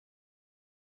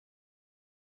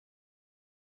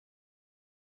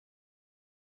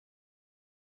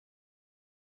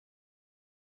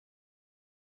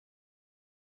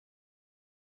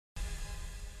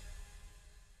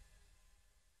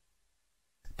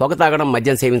పొగ తాగడం,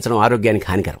 మద్యం సేవించడం ఆరోగ్యానికి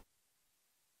హానికరం.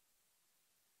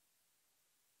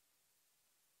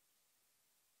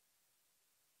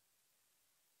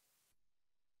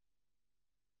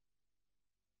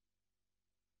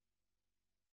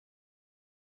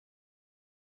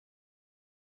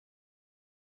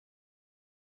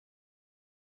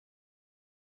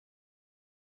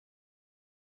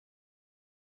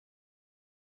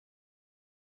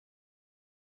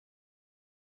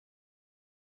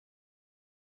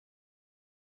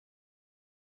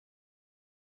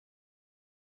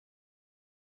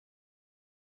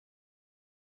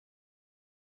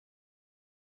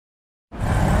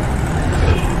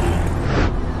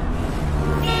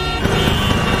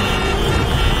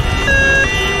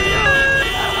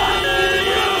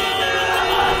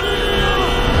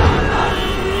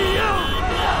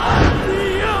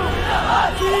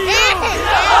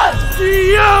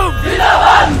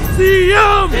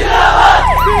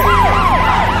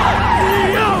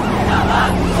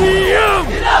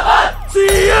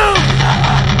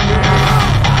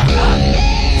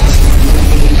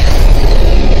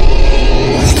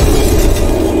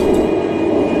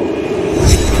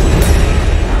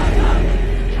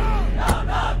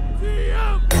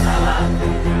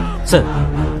 సార్,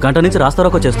 గంట నుంచి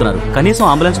రాస్తారోకో చేస్తున్నారు. కనీసం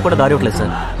అంబులెన్స్ కూడా దారి ఇవ్వట్లేదు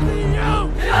సార్.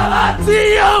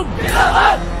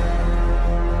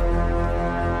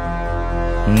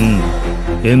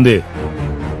 ఏంది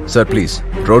సార్? ప్లీజ్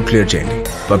రోడ్ క్లియర్ చేయండి.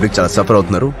 పబ్లిక్ చాలా సఫర్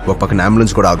అవుతున్నారు. ఒక పక్కన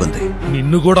అంబులెన్స్ కూడా ఆగుంది.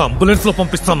 నిన్ను కూడా అంబులెన్స్ లో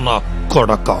పంపిస్తాను నా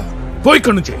కొడక. పోయి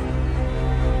ఇక్కడి నుంచి.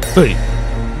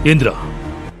 ఏందిరా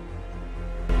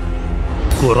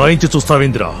కురాయించి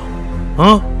చూస్తావేందిరా?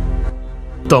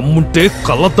 దమ్ముంటే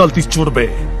కళ్ళద్దాలు తీసి చూడబే.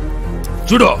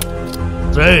 చూడు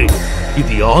రేయ్,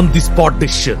 ఇది ఆన్ ది స్పాట్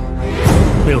డెసిషన్.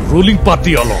 మేము రూలింగ్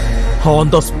పార్టీ వాళ్ళం.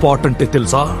 ఆన్ ద స్పాట్ అంటే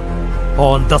తెలుసా?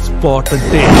 ఆన్ ద స్పాట్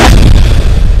అంటే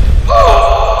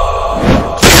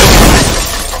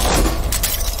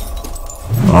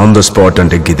ఆన్ ద స్పాట్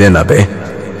అంటే గిదేనా బే?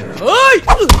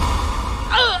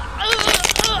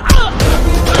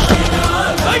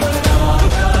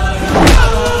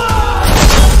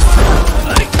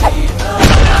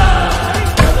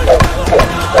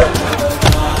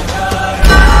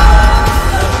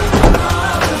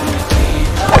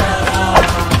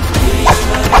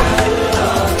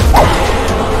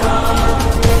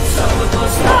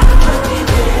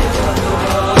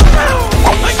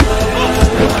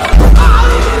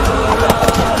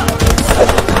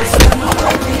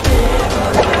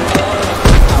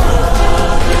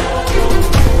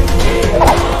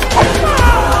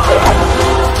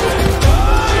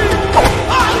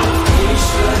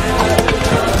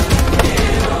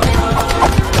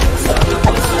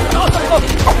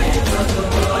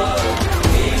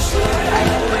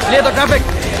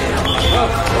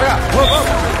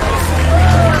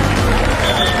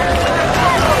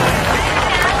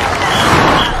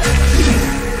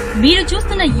 మీరు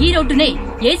చూస్తున్న ఈ రోడ్డునే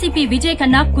ఏసీపీ విజయ్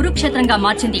కన్నా కురుక్షేత్రంగా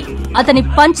మార్చింది. అతని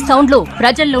పంచ్ సౌండ్లు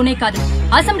ప్రజల్లోనే కాదు,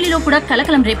 అసెంబ్లీలో కూడా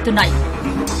కలకలం రేపుతున్నాయి.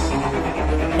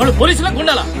 వాళ్ళు పోలీసులకు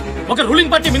ఉండాలా? ఒక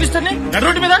రూలింగ్ పార్టీ మినిస్టర్ ని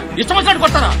రోడ్డు మీద ఇష్టమొచ్చినట్టు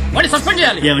కొడతారా? వాడిని సస్పెండ్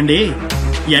చేయాలి. ఏమండి,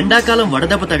 ఎండాకాలం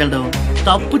వడదెబ్బ తగలడం,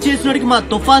 తప్పు చేసినోడికి మా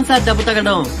తుఫాన్ సార్ దెబ్బ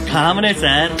తగలడం కామనే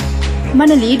సార్.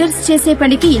 మన లీడర్స్ చేసే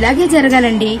పనికి ఇలాగే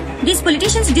జరగాలండి. These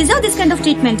politicians deserve this kind of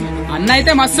treatment. అన్న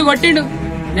అయితే మస్తు కొట్టిండు,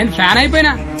 నేను ఫ్యాన్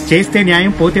అయిపోయినా. చేస్తే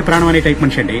న్యాయం, పోతే ప్రాణం అనే టైప్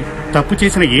మనిషి అండి. తప్పు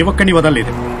చేసిన ఏ ఒక్కరిని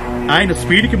వదలలేదు. ఆయన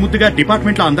స్పీడ్ కి ముద్దుగా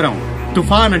డిపార్ట్మెంట్ లో అందరం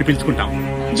తుఫాన్ అని పిలుచుకుంటాం.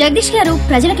 జగదీష్ గారు,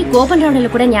 ప్రజలకి కోపం రావడంలో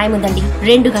కూడా న్యాయం ఉందండి.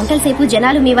 2 గంటల సేపు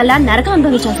జనాలు మీ వల్ల నరకం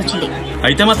అనుభవించాల్సి వచ్చింది.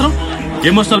 అయితే మాత్రం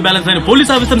ఎమోషనల్ బ్యాలెన్స్ అయిన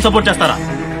పోలీస్ ఆఫీసర్ సపోర్ట్ చేస్తారా?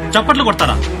 చప్పట్లు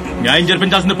కొడతారా? న్యాయం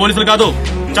జరిపించాల్సింది పోలీసులు కాదు,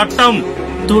 చట్టం.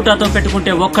 తూటాతో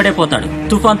పెట్టుకుంటే ఒక్కడే పోతాడు,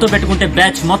 తుఫాన్ తో పెట్టుకుంటే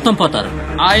బ్యాచ్ మొత్తం పోతారు.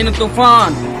 ఆయన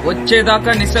తుఫాన్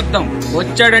వచ్చేదాకా నిశ్శబ్దం,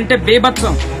 వచ్చాడంటే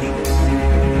బేభత్సం.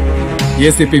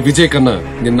 ఏసీపీ విజయ్ కన్నా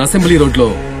నిన్న అసెంబ్లీ రోడ్ లో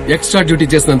ఎక్స్ట్రా డ్యూటీ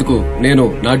చేసినందుకు నేను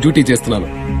నా డ్యూటీ చేస్తున్నాను.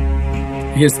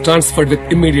 He is transferred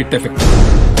with immediate effect.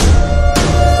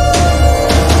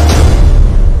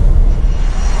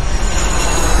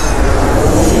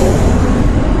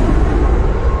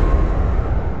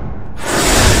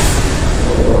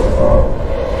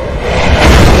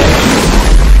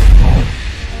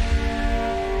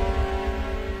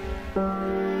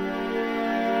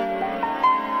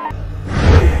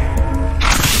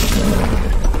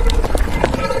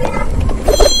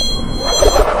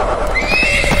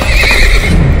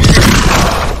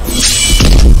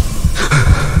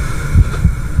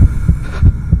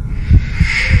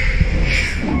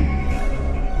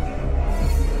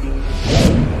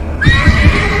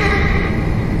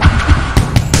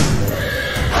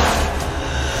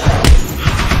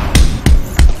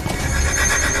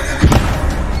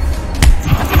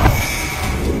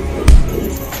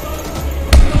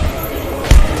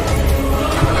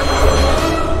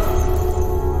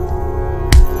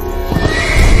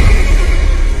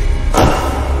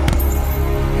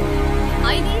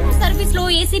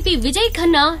 Vijay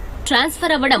Khanna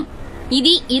transfer అవ్వడం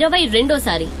ఇది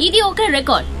 22సారి. ఇది ఒక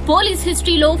రికార్డ్. పోలీస్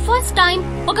హిస్టరీలో ఫస్ట్ టైం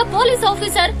ఒక పోలీస్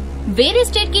ఆఫీసర్ వేరే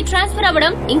స్టేట్ కి ట్రాన్స్ఫర్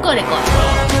అవ్వడం ఇంకో రికార్డ్.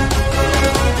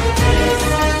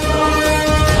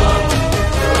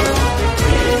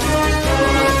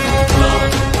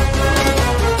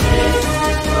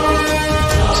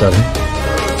 సరే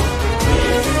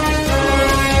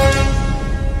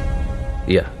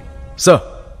yeah sir.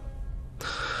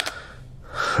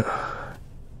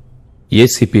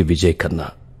 ACP Vijay Khanna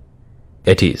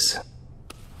it is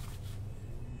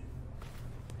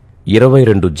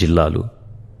 22 జిల్లాలు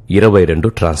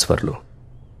 22 ట్రాన్స్ఫర్లు.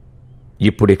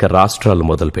 ఇప్పుడిక రాష్ట్రాలు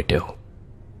మొదలుపెట్టావు.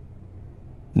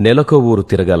 నెలకో ఊరు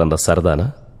తిరగాలన్న సరదానా,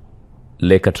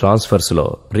 లేక ట్రాన్స్ఫర్స్లో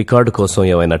రికార్డు కోసం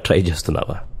ఏమైనా ట్రై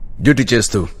చేస్తున్నావా? డ్యూటీ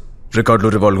చేస్తూ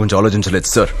రికార్డులు రివాల్వ్ గురించి ఆలోచించలేదు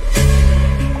సార్.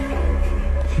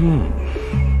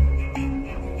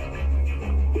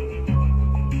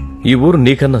 ఈ ఊరు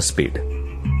నీకన్నా స్పీడ్.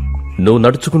 నువ్వు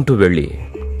నడుచుకుంటూ వెళ్ళి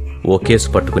ఓ కేసు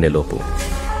పట్టుకునే లోపు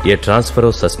ఏ ట్రాన్స్ఫరో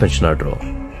సస్పెన్షన్ ఆర్డరో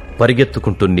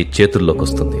పరిగెత్తుకుంటూ నీ చేతుల్లోకి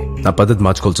వస్తుంది. నా పద్ధతి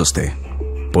మార్చుకోవాల్సి వస్తే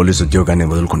పోలీసు ఉద్యోగాన్ని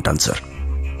వదులుకుంటాను సార్.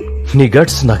 నీ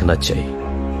గట్స్ నాకు నచ్చాయి,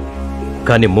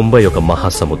 కానీ ముంబై ఒక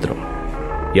మహాసముద్రం.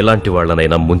 ఎలాంటి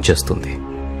వాళ్లనైనా ముంచేస్తుంది.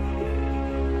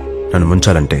 నన్ను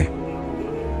ముంచాలంటే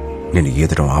నేను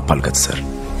ఈదడం ఆపాలి కదా సార్.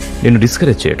 నిన్ను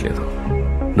డిస్కరేజ్ చేయట్లేదు.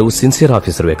 నువ్వు సిన్సియర్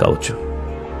ఆఫీసర్వే కావచ్చు,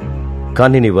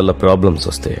 కానీ నీ వల్ల ప్రాబ్లమ్స్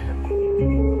వస్తే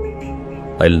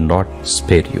I will not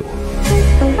spare you.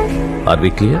 Are we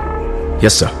clear?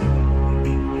 Yes sir.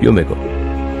 You may go.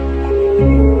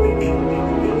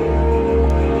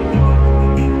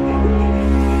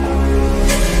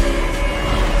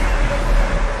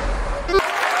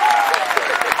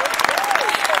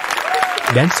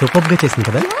 Dance super గా చేసింది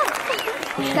కదా.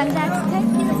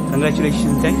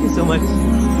 Congratulation. Thank you so much.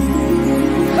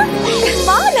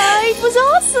 It was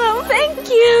awesome. Thank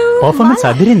you. Performance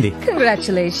Adirindi.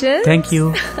 Congratulations. Thank you.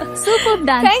 Superb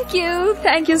dance. Thank you.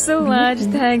 Thank you so much.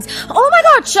 Thanks. Oh my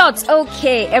God, shots.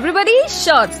 Okay, everybody,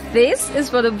 shots. This is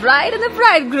for the bride and the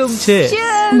bridegroom. Cheers.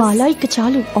 మాలా ఇక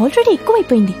చాలు, already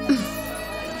ఎక్కువైపోయింది.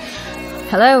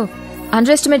 Hello,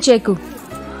 under estimate చేయకు.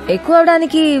 ఎక్కువ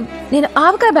అవడానికి నేను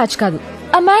ఆవకాయ batch కాదు,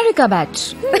 America batch.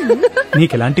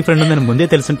 నీకు ఎలాంటి ఫ్రెండ్ ఉందని ముందే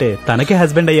తెలుసుంటే తనకే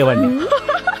హస్బెండ్ అయ్యేవాడిని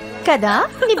కదా.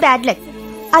 నీ బ్యాడ్ లక్.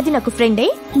 అది నాకు ఫ్రెండే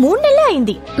 3 నెలలే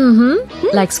అయింది.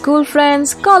 Like school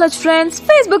friends, college friends,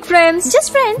 Facebook friends,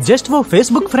 just friends. Just ఓ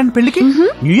ఫేస్బుక్ ఫ్రెండ్ పెళ్లికి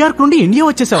న్యూయార్క్ నుండి ఇండియా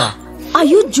వచ్చేసావా? Are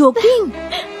you joking?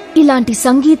 ఇలాంటి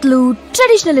సంగీత్లు,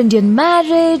 ట్రెడిషనల్ ఇండియన్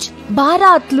మ్యారేజ్,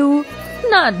 బారాత్లు,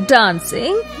 నా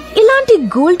డాన్సింగ్, ఇలాంటి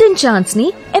గోల్డెన్ ఛాన్స్ ని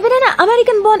ఎవరైనా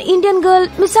American Born Indian girl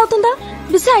miss అవుతుందా?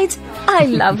 Besides I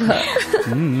love her.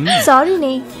 Sorry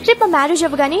నే, రేపు మ్యారేజ్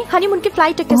అవ్వగానే హనీమూన్ కి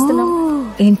ఫ్లైట్ ఎక్కేస్తున్నాం.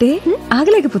 ఏంటి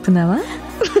ఆగలేకపోతున్నావా?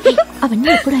 అవన్నీ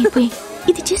ఎప్పుడు అయిపోయి,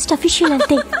 ఇది జస్ట్ అఫీషియల్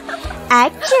అంతే.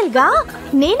 యాక్చువల్ గా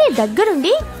నేనే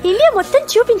దగ్గరుండి ఇండియా మొత్తం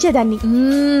చూపించేదాన్ని.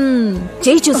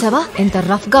 చేయి చూసావా ఎంత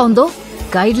రఫ్ గా ఉందో?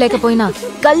 గైడ్ లేకపోయినా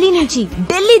గల్లీ నుంచి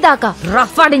ఢిల్లీ దాకా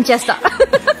rough ఆడించేస్తా.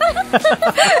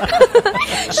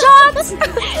 Shots.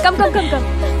 Come come come come.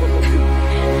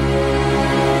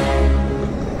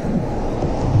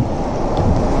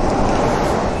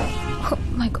 Oh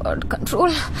my God,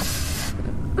 control.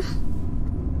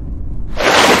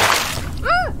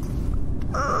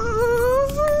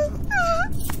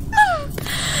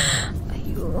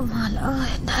 అయ్యో మాలా,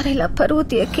 నారేలా పరువు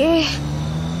తీయకే.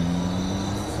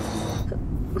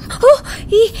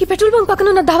 ఈ పెట్రోల్ బంక్ పక్కన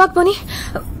ఉన్న దావాకు పోని.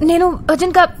 నేను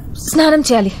అర్జెంట్ గా స్నానం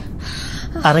చేయాలి.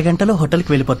 అరగంటలో హోటల్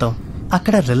కి వెళ్ళిపోతాం.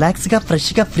 అక్కడ రిలాక్స్ గా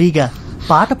ఫ్రెష్ గా ఫ్రీగా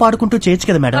పాట పాడుకుంటూ చేయొచ్చు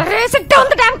కదా madam.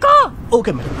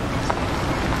 Okay madam.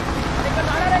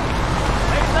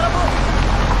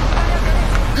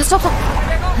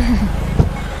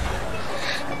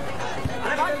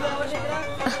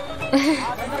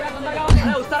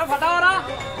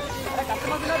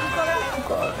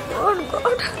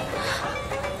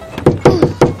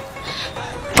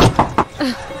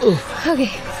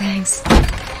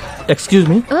 Excuse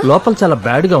me, లోపల చాలా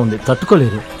బ్యాడ్ గా ఉంది,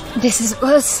 తట్టుకోలేరు. This is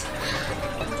worse.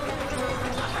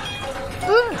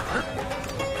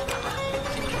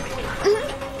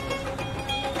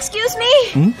 Excuse me,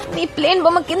 me plane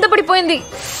బొమ్మ కింద పడిపోయింది.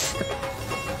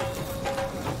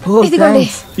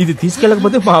 ఇది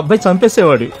తీసుకెళ్ళకపోతే మా అబ్బాయి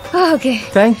చంపేసేవాడు. Okay,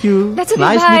 thank you.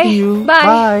 Nice meeting you.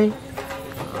 Bye.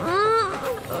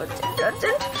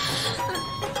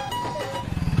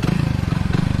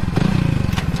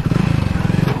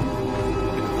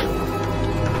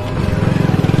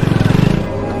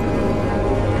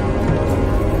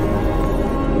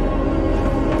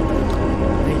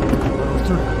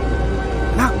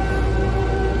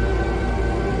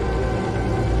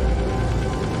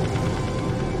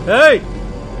 Hey!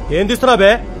 ఏం తీస్తున్నా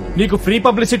బే? నీకు ఫ్రీ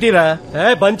పబ్లిసిటీ రా.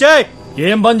 బంద్ చేయి.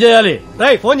 ఏం బంద్ చేయాలి?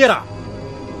 రై ఫోన్ చేయరా.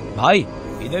 भाई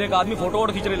इधर एक आदमी फोटो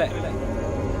वोटो खींच रहा है.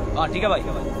 हाँ ठीक है भाई.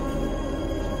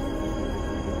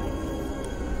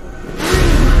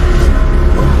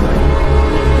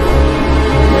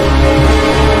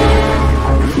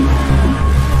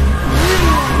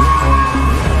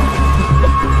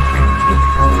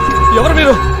 ఎవరు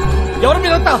మీరు? ఎవరు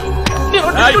మీరంతా?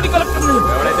 Deputy collector.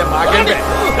 ఎవరైతే మాకేంటి?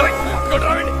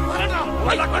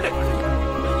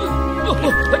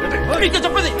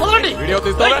 చెప్పండి, వదలండి. వీడియో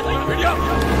తీస్తారా? వీడియో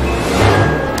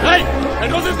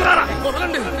తీసుకురారా.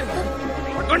 వదలండి,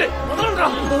 పట్టుకోండి, వదలండి.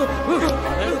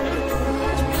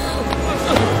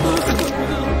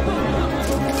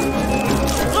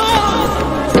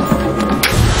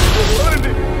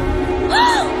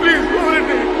 ప్లీజ్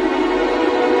వదలండి.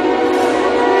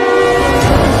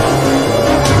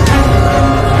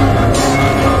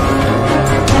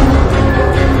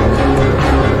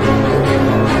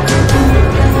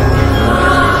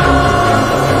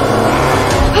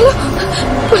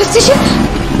 Police station.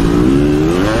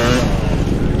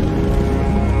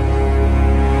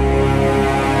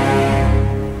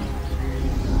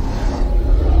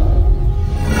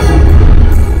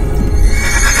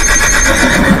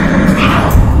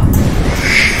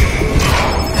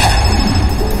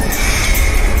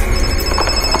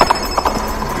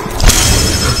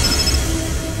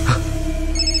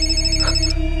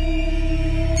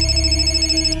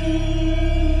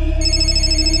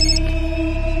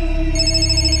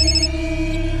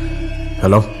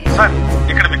 హలో సార్,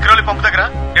 ఇక్కడ విక్రోలి పంపు దగ్గర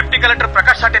డిప్యూటీ కలెక్టర్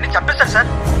ప్రకాష్ రాజ్ చంపేశారు సార్.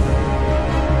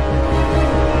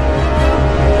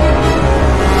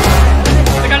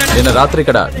 నిన్న రాత్రి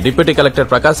ఇక్కడ డిప్యూటీ కలెక్టర్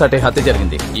ప్రకాష్ రాజ్ హత్య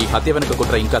జరిగింది. ఈ హత్య వెనుక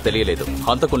కుట్ర ఇంకా తెలియలేదు.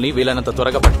 హంతకుల్ని వీలైనంత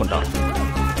త్వరగా పట్టుకుంటాం.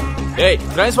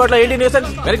 క్రైమ్ స్పాట్ లో ఏంటి న్యూస్?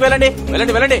 వెనక్కి వెళ్ళండి,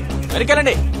 వెళ్ళండి, వెళ్ళండి, వెనక్కి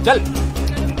వెళ్ళండి. చల్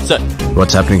sir.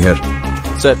 What's happening here?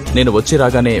 Sir, నేను వచ్చి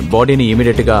రాగానే బాడీని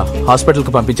ఇమీడియట్ గా హాస్పిటల్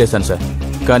కు పంపించేశాను సార్.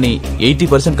 కానీ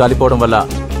 80% కాలిపోవడం వల్ల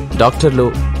డాక్టర్లు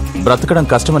బ్రతకడం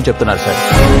కష్టమని చెప్తున్నారు సార్.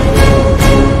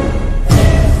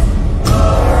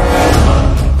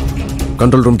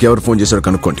 కంట్రోల్ రూమ్ కి ఎవరు ఫోన్ చేశారో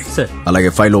కనుక్కోండి. అలాగే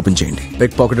ఫైల్ ఓపెన్ చేయండి.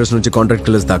 పిక్ పాకెటర్స్ నుంచి కాంట్రాక్ట్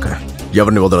కిల్లర్స్ దాకా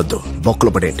ఎవరిని వదలొద్దు.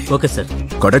 బొక్కలో పడేయండి. Okay sir.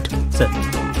 Correct sir.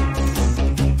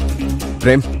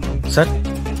 Prem sir,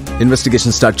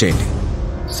 investigation start చేయండి.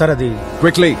 సార్ అది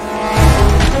క్విక్లీ.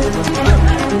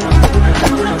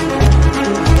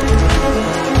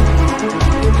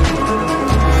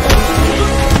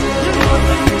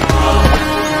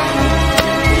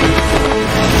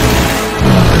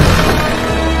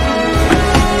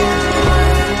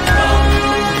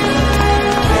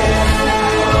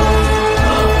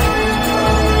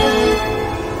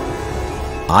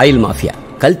 ఆయిల్ మాఫియా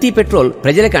కల్తీ పెట్రోల్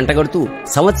ప్రజలకు అంటగడుతూ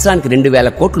సంవత్సరానికి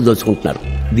 2,000 కోట్లు దోచుకుంటున్నారు.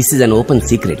 This is an open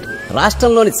secret.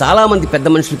 రాష్ట్రంలోని చాలా మంది పెద్ద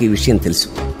మనుషులకు ఈ విషయం తెలుసు,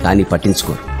 కానీ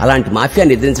పట్టించుకోరు. అలాంటి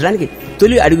మాఫియాని ఎదిరించడానికి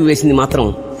తొలి అడుగు వేసింది మాత్రం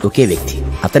ఒకే వ్యక్తి.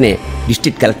 అతనే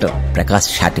district collector Prakash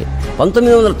Raj.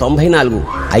 1994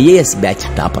 IAS batch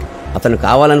topper. అతను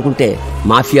కావాలనుకుంటే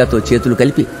మాఫియాతో చేతులు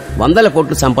కలిపి 100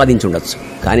 కోట్లు సంపాదించి ఉండొచ్చు.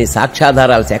 కానీ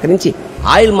సాక్ష్యాధారాలు సేకరించి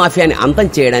ఆయిల్ మాఫియాని అంతం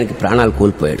చేయడానికి ప్రాణాలు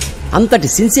కోల్పోయాడు. అంతటి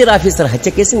సిన్సియర్ ఆఫీసర్ హత్య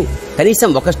కేసుని కనీసం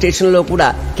ఒక స్టేషన్లో కూడా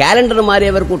క్యాలెండర్ మారే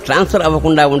వరకు ట్రాన్స్ఫర్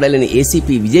అవ్వకుండా ఉండాలని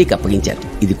ఏసీపీ విజయ్కి అప్పగించారు.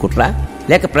 ఇది కుట్ర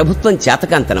లేక ప్రభుత్వం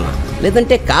చేతకాంతనమా?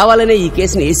 లేదంటే కావాలనే ఈ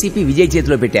కేసుని ఏసీపీ విజయ్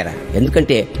చేతిలో పెట్టారా?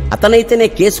 ఎందుకంటే అతనైతేనే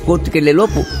కేసు కోర్టుకెళ్లే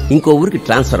లోపు ఇంకో ఊరికి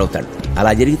ట్రాన్స్ఫర్ అవుతాడు.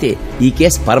 అలా జరిగితే ఈ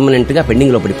కేసు పర్మనెంట్ గా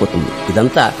పెండింగ్ లో పడిపోతుంది.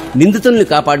 ఇదంతా నిందితుల్ని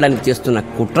కాపాడడానికి చేస్తున్న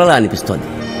కుట్రలా అనిపిస్తోంది.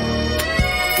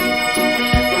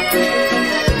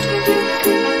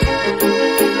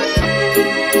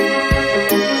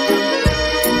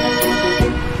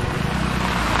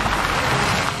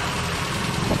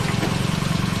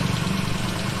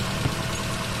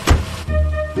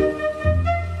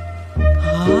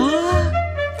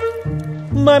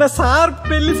 మన సార్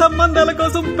పెళ్లి సంబంధాల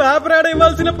కోసం పేపర్ యాడ్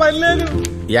ఇవ్వాల్సిన పని లేదు.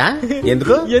 యా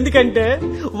ఎందుకు? ఎందుకంటే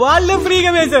వాళ్ళే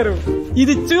ఫ్రీగా వేశారు.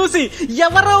 ఇది చూసి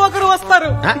ఎవరో ఒకరు వస్తారు.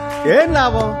 ఏం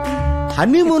లాభం?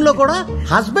 హనీమూన్ లో కూడా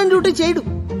హస్బెండ్ డ్యూటీ చేయడు,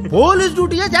 పోలీస్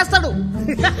డ్యూటీయే చేస్తాడు.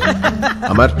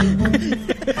 అమర్,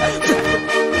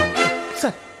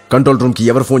 కంట్రోల్ రూమ్ కి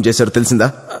ఎవరు ఫోన్ చేశారో తెలిసిందా?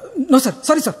 No sir,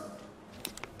 sorry sir.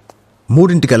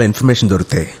 3 information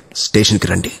దొరికితే స్టేషన్ కి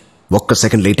రండి. 1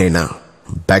 సెకండ్ లేట్ అయినా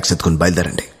బ్యాగ్స్ ఎత్తుకుని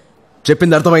బయలుదేరండి.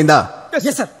 చెప్పింది అర్థమైందా?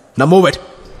 yes sir. నా move it.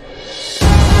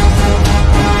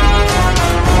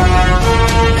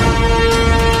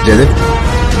 Jayadev,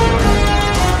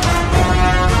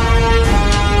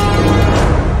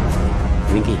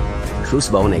 Venky, shoes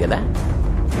బాగున్నాయి కదా?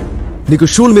 నీకు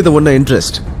షూల మీద ఉన్న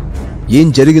ఇంట్రెస్ట్ ఏం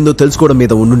జరిగిందో తెలుసుకోవడం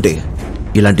మీద ఉండుంటే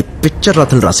ఇలాంటి పిక్చర్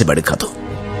రాతలు రాసేవాడి కాదు.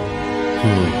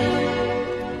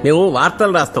 మేము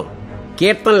వార్తలు రాస్తాం,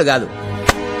 కీర్తనలు కాదు.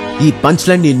 ఈ పంచ్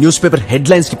లైన్ నీ న్యూస్ పేపర్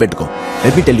హెడ్లైన్స్ కి పెట్టుకో.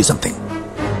 Let me tell you something.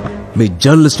 Me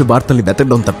journalist వార్తల్ని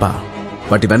వెతకడం తప్ప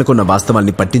వాటి వెనుకున్న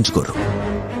వాస్తవాల్ని పట్టించుకోరు.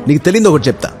 నీకు తెలియదు ఒకటి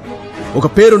చెప్తా. ఒక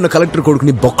పేరున్న కలెక్టర్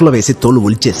కొడుకుని బొక్కలో వేసి తోలు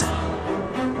ఒలిచేశా.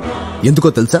 ఎందుకో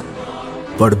తెలుసా?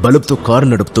 వాడు బలుపుతో కారు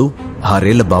నడుపుతూ 6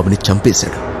 ఏళ్ల బాబుని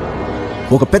చంపేశాడు.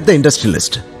 ఒక పెద్ద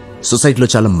ఇండస్ట్రియలిస్ట్, సొసైటీలో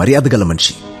చాలా మర్యాద గల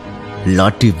మనిషి.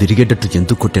 లాఠీ విరిగేటట్టు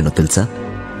ఎందుకు కొట్టానో తెలుసా?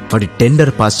 వాడి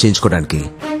టెండర్ పాస్ చేయించుకోవడానికి.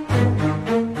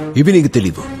 ఇవి నీకు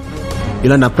తెలీదు.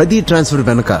 ఇలా నా ప్రతి ట్రాన్స్ఫర్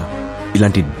వెనక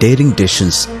ఇలాంటి డేరింగ్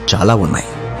డెసిషన్స్ చాలా ఉన్నాయి.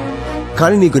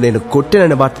 కానీ నీకు నేను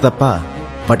కొట్టాననే వార్త తప్ప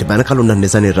వాటి వెనకాలన్న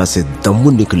నిజాన్ని రాసే దమ్ము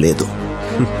నీకు లేదు.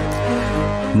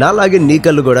 నాలాగే నీ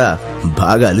కళ్ళు కూడా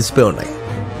బాగా అలిసిపోయి ఉన్నాయి.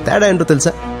 తేడా ఏంటో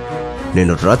తెలుసా?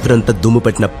 నేను రాత్రంతా దుమ్ము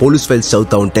పెట్టిన పోలీస్ ఫైల్స్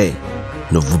చదువుతా ఉంటే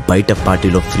నువ్వు బయట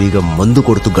పార్టీలో ఫ్రీగా మందు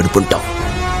కొడుతూ గడుపుంటావు.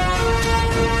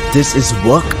 This is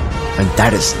work and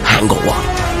that is hang over.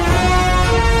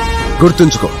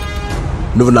 గుర్తుంచుకో,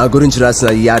 నువ్వు నా గురించి రాసిన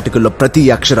ఈ ఆర్టికల్లో ప్రతి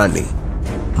అక్షరాన్ని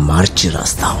మార్చి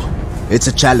రాస్తావు.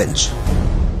 It's a challenge.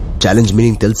 Challenge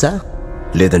meaning తెలుసా?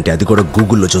 లేదంటే అది కూడా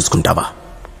గూగుల్లో చూసుకుంటావా?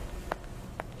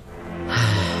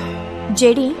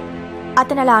 జేడీ,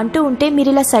 అతను అలా అంటూ ఉంటే మీరు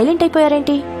ఇలా సైలెంట్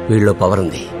అయిపోయారేంటి? వీళ్ళలో పవర్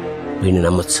ఉంది, వీడిని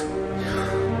నమ్మొచ్చు.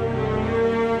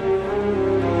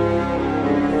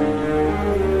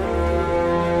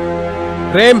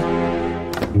 ప్రేమ్.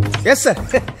 Yes sir.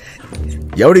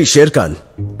 ఎవడి share Khan?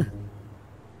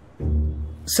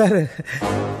 Sir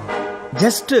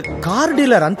just car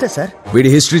dealer అంతే సార్. వీడి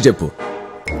హిస్టరీ చెప్పు.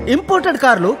 ఇంపోర్టెడ్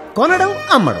కార్లు కొనడం,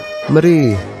 అమ్మడం. మరి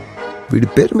వీడి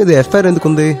పేరు మీద ఎఫ్ఐఆర్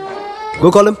ఎందుకుంది?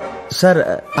 గోకాలం సార్,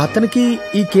 అతనికి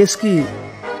ఈ కేసుకి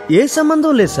ఏ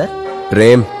సంబంధం లేదు సార్.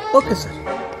 ప్రేమ్. Okay sir.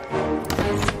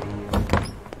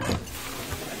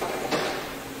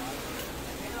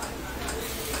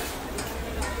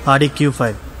 ఆడి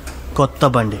Q5 కొత్త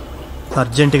బండి,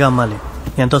 అర్జెంటుగా అమ్మాలి.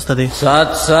 ఎంత వస్తుంది?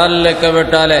 7 సార్లు లెక్క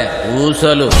పెట్టాలి.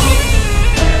 ఊసలు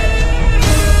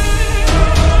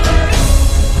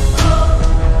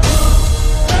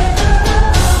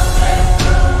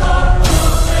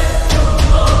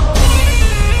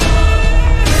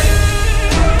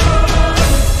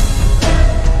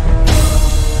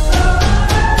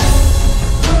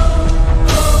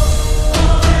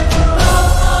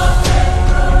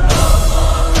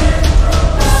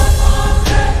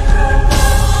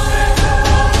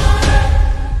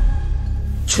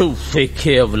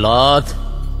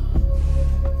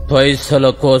పైసల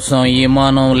కోసం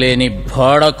ఈమానం లేని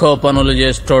భాడకో పనులు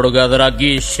చేస్తాడు కదరా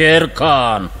గీ షేర్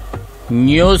ఖాన్.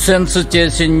 న్యూసెన్స్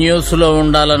చేసి న్యూస్ లో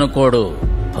ఉండాలనుకోడు.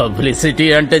 పబ్లిసిటీ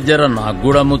అంటే జర నాకు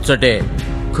కూడా ముచ్చటే,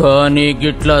 కానీ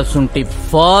గిట్లా సుంటి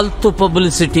ఫాల్తు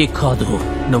పబ్లిసిటీ కాదు.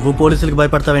 నువ్వు పోలీసులకు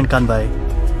భయపడతావేంటి ఖాన్ బాయ్?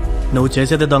 నువ్వు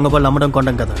చేసేది దొంగ బళ్ళు అమ్మడం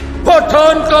కొండం కదా.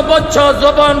 పఠాన్ కా బచ్చా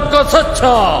జబాన్ కా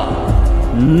సచ్చా.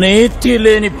 నీతి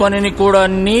లేని పనిని కూడా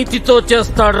నీతితో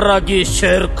చేస్తాడు రాగి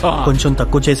షేర్ ఖాన్. కొంచెం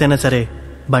తక్కువ చేసైనా సరే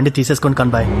బండి తీసేసుకోండి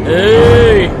ఖాన్ బాయ్.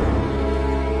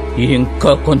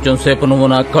 ఇంకా కొంచెం సేపు నువ్వు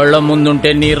నా కళ్ళ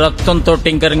ముందుంటే నీ రక్తంతో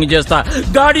టింకరింగ్ చేస్తా.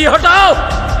 గాడి హటావ్.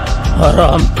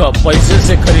 ఆరామ్ కా పైసే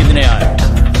సే ఖరీదనే ఆయా.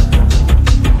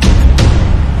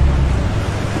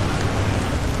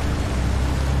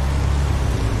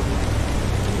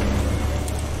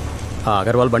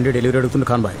 అగర్వాల్ బండి డెలివరీ అడుగుతుంది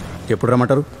ఖాన్ బాయ్. ఎప్పుడు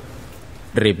రమ్మంటారు?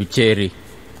 రేపు చేరి.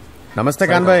 నమస్తే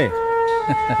Khan bye.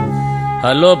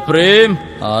 Hello Prem,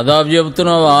 Aadab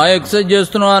చెబుతున్నావా? Exercise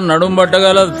చేస్తున్నావా? నడుం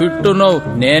పట్టగల ఫిట్ ఉన్నావు.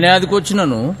 నేనే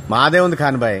అదికొచ్చినాను. మాదే ఉంది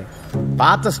ఖాన్ బాయ్.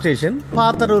 పాత స్టేషన్,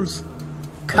 పాత రూల్స్.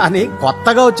 కానీ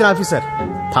కొత్తగా వచ్చిన ఆఫీసర్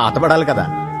పాత పడాలి కదా.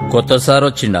 కొత్త సార్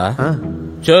వచ్చిండా?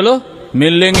 చలో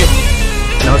మిల్లింగ్.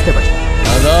 నమస్తే బాయ్.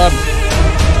 ఆదాబ్.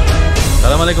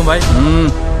 సలాం అలైకుం బాయ్.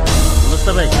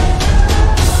 నమస్తే బాయ్.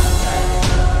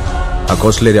 ఆ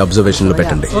కోస్టల్ ఏరియా అబ్జర్వేషన్ లో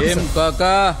పెట్టండి. ఏం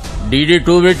కాకా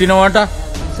DD2 పెట్టినవాట?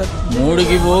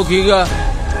 3కి ఓకిగా.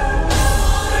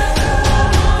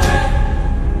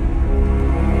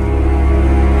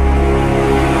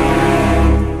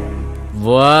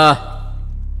 వా,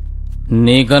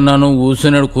 నీకన్నా నువ్వు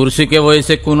కూర్చున్నాడు కుర్చీకే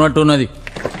వయసు ఎక్కువ ఉన్నట్టున్నది.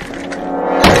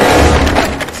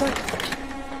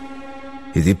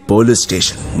 ఇది పోలీస్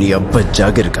స్టేషన్, నీ అబ్బాయి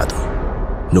జాగిర్ కాదు.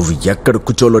 నువ్వు ఎక్కడ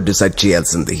కూర్చోలో డిసైడ్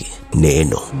చేయాల్సింది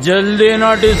నేను. జల్దీ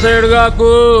నా డిసైడ్ కాకు.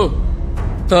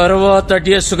 తర్వాత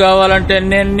టెస్ట్ కావాలంటే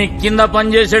నేను నీ కింద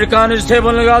పనిచేసాడు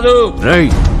కానిస్టేబుల్ కాదు.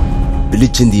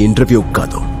 పిలిచింది ఇంటర్వ్యూ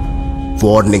కాదు,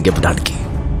 వార్నింగ్ ఇవ్వడానికి.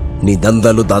 నీ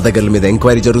దందాలు దాదాగర్ల మీద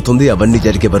ఎంక్వైరీ జరుగుతుంది. అవన్నీ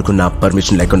జరిగే వరకు నా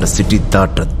పర్మిషన్ లేకుండా సిటీ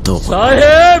దాటద్దు.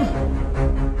 సాహెబ్,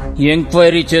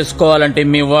 ఎంక్వైరీ చేసుకోవాలంటే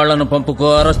మీ వాళ్లను పంపుకో,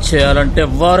 అరెస్ట్ చేయాలంటే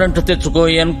వారెంట్ తెచ్చుకో,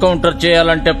 ఎన్కౌంటర్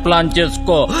చేయాలంటే ప్లాన్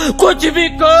చేసుకో, కుచ్ భీ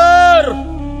కర్.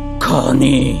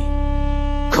 కానీ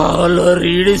కాలర్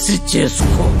ఈడిసి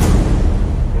చేసుకో.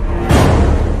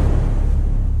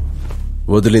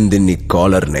 వదిలింది నీ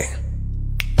కాలర్నే,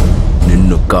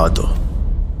 నిన్ను కాదు.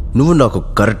 నువ్వు నాకు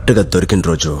కరెక్ట్ గా దొరికిన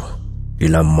రోజు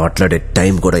ఇలా మాట్లాడే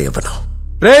టైం కూడా ఇవ్వను.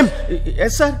 Prem,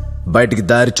 yes sir. బయటికి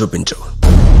దారి చూపించు.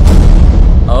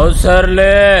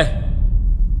 అవసర్లే.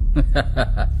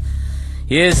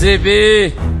 ఏసీపీ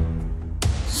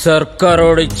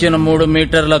సర్కారోడిచ్చిన 3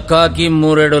 మీటర్ల కాకి,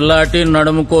 3 లాటి,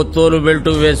 నడుముకో తోలు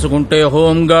బెల్టు వేసుకుంటే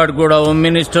హోంగార్డ్ కూడా హోమ్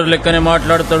మినిస్టర్ లెక్కనే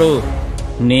మాట్లాడతాడు.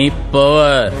 నీ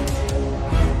పవర్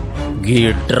గీ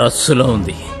డ్రస్సులో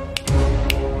ఉంది.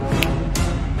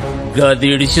 గది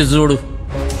ఇడిచి చూడు.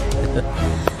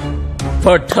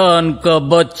 పఠాన్ కా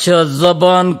బచ్చా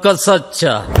జబాన్ కా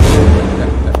సచ్చా.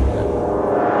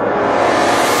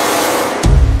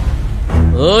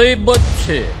 ఓయ్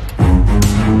బచ్చే,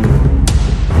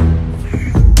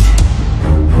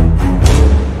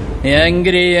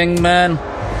 angry young man,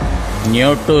 new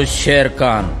to share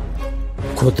Khan.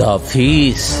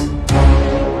 ఖుదాఫీజ్.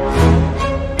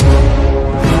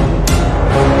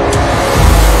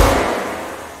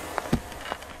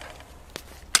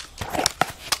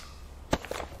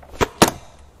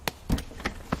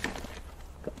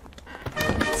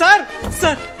 Sir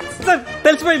sir sir,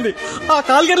 తెలిసిపోయింది. ఆ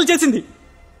కాల్ గర్ల్ చేసింది.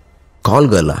 కాల్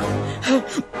గర్లా?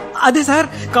 అదే సార్,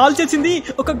 కాల్ చేసింది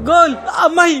ఒక గర్ల్,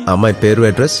 అమ్మాయి. అమ్మాయి పేరు,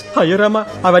 అడ్రస్? అయ్యో రామా,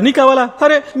 అవన్నీ కావాలా?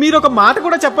 అరే, మీరు ఒక మాట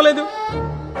కూడా చెప్పలేదు.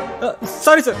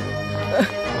 Sorry sir.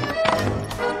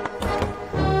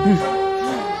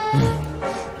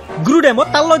 గురుడేమో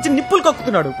తలలోంచి నిప్పులు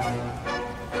కక్కుతున్నాడు,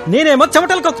 నేనేమో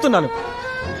చెమటలు కక్కుతున్నాను.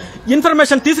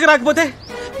 ఇన్ఫర్మేషన్ తీసుకురాకపోతే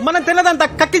మనం తిన్నదంతా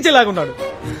కక్కించేలాగున్నాడు.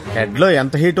 హెడ్ లో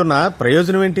ఎంత హీట్ ఉన్నా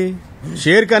ప్రయోజనం ఏంటి?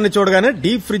 షేర్ ఖాన్ ని చూడగానే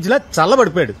డీప్ ఫ్రిడ్జ్ లా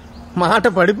చల్లబడిపోయాడు. మాట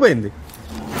పడిపోయింది.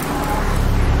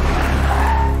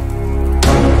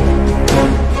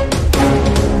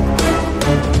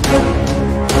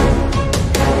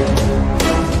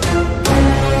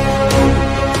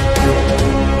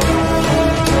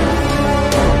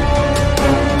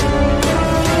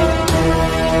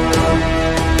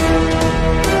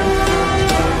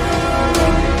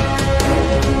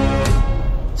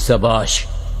 శబాష్,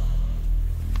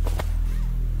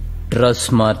 డ్రెస్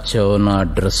మార్చావు, నా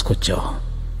డ్రెస్కొచ్చావు.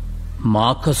 మా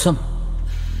కోసం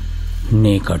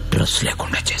నీకు డ్రెస్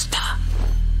లేకుండా చేస్తా.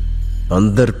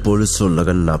 అందరు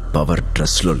పోలీసులుగా నా పవర్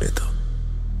డ్రెస్ లో లేదు,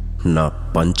 నా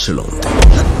పంచులో ఉంది.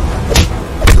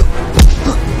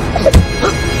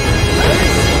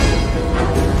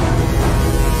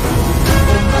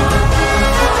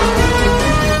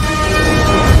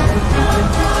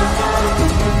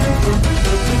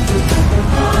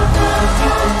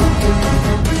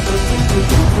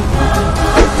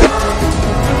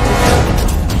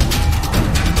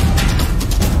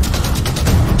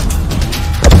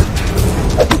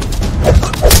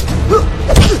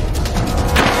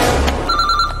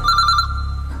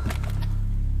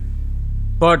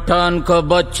 पठान का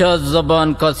बच्चा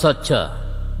जबान का सच्चा.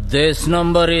 This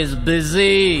number is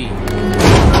busy.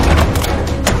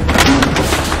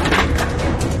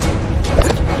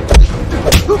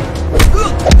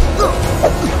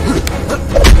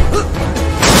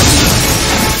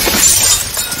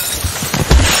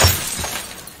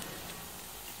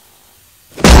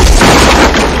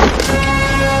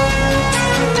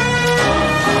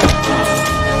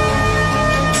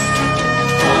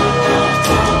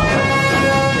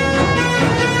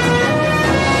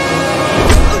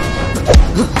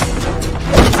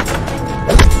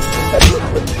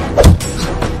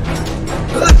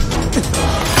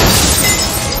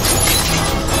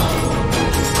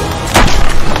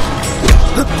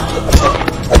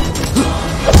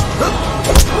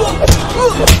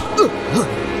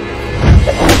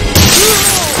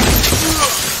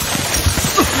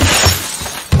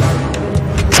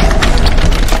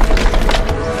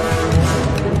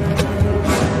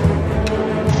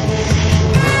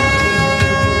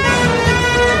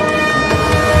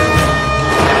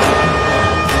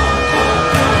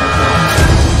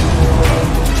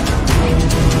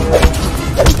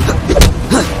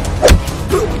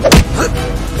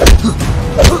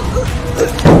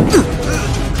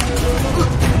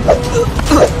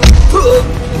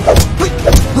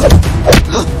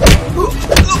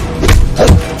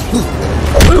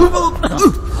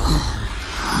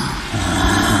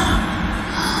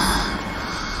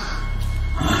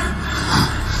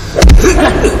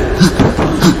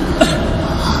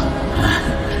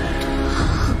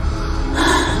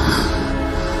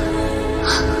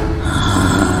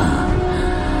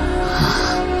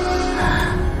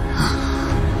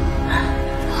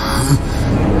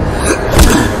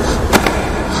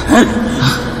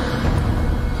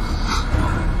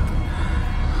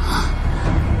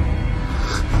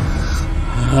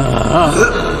 నీ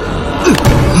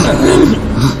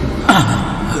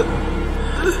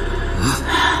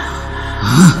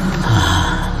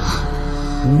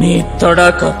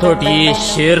తడాకతోటి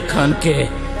షేర్ ఖాన్ కే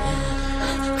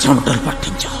చెమటలు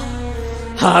పట్టించా.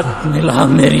 హాత్ మిలా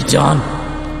Mary John.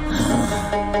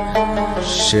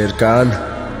 Share Khan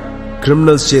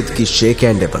criminals చేతికి షేక్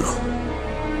హ్యాండ్ ఇవ్వను,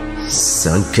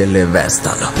 సంఖ్యలే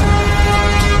వేస్తాను.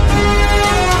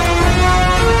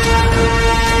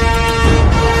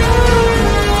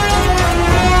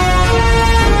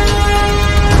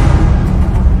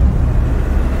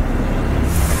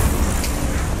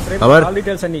 అమర్,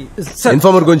 డీటెయిల్స్ అన్ని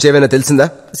ఇన్ఫార్మర్ గురించి ఏమైనా తెలిసిందా?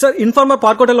 సార్ ఇన్ఫార్మర్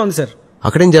పార్క్ హోటల్లో ఉంది సార్.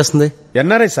 అక్కడేం చేస్తుంది?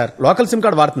 NRI sir, local SIM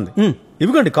card వాడుతుంది.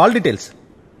 ఇవిగోండి call details.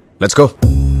 Let's go.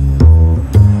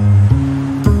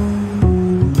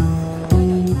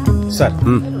 Sir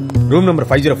room number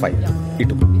 505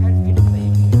 ఇటు.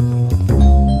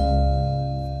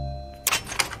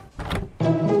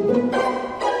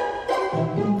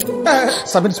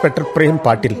 Sub inspector Prem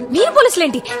Patil. మీరు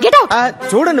పోలీసులేంటి? Get out.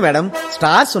 చూడండి మేడం,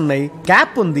 స్టార్స్ ఉన్నాయి,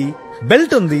 క్యాప్ ఉంది,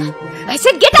 బెల్ట్ ఉంది. I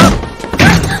said get out.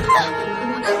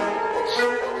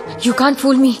 You can't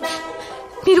fool me.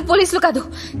 మీరు పోలీసులు కాదు.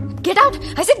 Get out.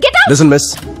 I said get out. Listen miss,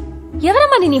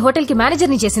 ఎవరమ్మా నీ హోటల్ కి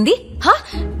మేనేజర్ ని చేసింది? హా,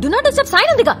 డు నాట్ డిస్టర్బ్ సైన్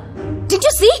ఉందిగా. Did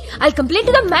you see? I complaint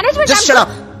to the management. Just shut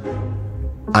up.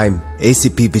 I am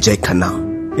ACP Vijay Khanna.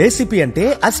 ACP అంటే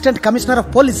అసిస్టెంట్ కమిషనర్ ఆఫ్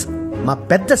పోలీస్, మా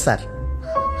పెద్ద సార్.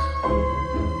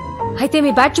 అయితే మీ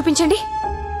బ్యాడ్జ్ చూపించండి.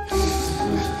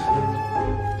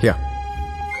 యా,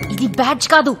 ఇది బ్యాడ్జ్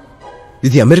కాదు.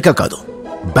 ఇది అమెరికా కాదు,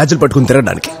 బ్యాడ్జ్లు పట్టుకుని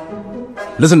తిరగడానికి.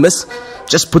 Listen miss,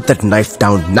 just put that knife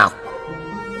down now.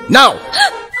 Now.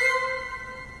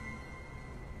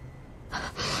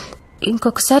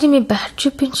 ఇంకొకసారి మీ బ్యాడ్జ్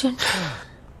చూపించండి.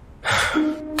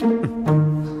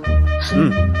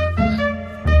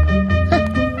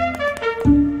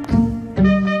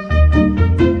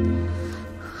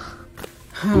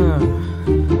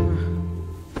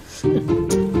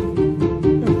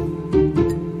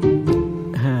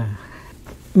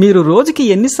 మీరు రోజుకి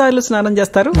ఎన్నిసార్లు స్నానం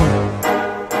చేస్తారు?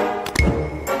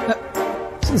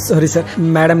 సారీ సార్,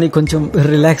 మేడం ని కొంచెం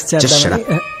రిలాక్స్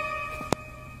చేద్దామని.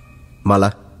 మాలా,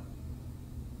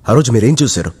 ఆ రోజు మీరేం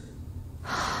చూశారు?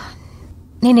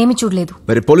 నేనేమి చూడలేదు.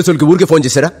 మరి పోలీసులకి ఊరికే ఫోన్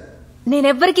చేశారా?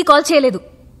 నేనెవ్వరికి కాల్ చేయలేదు.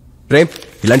 ప్రేమ్,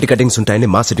 ఇలాంటి కటింగ్స్ ఉంటాయని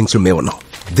మా సెట్టింగ్స్ లో మేము ఉన్నాం.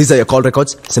 These are your call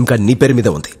records. SIM card నీ పేరు మీద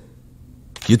ఉంది.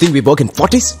 You think we work in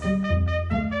 40s?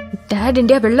 Dad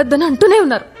India వెళ్ళొద్దని అంటూనే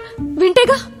ఉన్నారు.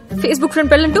 వింటేగా ఫేస్బుక్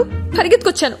ఫ్రెండ్ పెళ్ళంటూ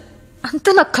పరిగెత్తుకొచ్చాను. అంత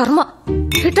నా కర్మ.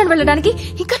 రిటర్న్ వెళ్ళడానికి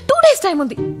ఇంకా 2 days టైం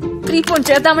ఉంది. ప్రీపోన్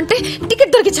చేద్దామంటే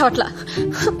టికెట్ దొరికించవట్లా.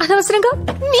 అనవసరంగా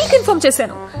మీకు ఇన్ఫార్మ్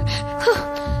చేశాను.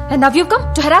 And now you've come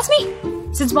to harass me?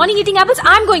 Since morning eating apples,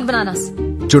 I'm going bananas.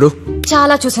 చూడు,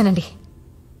 చాలా చూశానండి.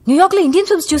 న్యూయార్క్ లో ఇండియన్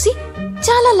ఫిల్మ్స్ చూసి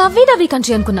చాలా లవ్వీ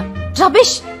కంట్రీ అనుకున్నా.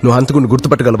 రబిష్. నువ్వు హంతకుని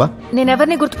గుర్తుపట్టగలవా?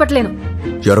 నేనెవరిని గుర్తుపట్టలేను.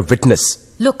 Your witness.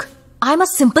 Look, I'm a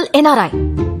simple NRI.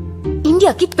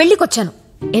 ఇండియాకి పెళ్లికొచ్చాను.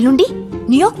 ఎల్లుండి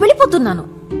న్యూయార్క్ వెళ్ళిపోతున్నాను.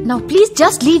 Now please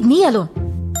just leave me alone.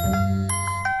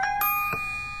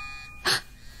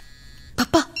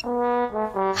 Popeye.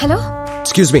 Hello.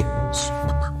 Excuse me.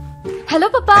 Hello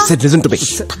Popeye. I said listen to me.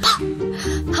 పప్పా.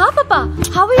 హా పప్పా.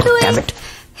 How are you doing? Damn it.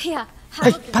 Yeah.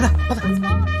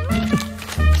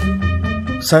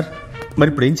 Sir, మరి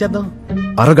ఇప్పుడు ఏం చేద్దాం?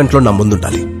 అరగంటలో నా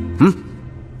ముందుండాలి.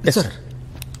 Sir.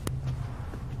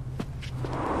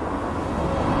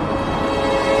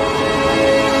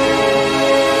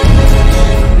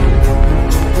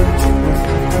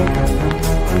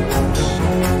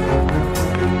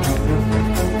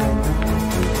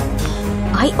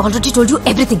 I already told you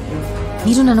everything.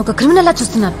 మీరు నన్ను ఒక క్రిమినల్ లా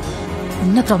చూస్తున్నారు.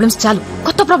 ఉన్న ప్రాబ్లమ్స్ చాలు,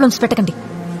 కొత్త ప్రాబ్లమ్స్ పెట్టకండి.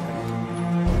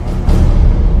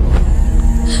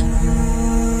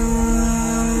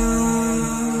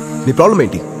 నీ ప్రాబ్లం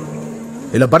ఏంటి?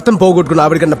 ఇలా భర్తను పోగొట్టుకున్న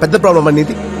ఆవిడకన్నా పెద్ద ప్రాబ్లం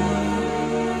అనేది.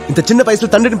 ఇంత చిన్న వయసులో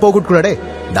తండ్రిని పోగొట్టుకున్నాడే,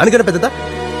 దానికన్నా పెద్దదా?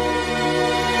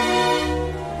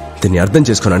 దీన్ని అర్థం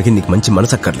చేసుకోవడానికి నీకు మంచి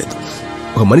మనసు అక్కర్లేదు.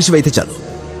 ఒక మనిషి అయితే చాలు.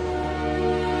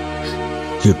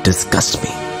 You disgust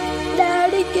me.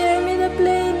 Daddy gave me the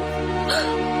plane.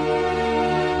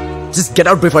 Just get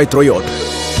out before I throw you out.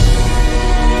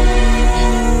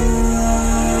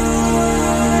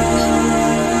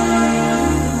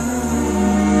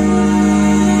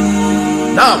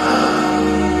 Now.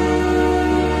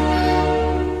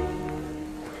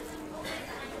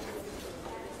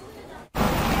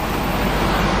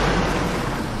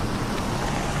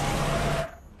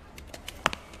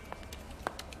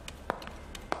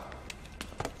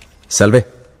 Salve.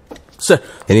 Sir,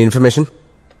 any information?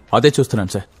 అదే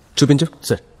చూస్తున్నాను సార్. చూపించు.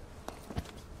 సార్,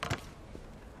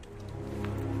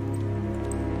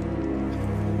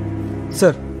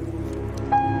 సార్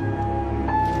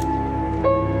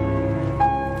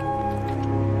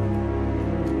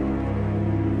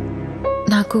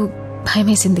నాకు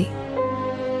భయమేసింది.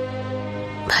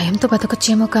 భయంతో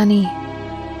బతకొచ్చేమో కానీ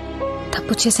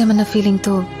తప్పు చేసామన్న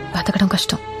ఫీలింగ్తో బతకడం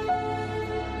కష్టం.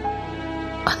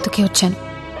 అందుకే వచ్చాను.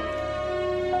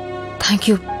 Thank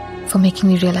you for making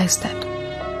me realise that.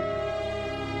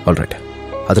 All right,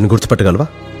 అతన్ని గుర్తుపట్టగలవా?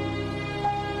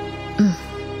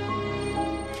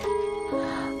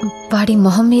 వాడి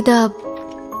మొహం మీద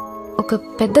ఒక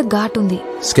పెద్ద ఘాట్ ఉంది.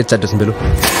 Sketch address బిలు.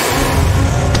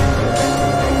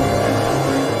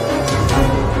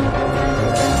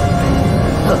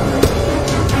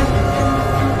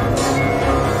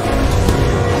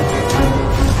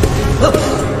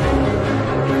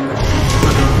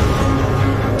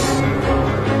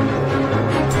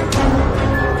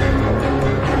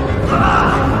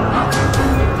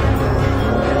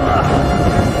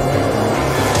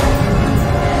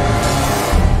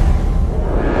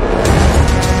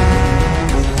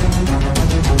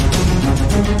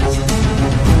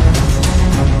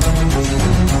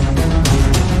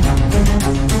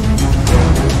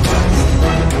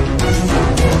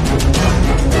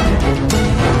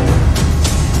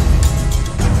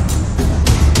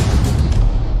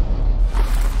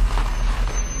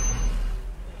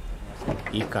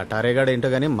 ఈ కటారేగాడు ఏంటో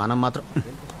గానీ మనం మాత్రం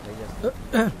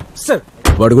సార్,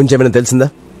 వాడి గురించి ఏమైనా తెలిసిందా?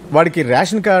 వాడికి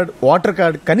రేషన్ కార్డ్, వాటర్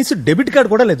కార్డ్, కనీసం డెబిట్ కార్డ్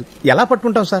కూడా లేదు. ఎలా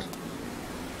పట్టుకుంటాం సార్?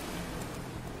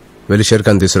 వెళ్ళి షేర్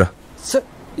ఖాన్ తీసురా. సార్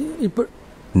ఇప్పుడు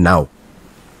నౌ.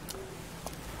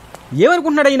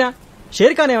 ఏమనుకుంటున్నాడు అయినా?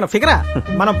 షేర్ ఖాన్ ఏమైనా ఫిగరా?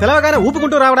 మనం పిలవగానే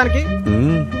ఊపుకుంటూ రావడానికి?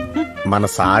 మన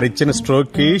సార్ ఇచ్చిన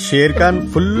స్ట్రోక్ కి షేర్ ఖాన్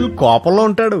ఫుల్ కోపంలో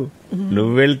ఉంటాడు.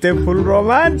 నువ్వు వెళ్తే ఫుల్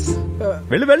రొమాన్స్.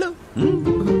 వెళ్ళు వెళ్ళు.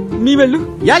 మీ వెళ్ళు.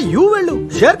 యా యూ వెళ్ళు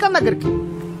షేర్ ఖాన్ దగ్గరికి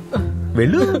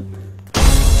వెళ్ళు.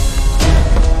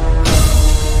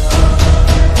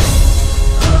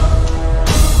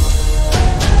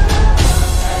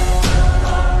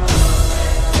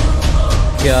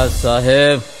 క్యా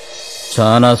సాహెబ్,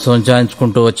 చాలా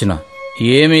సొంచాయించుకుంటూ వచ్చిన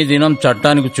ఏమీ దినం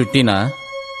చట్టానికి చుట్టినా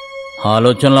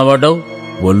ఆలోచనలో పడ్డావు.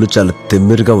 ఒళ్ళు చాలా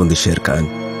తిమ్మిరిగా ఉంది షేర్ ఖాన్.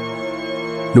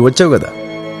 నువ్వు వచ్చావు కదా,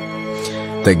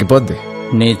 తగ్గిపోద్ది.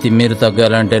 నీ తిమ్మిరి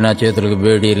తగ్గాలంటే నా చేతులకు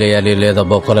వేడి లేయాలి లేదా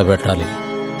బొక్కలో పెట్టాలి.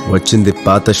 వచ్చింది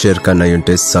పాత షేర్ ఖాన్ అయి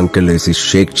ఉంటే సంకెళ్ళేసి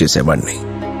షేక్ చేసేవాడిని.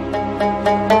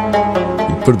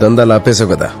 ఇప్పుడు దందాలు ఆపేసావు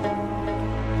కదా,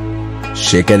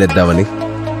 షేక్ అనేద్దామని.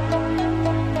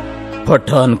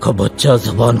 పఠాన్ కా బచ్చా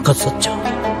జబాన్ కా సచ్చా.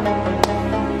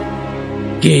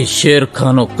 ఈ షేర్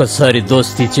ఖాన్ ఒక్కసారి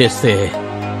దోస్తీ చేస్తే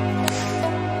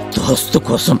దోస్తు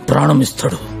కోసం ప్రాణం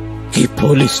ఇస్తాడు. ఈ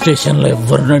పోలీస్ స్టేషన్ లో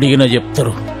ఎవరిని అడిగినా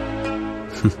చెప్తారు.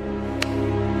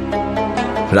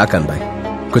 రాకాన్ బాయ్,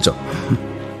 కూర్చో.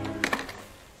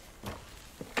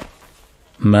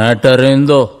 మ్యాటర్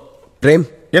ఏందో? ప్రేమ్.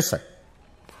 Yes sir.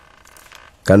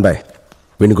 కాన్ బాయ్,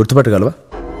 వీడిని గుర్తుపట్టగలవా?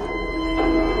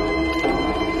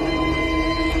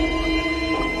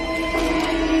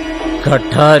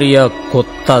 కఠారియా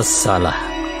కొత్త సాలా.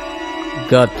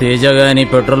 గా తేజగాని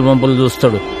పెట్రోల్ పంపులు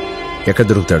చూస్తాడు. ఎక్కడ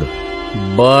దొరుకుతాడు?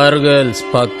 Bar girls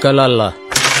పక్కలల్లా.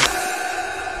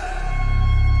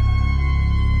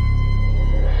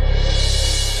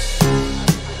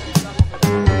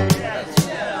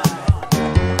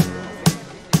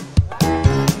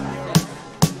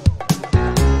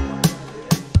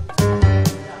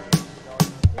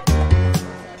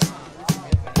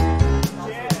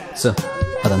 సార్,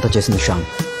 అదంతా చేసింది Shyam.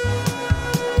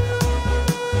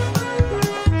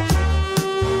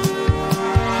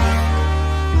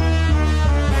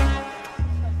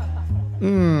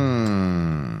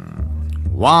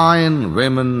 Wine,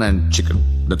 women and chicken.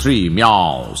 The three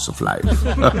meows of life.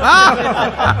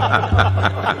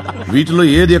 వీటిలో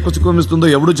ఏది ఎక్కువ సుఖమిస్తుందో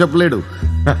ఎవడూ చెప్పలేడు.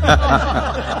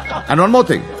 అండ్ వన్ మోర్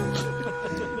థింగ్,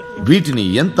 వీటిని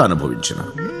ఎంత అనుభవించినా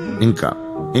ఇంకా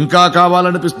ఇంకా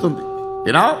కావాలనిపిస్తుంది.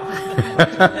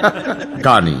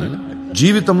 కానీ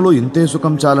జీవితంలో ఇంతే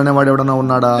సుఖం చాలనే వాడెవడన్నా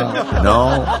ఉన్నాడా? నో.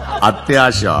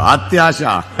 అత్యాశ, అత్యాశ.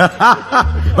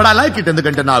 బట్ ఐ లైక్ ఇట్,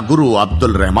 ఎందుకంటే నా గురు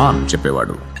అబ్దుల్ రెహమాన్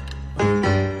చెప్పేవాడు,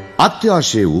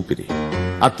 అత్యాశే ఊపిరి,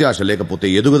 అత్యాశ లేకపోతే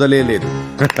ఎదుగుదలే లేదు.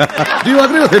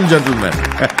 జెంటిల్మెన్.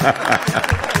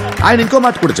 ఆయన ఇంకో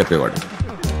మాట కూడా చెప్పేవాడు,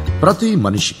 ప్రతి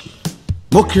మనిషికి,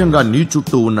 ముఖ్యంగా నీ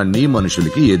చుట్టూ ఉన్న నీ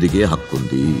మనుషులకి ఎదిగే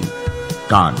హక్కుంది.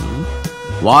 కానీ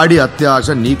వాడి అత్యాశ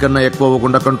నీకన్నా ఎక్కువ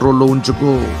అవ్వకుండా కంట్రోల్లో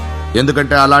ఉంచుకో.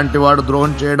 ఎందుకంటే అలాంటి వాడు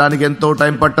ద్రోహం చేయడానికి ఎంతో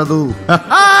టైం పట్టదు.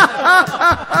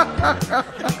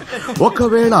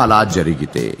 ఒకవేళ అలా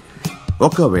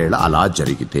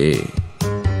జరిగితే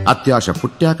అత్యాశ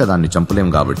పుట్టాక దాన్ని చంపలేం.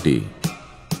 కాబట్టి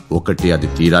ఒకటి అది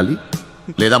తీరాలి,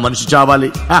 లేదా మనిషి చావాలి.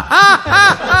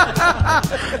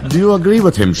 Do you agree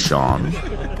with him, Sean?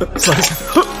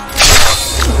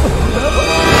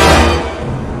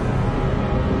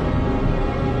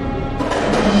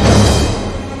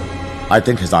 I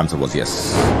think his answer was yes.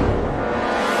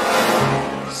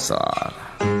 Sir,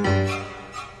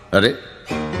 అరే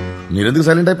మీరెందుకు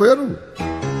సైలెంట్ అయిపోయారు?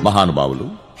 మహానుభావులు,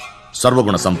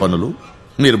 సర్వగుణ సంపన్నులు,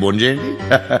 మీరు భోంచేయండి.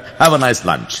 Have a nice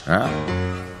lunch.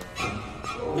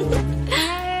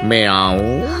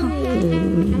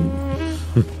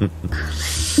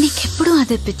 నీకెప్పుడు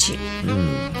అదే పిచ్చి.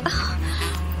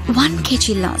 1 kg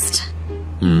లాస్ట్.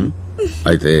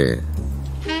 అయితే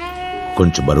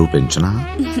కొంచెం బరువు పెంచునా?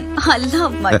 అల్లా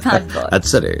మై బ్యాడ్ బాయ్. అది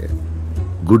సరే,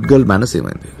 గుడ్ గర్ల్ మేనస్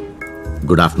ఏమైంది?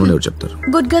 గుడ్ ఆఫ్టర్నూన్ ఎవరు చెప్తారు?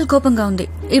 గుడ్ గర్ల్ కోపంగా ఉంది.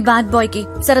 ఈ బ్యాడ్ బాయ్ కి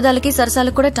సరదాలకి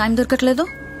సరసాలకు కూడా టైం దొరకట్లేదు.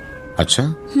 అచ్చా,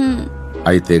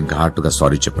 అయితే ఘాటుగా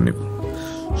సారీ చెప్పు నువ్వు.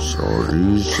 Sorry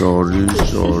sorry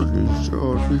sorry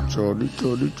sorry sorry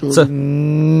sorry sorry.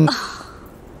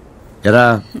 ఎరా,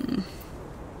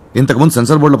 ఇంతకుముందు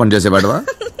సెన్సార్ బోర్డులో పనిచేసేవాడువా?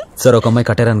 సార్, ఒక అమ్మాయి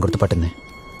కటారని గుర్తుపట్టింది.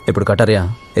 ఇప్పుడు కటారియా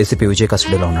ఏసీపీ విజయ్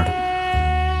కస్టడీలో ఉన్నాడు.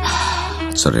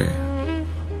 సరే,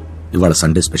 ఇవాళ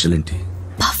సండే స్పెషల్ ఏంటి?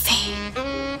 బఫే.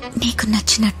 నీకు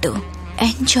నచ్చినట్టు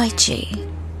ఎంజాయ్ చేయి.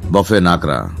 బఫే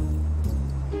నాకరా,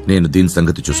 నేను దీని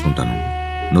సంగతి చూసుకుంటాను,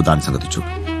 నువ్వు దాని సంగతి చూడు.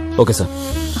 Okay sir.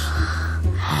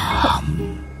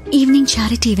 Evening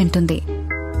charity event ఉంది,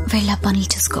 వెళ్ళా పనులు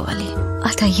చూసుకోవాలి.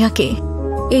 అది అయ్యాకే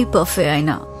ఏ బఫే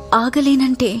అయినా.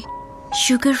 ఆగలేనంటే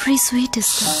షుగర్ ఫ్రీ స్వీట్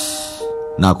ఇస్తా.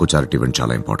 నాకు చారిటీ ఈవెంట్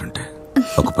చాలా ఇంపార్టెంట్.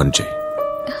 ఒక పని చేయి,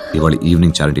 ఇవాళ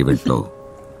ఈవినింగ్ చారిటీ ఈవెంట్ లో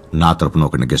నా తరపున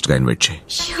ఒకరిని గెస్ట్ గా ఇన్వైట్ చేయి.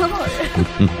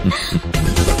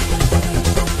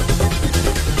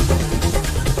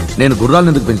 నేను గుర్రాలను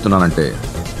ఎందుకు పెంచుతున్నానంటే,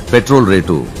 పెట్రోల్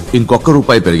రేటు ఇంకొక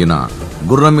రూపాయి పెరిగినా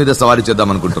గుర్రం మీద సవారీ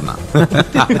చేద్దామనుకుంటున్నా.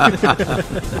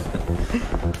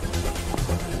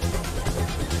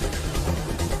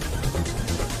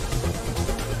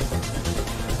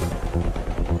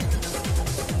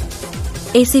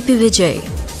 ఏసీపీ విజయ్,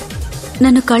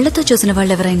 నన్ను కళ్ళతో చూసిన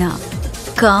వాళ్ళెవరైనా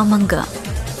కామంగా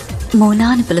మోనా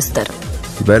అని పిలుస్తారు.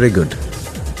 Very good.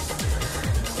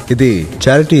 ఇది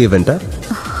చారిటీ ఈవెంటా?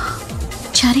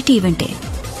 చారిటీ ఈవెంటే.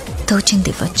 తోచింది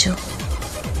ఇవ్వచ్చు,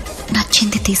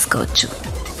 నచ్చింది తీసుకోవచ్చు.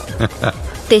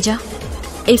 Teja,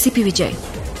 ACP Vijay.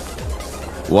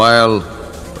 While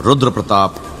Rudra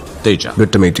Pratap Teja.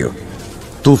 Good to meet you.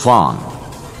 తుఫాన్,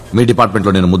 మీ డిపార్ట్మెంట్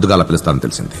లో నేను ముద్దుగాల పిలుస్తానని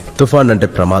తెలిసింది. తుఫాన్ అంటే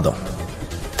ప్రమాదం,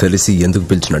 తెలిసి ఎందుకు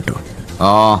పిలిచినట్టు?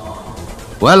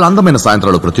 వైల్ అందమైన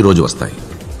సాయంత్రాలు ప్రతిరోజు వస్తాయి,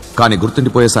 కానీ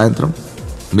గుర్తుండిపోయే సాయంత్రం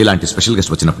మీలాంటి స్పెషల్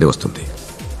గెస్ట్ వచ్చినప్పుడే వస్తుంది.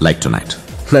 Like to night.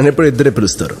 నన్ను ఎప్పుడు ఇద్దరే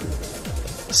పిలుస్తారు,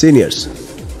 సీనియర్స్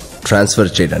ట్రాన్స్ఫర్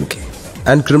చేయడానికి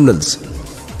అండ్ క్రిమినల్స్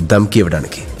దమ్కి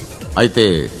ఇవ్వడానికి. అయితే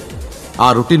ఆ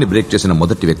రొటీన్ బ్రేక్ చేసిన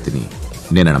మొదటి వ్యక్తిని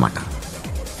నేనన్నమాట.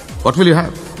 What will you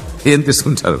have? ఏం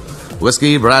తీసుకుంటారు?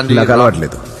 Whisky, brandy? నాకు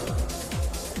అలవాట్లేదు.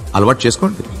 అలవాటు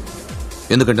చేసుకోండి,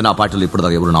 ఎందుకంటే నా పార్టీలో ఇప్పుడు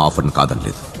దాకా ఎవరు నా ఆఫర్ని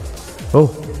కాదనలేదు. ఓ,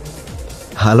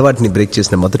 అలవాటుని బ్రేక్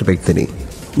చేసిన మొదటి వ్యక్తిని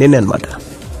నేనే అనమాట.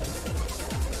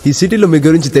 ఈ సిటీలో మీ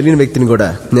గురించి తెలియని వ్యక్తిని కూడా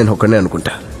నేను ఒక్కనే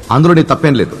అనుకుంటా. అందులో నీ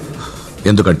తప్పేం లేదు,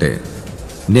 ఎందుకంటే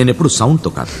నేనెప్పుడు సౌండ్తో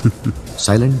కాదు,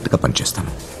 సైలెంట్గా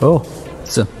పనిచేస్తాను. ఓ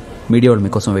సార్, మీడియా వాళ్ళు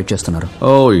మీకోసం వెయిట్ చేస్తున్నారు.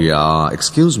 ఓ యా,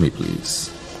 ఎక్స్క్యూజ్ మీ ప్లీజ్.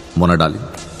 మొనడాలి,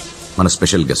 మన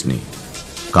స్పెషల్ గెస్ట్ని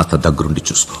కాస్త దగ్గరుండి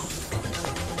చూసుకో.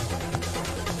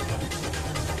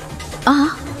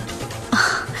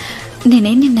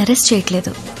 నేనేం నిన్ను అరెస్ట్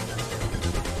చేయట్లేదు.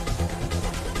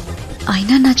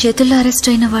 అయినా నా చేతుల్లో అరెస్ట్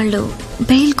అయిన వాళ్ళు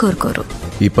బెయిల్ కోరుకోరు.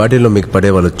 ఈ పార్టీలో మీకు పడే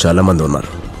వాళ్ళు చాలా మంది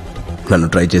ఉన్నారు. నన్ను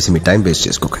ట్రై చేసి మీ టైం వేస్ట్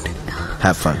చేసుకోకండి.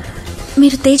 Have fun.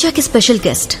 మీరు తేజాకి స్పెషల్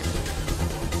గెస్ట్.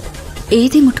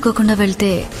 ఏది ముట్టుకోకుండా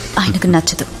వెళ్తే ఆయనకు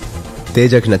నచ్చదు.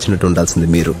 తేజాకి నచ్చినట్టు ఉండాల్సింది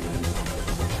మీరు,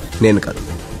 నేను కాదు.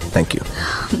 Thank you.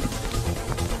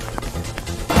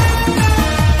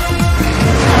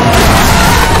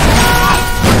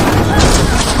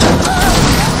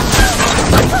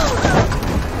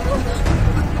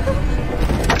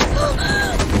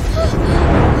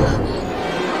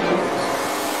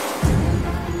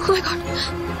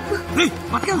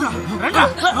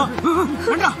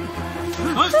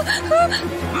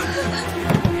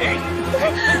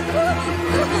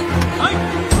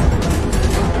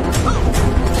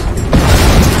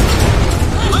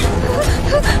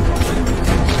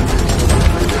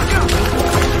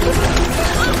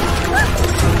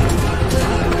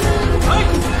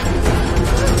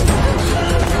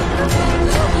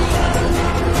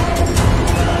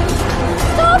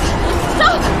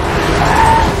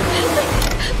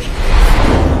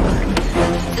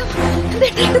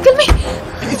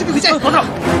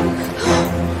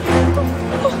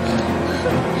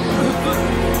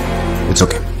 It's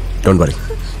okay, don't worry.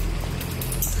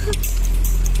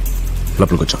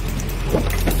 లోపలికి కూర్చో.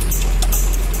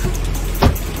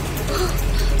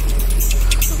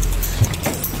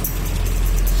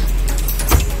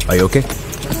 I okay?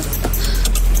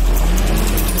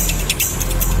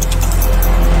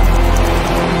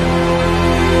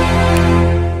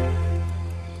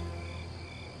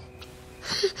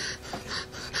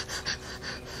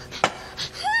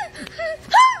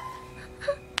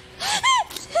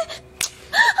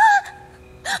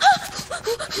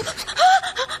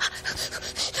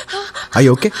 I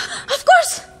okay? Of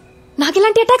course. నాకు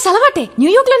ఇలాంటి అటాక్స్ అలవాటే.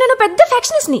 న్యూయార్క్ లో నేను పెద్ద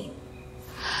ఫ్యాక్షనిస్ట్ ని.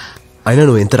 అయినా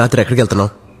నువ్వు ఇంత రాత్రి ఎక్కడికి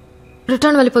వెళ్తున్నావు?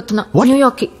 రిటర్న్ వెళ్ళిపోతున్నా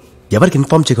న్యూయార్క్ కి. ఎవరికి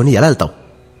ఇన్ఫార్మ్ చేయకుండా ఎలా వెళ్తావు?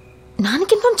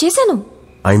 నాన్నకి ఇన్ఫార్మ్ చేశాను.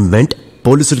 ఐ మెంట్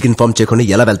పోలీసులకి ఇన్ఫార్మ్ చేయకుండా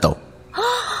ఎలా వెళ్తావు?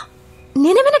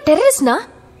 నేనేమైనా టెర్రరిస్ట్ నా?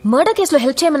 మర్డర్ కేసులో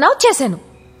హెల్ప్ చేయమన్నావు, చేశాను.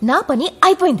 నా పని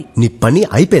అయిపోయింది. నీ పని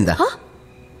అయిపోయిందా?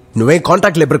 నువ్వేం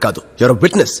కాంట్రాక్ట్ లేబర్ కాదు, యువర్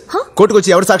విట్నెస్. కోర్టుకు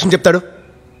వచ్చి ఎవరు సాక్ష్యం చెప్తాడు?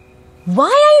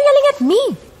 Why are you yelling at me?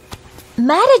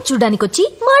 Marriage చూడడానికి వచ్చి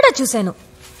మర్డర్ చూశాను.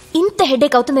 ఇంత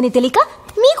హెడేక్ అవుతుందని తెలియక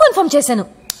మీకు ఇన్ఫార్మ్ చేశాను.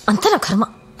 అంత నా కర్మ.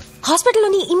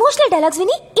 హాస్పిటల్లోని ఇమోషనల్ డైలాగ్స్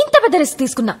విని ఇంత పెద్ద రిస్క్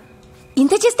తీసుకున్నా.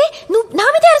 ఇంత చేస్తే నువ్వు నా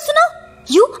మీద అరుస్తున్నావు.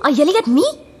 You are yelling at me?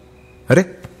 అరే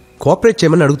కోఆపరేట్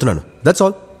చేయమని అడుగుతున్నాను, దట్స్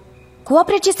ఆల్.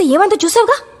 కోఆపరేట్ చేస్తే ఏమంతో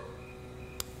చూసావుగా.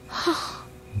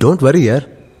 డోంట్ వరీ యార్,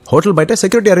 హోటల్ బయట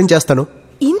సెక్యూరిటీ అరేంజ్ చేస్తాను.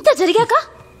 ఇంత జరిగాక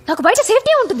నాకు బయట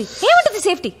సేఫ్టీ ఉంటుంది. ఏముంటుంది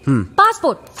సేఫ్టీ?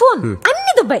 పాస్పోర్ట్, ఫోన్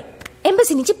అన్ని దుబ్బాయి.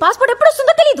 ఎంబసీ నుంచి పాస్పోర్ట్ ఎప్పుడు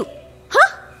వస్తుందో తెలీదు.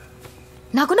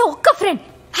 నాకున్న ఒక్క ఫ్రెండ్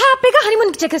హ్యాపీగా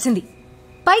హనీమూన్ కి చెక్కేసింది.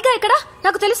 పైగా ఇక్కడ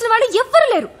నాకు తెలిసిన వాళ్ళు ఎవ్వరూ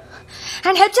లేరు.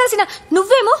 అండ్ హెల్ప్ చేయాల్సిన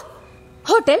నువ్వేమో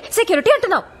హోటల్ సెక్యూరిటీ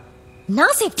అంటున్నావు. నా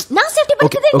సేఫ్టీ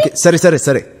ఓకే సరే సరే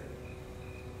సరే,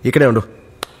 ఇక్కడే ఉండు.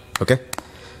 ఓకే,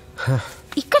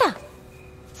 ఇక్కడ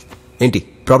ఏంటి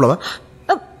ప్రాబ్లమా?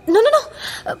 నో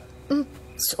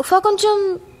సోఫా కొంచెం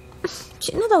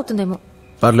చిన్నదవుతుందేమో.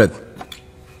 పర్లేదు,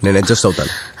 నేను అడ్జస్ట్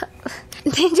అవుతాను.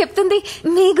 నేను చెప్తుంది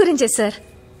మీ గురించే sir.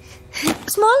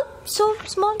 Small, so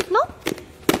small. No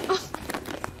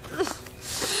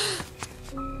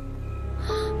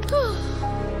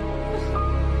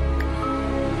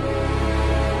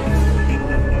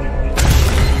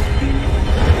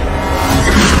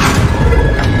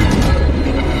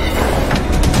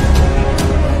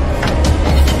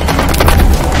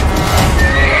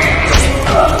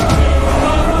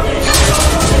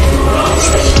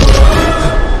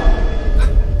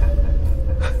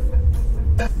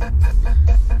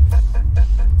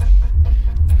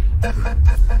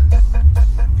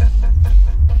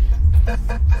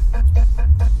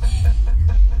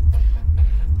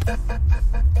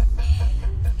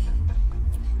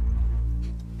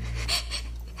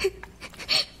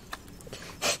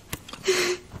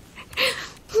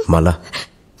మాలా,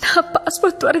 నా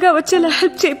పాస్పోర్ట్ త్వరగా వచ్చేలా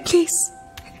హెల్ప్ చేయి ప్లీజ్.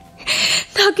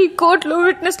 నాకు ఈ కోర్టులో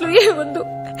విట్నెస్లు ఏమొద్దు.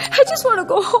 I just want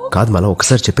go home. కాదు మాలా,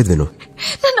 ఒకసారి చెప్పేది విను.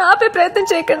 నన్ను ఆపే ప్రయత్నం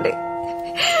చేయకండి.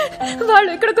 వాళ్ళు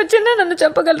ఇక్కడికి వచ్చినా నన్ను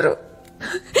చంపగలరు.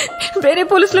 వేరే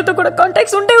పోలీసులతో కూడా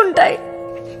కాంటాక్ట్స్ ఉంటే ఉంటాయి.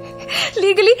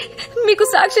 లీగలీ మీకు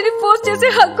సాక్షిని ఫోర్స్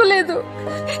చేసే హక్కు లేదు.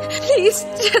 Please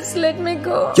just let me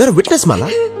go. Your witness మాలా.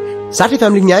 సాటి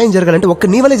ఫ్యామిలీకి న్యాయం జరగాలంటే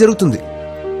ఒక్క నీ వల్లే జరుగుతుంది.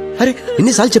 అరే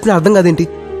ఎన్నిసార్లు చెప్పినా అర్థం కాదేంటి?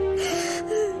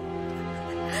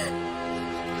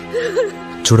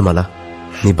 చూడమాలా,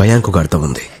 నీ భయానికి ఒక అర్థం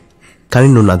ఉంది. కానీ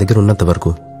నువ్వు నా దగ్గర ఉన్నంత వరకు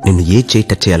నిన్ను ఏ చేయి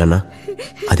టచ్ చేయాలన్నా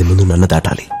అది ముందు నన్ను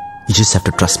దాటాలి. You just have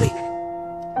to trust me,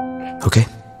 okay?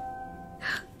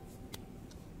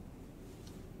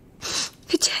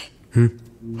 Vijay,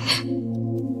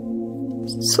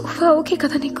 sofa okay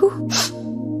కదా నీకు?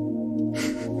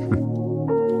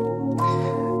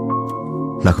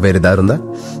 నాకు వేరే దారుందా?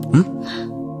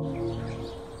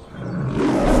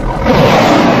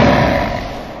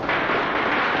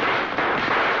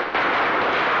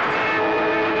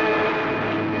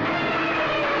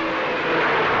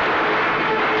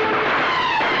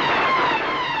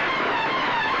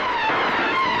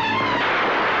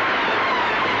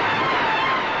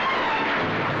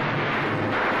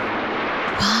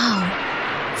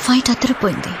 ఫైట్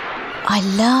అదిరిపోయింది. I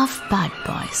love bad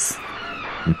boys.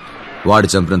 వాడు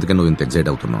చంపినందుకే నువ్వు ఇంత ఎక్సైట్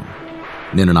అవుతున్నావు.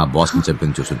 నేను నా బాస్ ని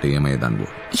చంపింది చూస్తుంటే ఏమయ్యేదాన్ని?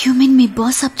 You mean me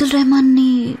boss Abdul Rahman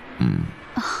ని?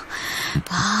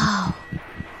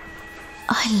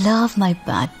 I love my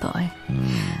bad boy.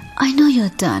 I know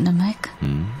your dynamic,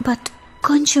 but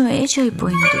కొంచెం ఏజ్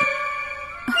అయిపోయింది.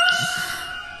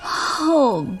 ఓ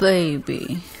బేబీ,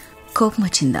 కోపం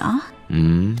వచ్చిందా?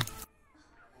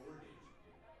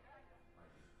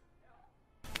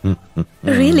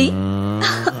 రియలీ?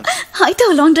 అయితే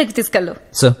లాంగ్ డ్రైవ్ తీసుకెళ్ళు.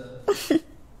 సార్,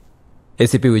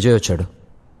 ఏసీపీ విజయ్ వచ్చాడు.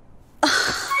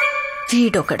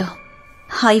 వీడొకడు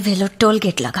హైవేలో టోల్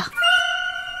గేట్ లాగా.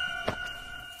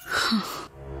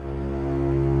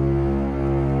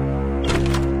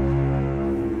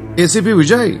 ACP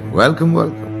Vijay, welcome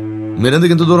welcome.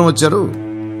 మీరెందుకు ఇంత దూరం వచ్చారు?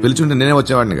 పిలుచుంటే నేనే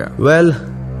వచ్చేవాడినిగా. వెల్,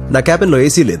 నా క్యాబిన్ లో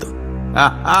ఏసీ లేదు.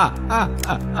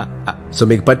 సో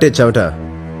మీకు పట్టే చెమట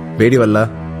వేడి వల్ల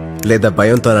లేదా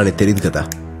భయంతో అని తెలియదు కదా.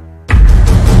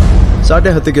 సాటే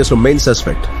హత్య కేసులో మెయిన్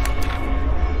సస్పెక్ట్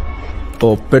ఓ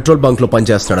పెట్రోల్ బంక్ లో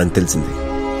పనిచేస్తున్నాడని తెలిసింది.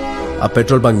 ఆ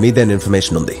పెట్రోల్ బంక్ మీదే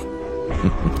ఇన్ఫర్మేషన్ ఉంది.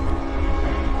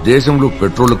 దేశంలో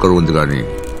పెట్రోల్ కరువు ఉంది కానీ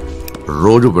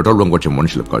రోజు పెట్రోల్ బంక్ వచ్చే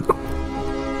మనుషులు కాదు.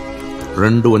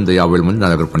 250 మంది నా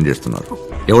దగ్గర పనిచేస్తున్నారు.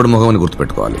 ఎవడు ముఖం అని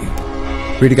గుర్తుపెట్టుకోవాలి.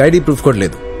 వీడికి ఐడి ప్రూఫ్ కూడా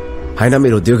లేదు, అయినా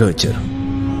మీరు ఉద్యోగం ఇచ్చారు.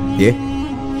 ఏ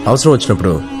అవసరం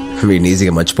వచ్చినప్పుడు వీడిని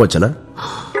ఈజీగా మర్చిపోవచ్చనా?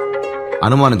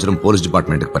 అనుమానించడం పోలీస్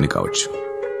డిపార్ట్మెంట్కి పని కావచ్చు,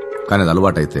 కానీ అది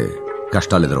అలవాటైతే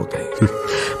కష్టాలు ఎదురవుతాయి.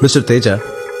 మిస్టర్ తేజ,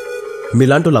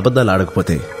 మీలాంటి వాళ్ళు అబద్ధాలు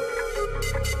ఆడకపోతే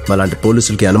మాలాంటి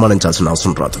పోలీసులకి అనుమానించాల్సిన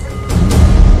అవసరం రాదు.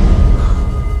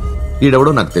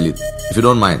 ఈడెవడో నాకు తెలియదు. If you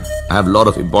don't mind, I have lot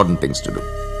of important things to do.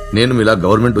 నేను మీలా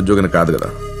గవర్నమెంట్ ఉద్యోగం కాదు కదా.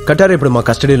 కటారా ఇప్పుడు మా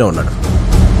కస్టడీలో ఉన్నాడు.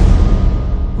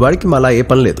 వాడికి మాలా ఏ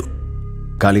పని లేదు.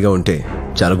 ఖాళీగా ఉంటే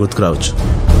చాలా గుర్తుకు రావచ్చు.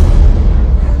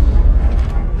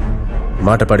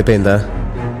 మాట పడిపోయిందా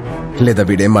లేదా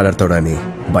వీడేం మాట్లాడతాడా అని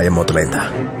భయం మొదలైందా?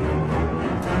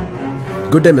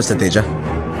 Good day mister Teja.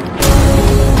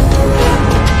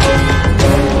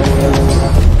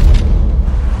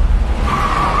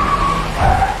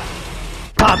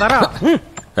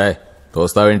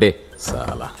 తోస్తావేంటి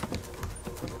చాలా?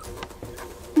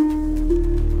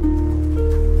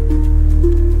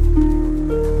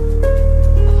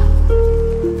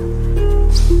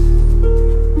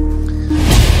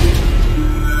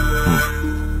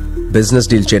 బిజినెస్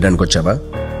డీల్ చేయడానికి వచ్చావా?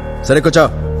 సరే కూర్చో.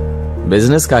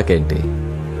 బిజినెస్ కాకేంటి,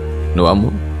 నువ్వు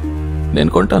అమ్ము, నేను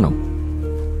కొంటాను.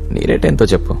 నీ రేట్ ఎంతో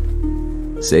చెప్పు.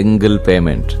 Single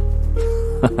payment.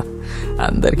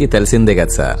 అందరికీ తెలిసిందే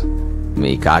కదా సార్,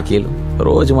 మీ కాకీలు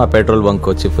రోజు మా పెట్రోల్ బంక్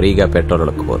వచ్చి ఫ్రీగా పెట్రోల్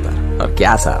అడుక్కుపోతారు.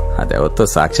 క్యా సార్, అదెవరితో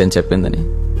సాక్ష్యం చెప్పిందని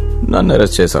నన్ను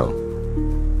అరెస్ట్ చేశావు.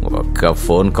 ఒక్క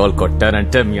ఫోన్ కాల్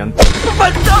కొట్టానంటే మీ అంత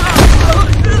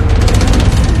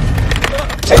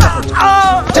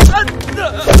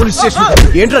పోలీస్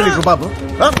స్టేషన్ ఏంట్రా నీకు బాబు?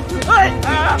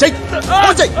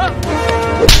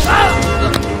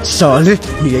 సాలే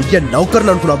నీ అయ్య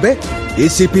నౌకర్ని అనుకున్నావే.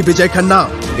 ACP Vijay Khanna.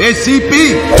 ACP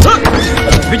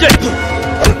Vijay,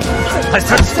 I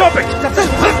said stop it.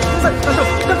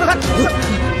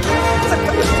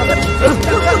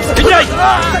 Vijay,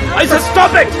 I said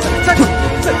stop it.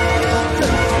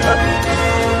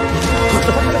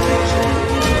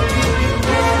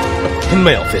 In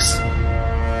my office.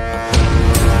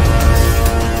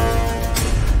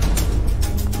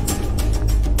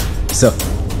 Sir,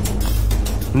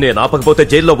 నేను ఆపకపోతే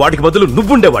జైల్లో వాడికి బదులు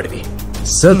నువ్వుండేవాడివి.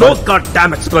 No god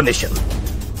damn explanation.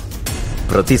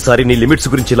 ప్రతిసారి నీ లిమిట్స్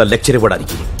గురించి ఇలా లెక్చర్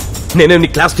ఇవ్వడానికి నేనే నీ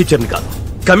క్లాస్ టీచర్ని కాదు,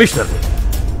 కమిషనర్ని.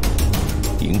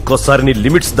 ఇంకోసారి నీ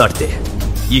లిమిట్స్ దాటితే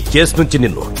ఈ కేసు నుంచి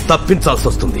నిన్ను తప్పించాల్సి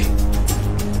వస్తుంది.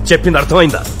 చెప్పింది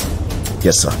అర్థమైందా?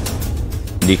 Yes sir.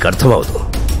 నీకు అర్థమవదు.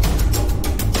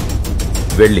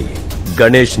 వెళ్ళి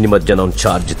గణేష్ నిమజ్జనం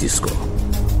ఛార్జ్ తీసుకో.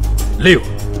 లీవ్.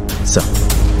 సార్.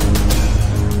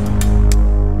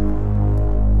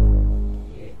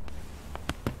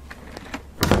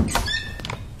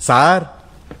 సార్,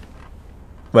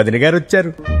 వదిన గారు వచ్చారు,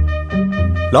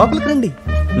 లోపలికి రండి.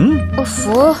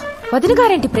 వదిన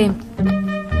గారేంటి ప్రేమ్?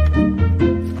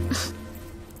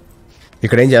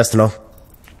 ఇక్కడేం చేస్తున్నావు?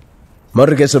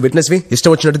 మర్డర్ కేసులో విట్నెస్వి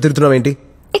ఇష్టం వచ్చినట్టు తిరుగుతున్నావు ఏంటి?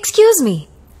 ఎక్స్క్యూజ్ మీ,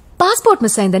 పాస్పోర్ట్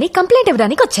మిస్ అయిందని కంప్లైంట్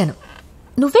ఇవ్వడానికి వచ్చాను.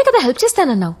 నువ్వే కదా హెల్ప్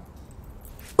చేస్తానన్నావు.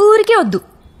 ఊరికే వద్దు,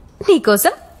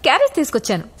 నీకోసం క్యారెట్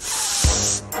తీసుకొచ్చాను.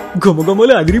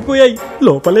 గుమగుమలు అదిరిపోయాయి,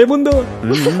 లోపలేముందో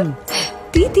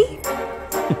తీతి.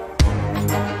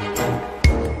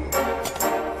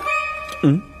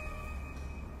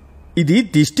 ఇది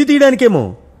దిష్టి తీయడానికేమో.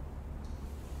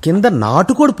 కింద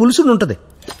నాటుకోడి పులుసు ఉంటది.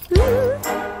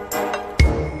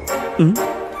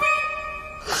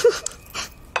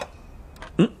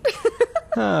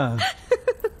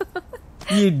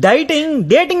 ఈ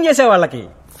డేటింగ్ చేసే వాళ్ళకి,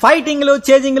 ఫైటింగ్లు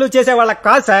చేజింగ్లు చేసే వాళ్ళకి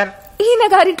కాదు సార్. ఈయన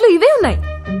గారింట్లో ఇవే ఉన్నాయి.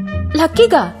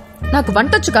 లక్కీగా నాకు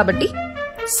వంటొచ్చు కాబట్టి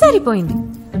సరిపోయింది.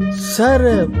 సార్,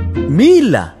 మీ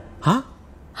ఇల్లా?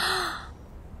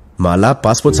 మాలా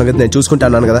పాస్పోర్ట్ సంగతి నేను చూసుకుంటా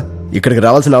అన్నాను కదా, ఇక్కడికి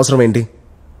రావాల్సిన అవసరం ఏంటి?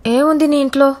 ఏముంది నీ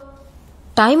ఇంట్లో?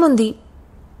 టైం ఉంది,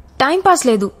 టైం పాస్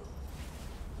లేదు.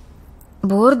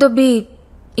 బోర్ దొబ్బి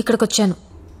ఇక్కడికొచ్చాను.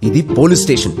 ఇది పోలీస్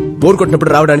స్టేషన్. బోర్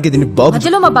కొట్టినప్పుడు రావడానికి దీన్ని బాబు.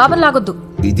 మధ్యలో మా బాబన్ లాగొద్దు.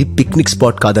 ఇది పిక్నిక్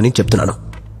స్పాట్ కాదని చెప్తున్నాను.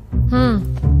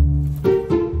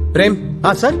 ప్రేమ్.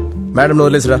 సార్. మేడం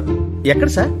వదిలేసిరా. ఎక్కడ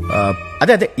సార్?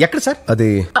 అదే ఎక్కడ సార్? అది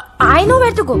ఆయన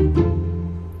వెళ్తుకో,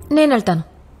 నేను వెళ్తాను.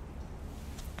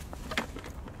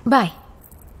 Bye.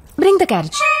 Bring the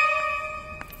carriage.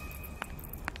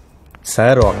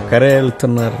 Sir, ఒక్కరే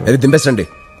వెళ్తున్నారు. అది దింపేసండి.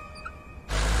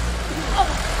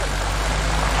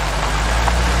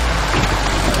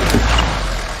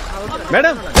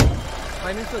 మేడం,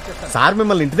 సార్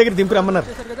మిమ్మల్ని ఇంటి దగ్గర దింపి రమ్మన్నారు.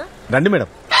 రండి మేడం.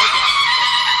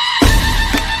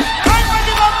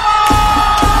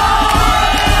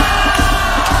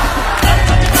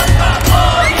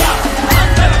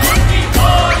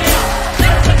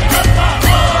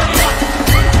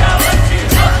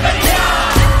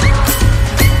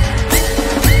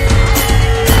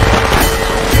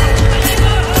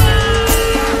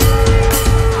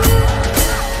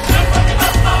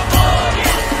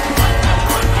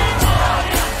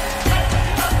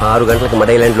 6 గంటలకు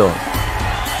మడ్ ఐలాండ్లో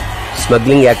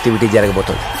స్మగ్లింగ్ యాక్టివిటీ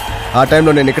జరగబోతుంది. ఆ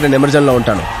టైంలో నేను ఇక్కడ ఎమర్జెన్సీలో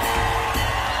ఉంటాను.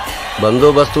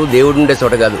 బందోబస్తు దేవుడు ఉండే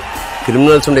చోట కాదు,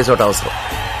 క్రిమినల్స్ ఉండే చోట అవసరం.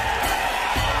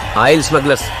 ఆయిల్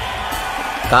స్మగ్లర్స్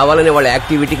కావాలని వాళ్ళ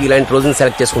యాక్టివిటీకి ఇలాంటి రోజును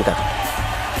సెలెక్ట్ చేసుకుంటారు.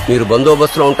 మీరు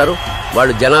బందోబస్తులో ఉంటారు,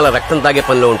 వాళ్ళు జనాల రక్తం తాగే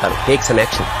పనిలో ఉంటారు. Take some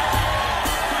action.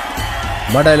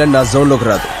 Mud island నా జోన్లోకి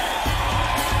రాదు.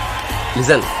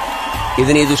 లిజన్,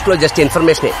 ఇది నీ దృష్టిలో జస్ట్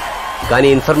ఇన్ఫర్మేషనే, కానీ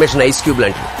ఇన్ఫర్మేషన్ ఐస్ క్యూబ్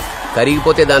లాంటిది.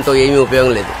 కరిగిపోతే దాంతో ఏమీ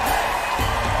ఉపయోగం లేదు.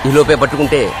 ఈలోపే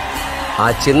పట్టుకుంటే ఆ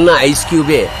చిన్న ఐస్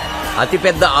క్యూబే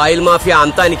అతిపెద్ద ఆయిల్ మాఫియా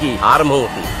అంతానికి ఆరంభం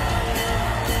అవుతుంది.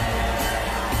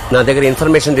 నా దగ్గర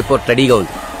ఇన్ఫర్మేషన్ రిపోర్ట్ రెడీగా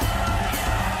ఉంది.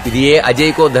 ఇది ఏ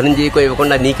అజయ్కో ధనంజయ్కో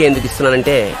ఇవ్వకుండా నీకే ఎందుకు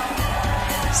ఇస్తున్నానంటే,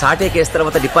 సాటే కేసు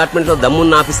తర్వాత డిపార్ట్మెంట్లో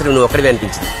దమ్మున్న ఆఫీసర్ నువ్వు ఒక్కడివే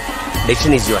అనిపించింది.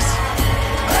 Decision is yours.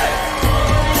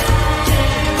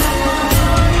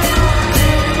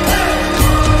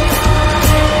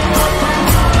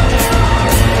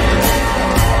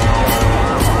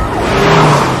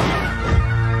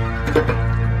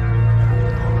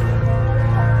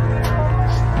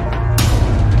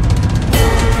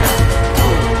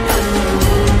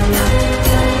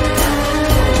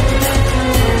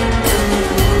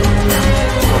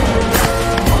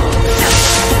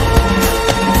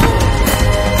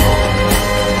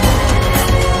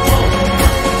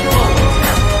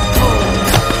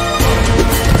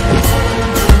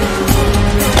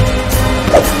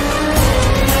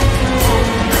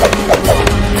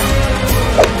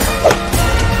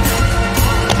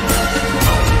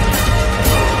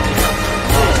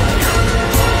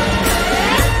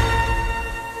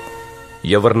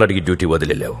 ఎవరిని అడిగి డ్యూటీ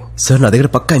వదిలేవు? సార్, నా దగ్గర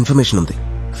పక్కా ఇన్ఫర్మేషన్ ఉంది.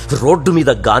 రోడ్డు మీద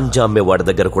గాంజా అమ్మే వాడి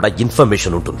దగ్గర కూడా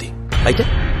ఇన్ఫర్మేషన్ ఉంటుంది. అయితే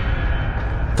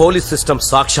పోలీస్ సిస్టమ్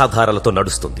సాక్ష్యాధారాలతో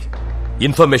నడుస్తుంది,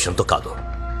 ఇన్ఫర్మేషన్తో కాదు.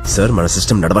 సార్, మన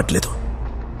సిస్టమ్ నడవట్లేదు,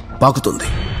 పాకుతుంది.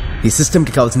 ఈ సిస్టమ్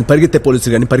కి కావాల్సింది పరిగెత్తే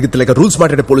పోలీసులు కానీ పరిగెత్తలేక రూల్స్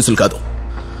మాట్లాడే పోలీసులు కాదు.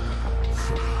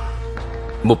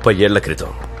 30 ఏళ్ల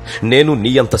క్రితం నేను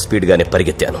నీ అంత స్పీడ్ గానే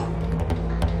పరిగెత్తాను.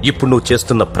 ఇప్పుడు నువ్వు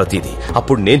చేస్తున్న ప్రతిదీ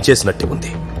అప్పుడు నేను చేసినట్టే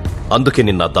ఉంది. అందుకే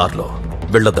నిన్న దారిలో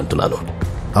వెళ్ళొద్దంటున్నాను.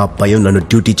 ఆ భయం నన్ను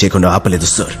డ్యూటీ చేయకుండా ఆపలేదు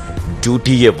సార్.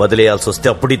 డ్యూటీయే వదిలేయాల్సి వస్తే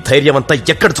అప్పుడు ఈ ధైర్యం అంతా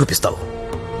ఎక్కడ చూపిస్తావు?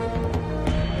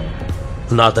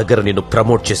 నా దగ్గర నిన్ను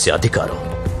ప్రమోట్ చేసే అధికారం,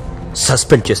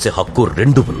 సస్పెండ్ చేసే హక్కు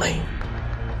 2 ఉన్నాయి.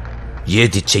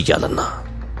 ఏది చెయ్యాలన్నా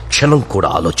క్షణం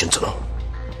కూడా ఆలోచించను.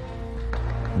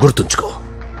 గుర్తుంచుకో.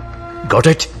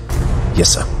 Got it?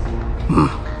 Yes sir.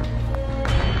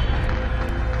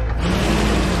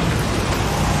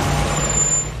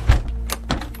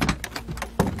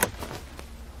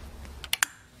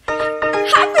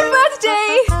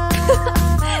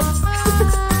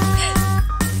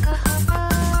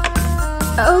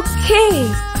 Okay,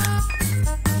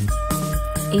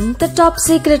 ఇంత టాప్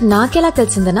సీక్రెట్ నాకెలా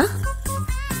తెలిసిందనా?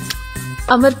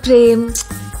 అమర్ ప్రేమ్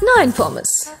నా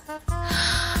ఇన్ఫార్మర్స్.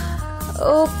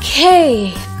 ఓకే,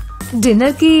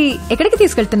 డిన్నర్ కి ఎక్కడికి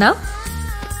తీసుకెళ్తున్నా?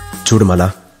 చూడు మాలా,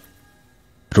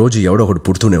 రోజు ఎవడో ఒకడు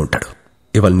పుడుతూనే ఉంటాడు.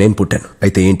 ఇవాళ నేను పుట్టాను.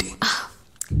 అయితే ఏంటి?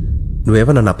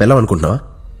 నువ్వేమన్నా నా పిల్లవ అనుకుంటున్నావా?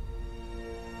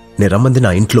 నేను రమ్మంది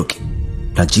నా ఇంట్లోకి,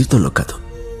 నా జీవితంలో కాదు.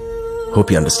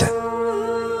 Hope you understand.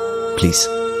 Please.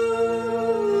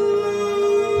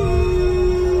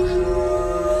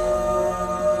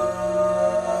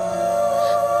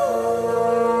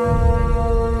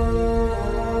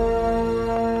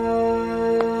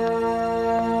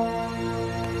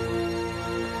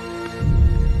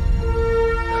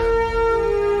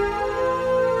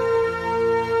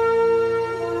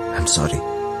 I'm sorry.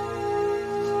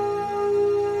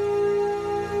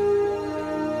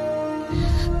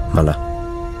 Mala.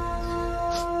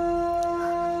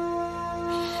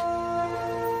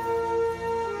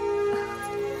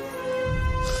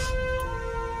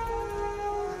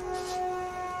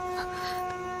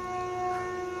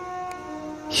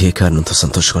 ఏ కారణంతో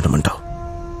సంతోషంగా ఉండమంటావు?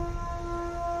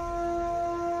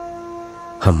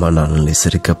 అమ్మా నాన్నల్ని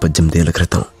సరిగ్గా 18 ఏళ్ల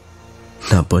క్రితం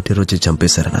నా బర్త్డే రోజు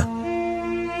చంపేశారనా?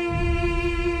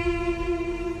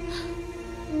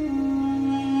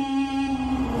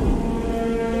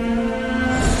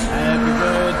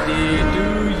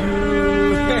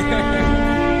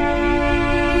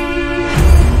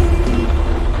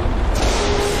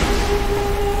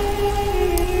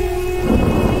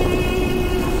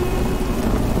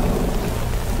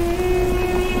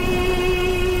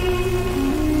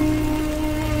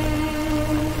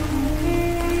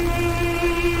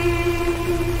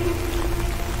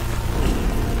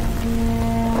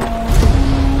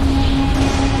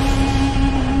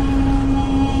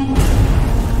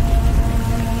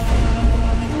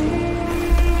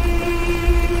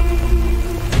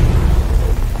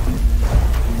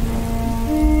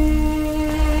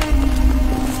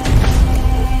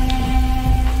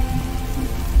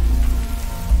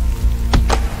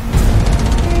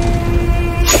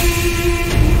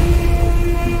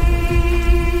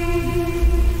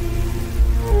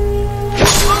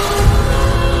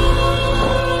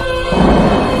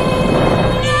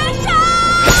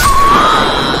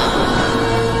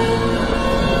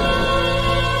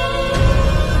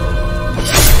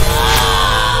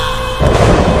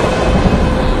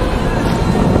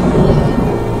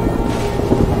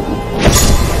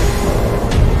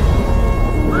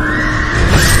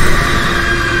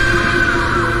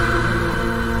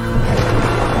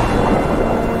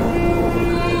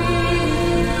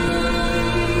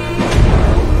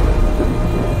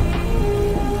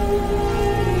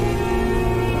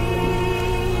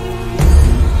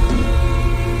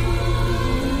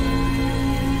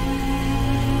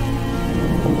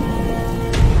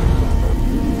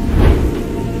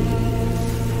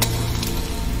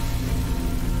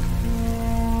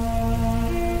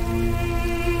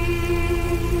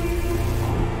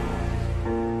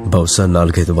 బహుశా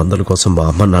 400-500 కోసం మా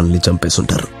అమ్మ నాన్నని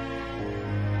చంపేసుంటారు.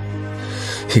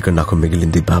 ఇక నాకు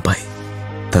మిగిలింది బాబాయ్,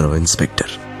 తను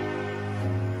ఇన్స్పెక్టర్.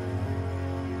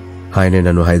 ఆయనే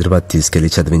నన్ను హైదరాబాద్ తీసుకెళ్లి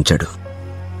చదివించాడు.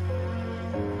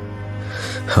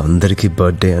 అందరికీ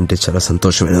బర్త్డే అంటే చాలా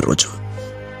సంతోషమైన రోజు,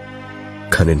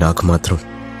 కానీ నాకు మాత్రం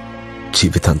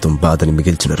జీవితాంతం బాధని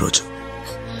మిగిల్చిన రోజు.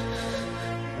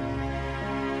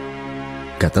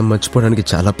 గతం మర్చిపోవడానికి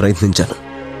చాలా ప్రయత్నించాను,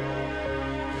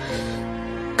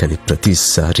 కానీ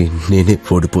ప్రతిసారి నేనే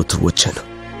ఓడిపోతూ వచ్చాను.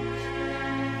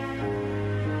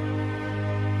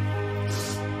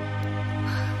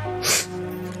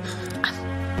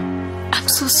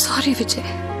 So sorry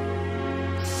Vijay.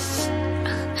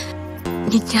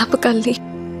 నీ జ్ఞాపకాల్ని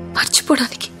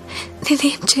మర్చిపోవడానికి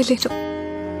నేనేం చేయలేను,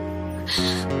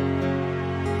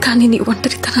 కానీ నీ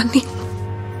ఒంటరితనాన్ని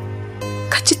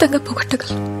ఖచ్చితంగా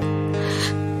పోగొట్టగలను.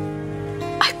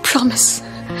 I promise.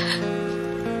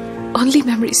 Only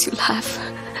memories you'll have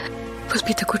will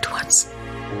be the good ones.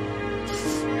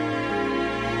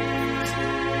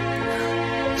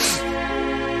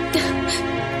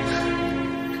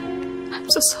 I'm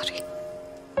so sorry.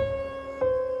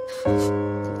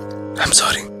 I'm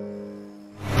sorry.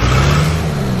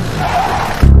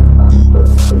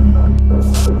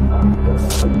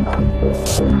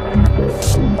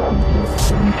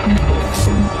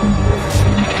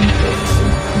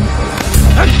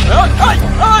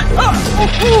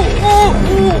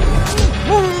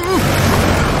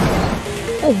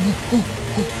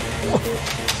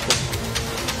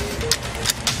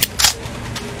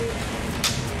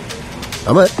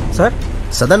 Amar sir,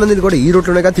 సదానందిని కూడా ఈ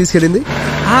రూట్లోనే తీసుకెళ్ళింది.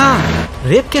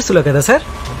 రేప్ కేసులో కదా సార్,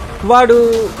 వాడు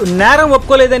నేరం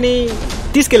ఒప్పుకోలేదని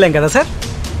తీసుకెళ్ళాం కదా సార్.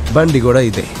 బండి కూడా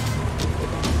ఇదే.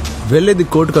 వెళ్ళేది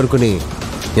కోర్టు కనుక్కుని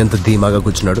ఎంత ధీమాగా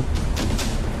కూర్చున్నాడు.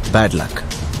 Bad luck.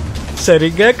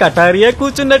 సరిగ్గా కటారియా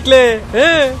కూర్చున్నట్లే.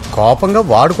 కోపంగా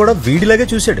వాడు కూడా వీడిలాగే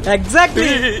చూశాడు.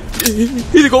 ఎగ్జాక్ట్లీ.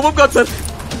 ఇది కోపం కాదు సార్,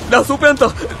 నా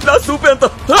సూపేంత.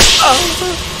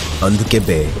 అందుకే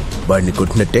బే వాడిని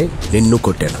కొట్టినట్టే నిన్ను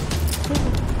కొట్టాను.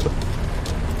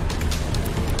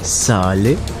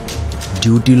 సాలే,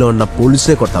 డ్యూటీలో ఉన్న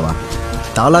పోలీసులే కొడతావా?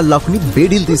 తాళాలు లాక్కుని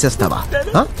బేడీలు తీసేస్తావా?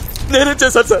 నేనే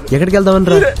చేశాను సార్. ఎక్కడికి వెళ్దామని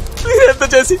రా? ఎంత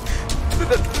చేసి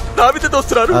నా మీద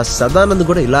తోస్తున్నారు. ఆ సదానంద్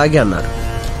కూడా ఇలాగే అన్నారు.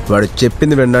 వాడు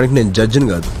చెప్పింది వినడానికి నేను జడ్జిని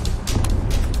కాదు,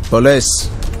 పోలీస్.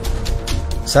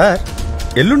 సార్,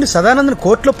 ఎల్లుండి సదానందన్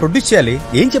కోర్టులో ప్రొడ్యూస్ చేయాలి.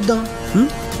 ఏం చెప్దాం?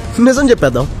 నిజం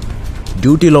చెప్పేద్దాం.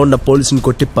 డ్యూటీలో ఉన్న పోలీసుని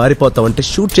కొట్టి పారిపోతామంటే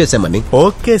షూట్ చేసామని.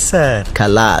 Okay sir.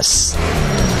 ఖలాస్.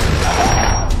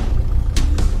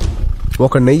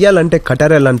 ఒక నెయ్యాలంటే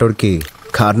కటారేలాంటోడికి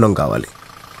కారణం కావాలి,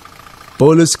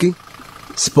 పోలీస్కి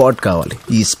స్పాట్ కావాలి.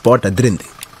 ఈ స్పాట్ అదిరింది.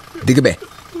 దిగబే.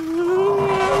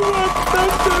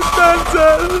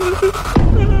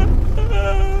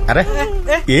 అరే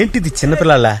ఏంటిది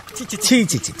చిన్నపిల్లల?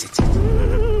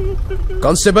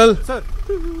 కానిస్టేబుల్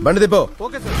బండి దిపో.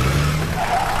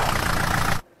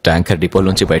 ట్యాంకర్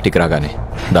డిపోలోంచి బయటికి రాగానే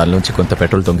దానిలోంచి కొంత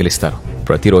పెట్రోల్ దొంగిలిస్తారు.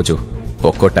 ప్రతిరోజు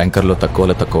ఒక్కో ట్యాంకర్లో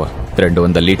తక్కువలో తక్కువ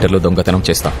 200 లీటర్లు దొంగతనం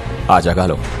చేస్తాం. ఆ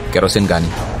జగాలో కెరోసిన్ గాని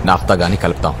నాఫ్తా గాని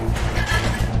కలుపుతాం.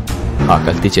 ఆ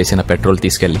కల్తీ చేసిన పెట్రోల్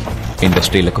తీసుకెళ్లి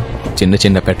ఇండస్ట్రీలకు, చిన్న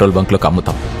చిన్న పెట్రోల్ బంకులకు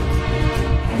అమ్ముతాం.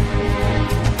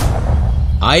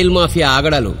 ఆయిల్ మాఫియా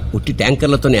ఆగడాలు ఉట్టి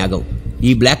ట్యాంకర్లతోనే ఆగవు.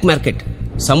 ఈ బ్లాక్ మార్కెట్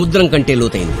సముద్రం కంటే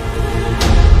లోతైంది.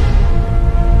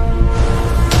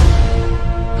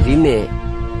 దీన్నే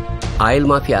ఆయిల్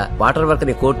మాఫియా వాటర్ వర్క్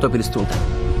అనే కోర్టుతో పిలుస్తూ ఉంటారు.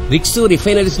 రిక్స్,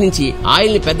 రిఫైనరీస్ నుంచి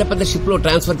ఆయిల్ ని పెద్ద పెద్ద షిప్ లో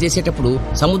ట్రాన్స్ఫర్ చేసేటప్పుడు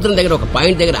సముద్రం దగ్గర ఒక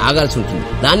పాయింట్ దగ్గర ఆగాల్సి ఉంటుంది.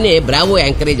 దాన్నే బ్రావో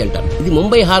యాంకరేజ్ అంటారు. ఇది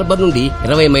ముంబై హార్బర్ నుండి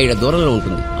 20 మైళ్ళ దూరంలో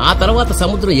ఉంటుంది. ఆ తర్వాత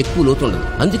సముద్రం ఎక్కువ లోతు ఉండదు.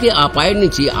 అందుకే ఆ పాయింట్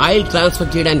నుంచి ఆయిల్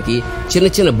ట్రాన్స్ఫర్ చేయడానికి చిన్న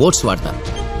చిన్న బోట్స్ వాడతారు.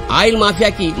 ఆయిల్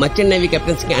మాఫియాకి మర్చెంట్ నేవీ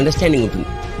కెప్టెన్స్ కి అండర్స్టాండింగ్ ఉంటుంది.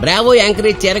 బ్రావో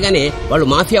యాంకరేజ్ చేరగానే వాళ్ళు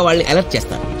మాఫియా వాళ్ళని అలర్ట్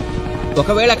చేస్తారు.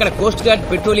 ఒకవేళ అక్కడ కోస్ట్ గార్డ్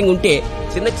పెట్రోలింగ్ ఉంటే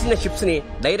చిన్న చిన్న షిప్స్ ని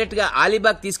డైరెక్ట్ గా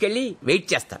ఆలిబాగ్ తీసుకెళ్లి వెయిట్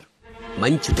చేస్తారు,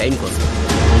 మంచి టైం కోసం.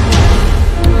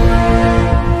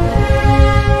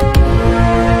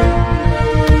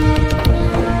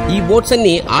 ఈ బోట్స్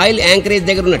అన్ని ఆయిల్ యాంకరేజ్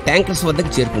దగ్గర ఉన్న ట్యాంకర్స్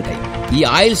వద్దకు చేరుకుంటాయి. ఈ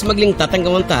ఆయిల్ స్మగ్లింగ్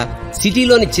తతంగం అంతా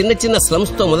సిటీలోని చిన్న చిన్న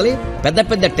స్లమ్స్ తో మొదలై పెద్ద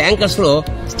పెద్ద ట్యాంకర్స్ లో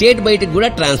స్టేట్ బయటకు కూడా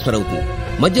ట్రాన్స్ఫర్ అవుతుంది.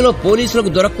 మధ్యలో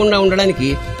పోలీసులకు దొరకకుండా ఉండడానికి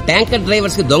ట్యాంకర్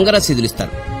డ్రైవర్స్ కి దొంగ రసీదులు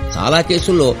ఇస్తారు. చాలా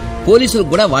కేసుల్లో పోలీసులకు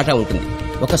కూడా వాటా ఉంటుంది.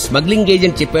 ఒక స్మగ్లింగ్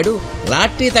ఏజెంట్ చెప్పాడు,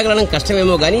 లాటరీ తగలడం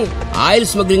కష్టమేమో గానీ ఆయిల్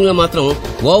స్మగ్లింగ్ లో మాత్రం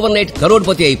ఓవర్ నైట్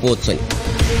కరోడ్పతి అయిపోవచ్చు అని.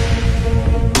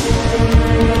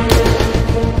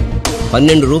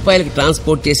 12 రూపాయలకి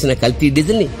ట్రాన్స్పోర్ట్ చేసిన కల్తీ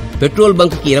డీజిల్ ని పెట్రోల్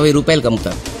బంక్ కి 20 రూపాయలకు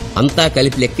అమ్ముతారు. అంతా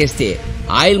కలిపి లెక్కేస్తే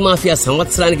ఆయిల్ మాఫియా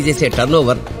సంవత్సరానికి చేసే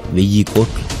టర్నోవర్ 1000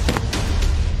 కోట్లు.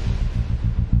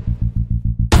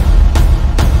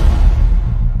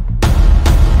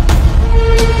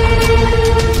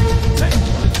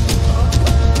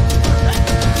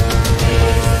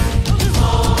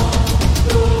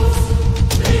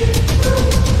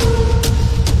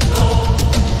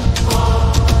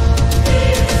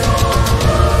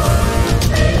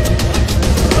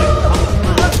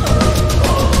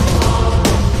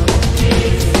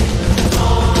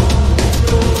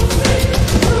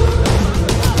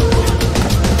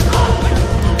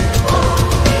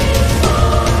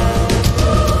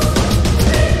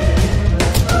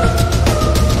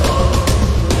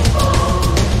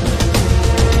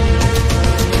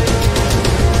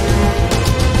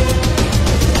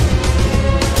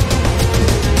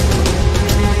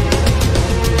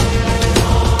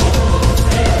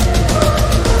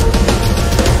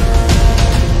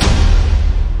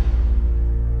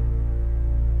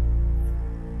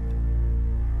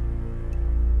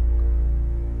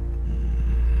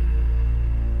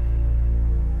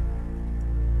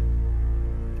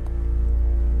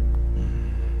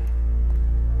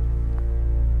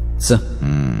 సార్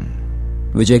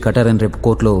విజయ్ కటారన్ రేపు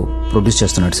కోర్టులో ప్రొడ్యూస్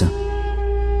చేస్తున్నాడు సార్.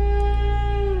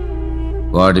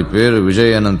 వాడి పేరు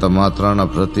విజయ్ అనంత మాత్రాన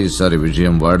ప్రతిసారి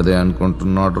విజయం వాడిదే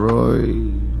అనుకుంటున్నాడు రోయ్.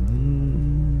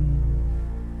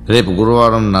 రేపు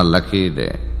గురువారం నా లక్కీ డే.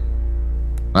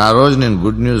 ఆ రోజు నేను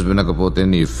గుడ్ న్యూస్ వినకపోతే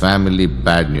నీ ఫ్యామిలీ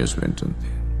బ్యాడ్ న్యూస్ వింటుంది.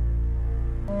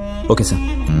 Okay sir.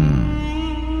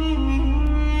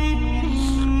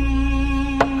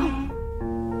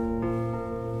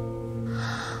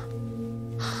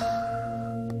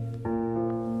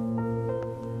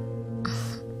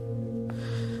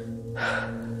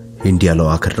 ఇండియాలో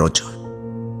ఆఖరి రోజు.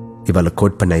 ఇవాళ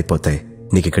కోర్టు పని అయిపోతే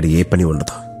నీకు ఇక్కడ ఏ పని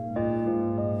ఉండదు.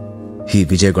 ఈ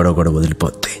విజయ్ గొడవ కూడా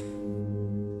వదిలిపోద్ది.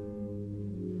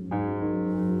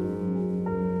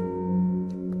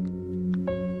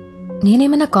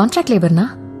 నేనేమన్నా కాంట్రాక్ట్ లేబర్నా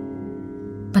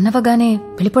పన్నవగానే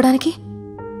వెళ్ళిపోవడానికి?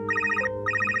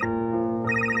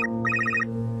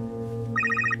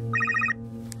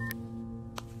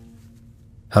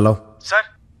 హలో సార్,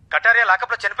 కటారియా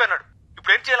లాకప్ లో చనిపోయినాడు.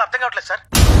 ఇప్పుడు ఏం చేయాలో అర్థం కావట్లేదు సార్.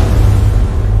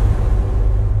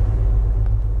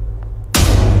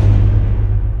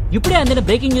 ఇప్పుడే అందిన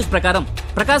బ్రేకింగ్ న్యూస్ ప్రకారం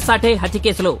ప్రకాష్ సాఠే హత్య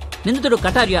కేసులో నిందితుడు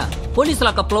కటారియా పోలీసు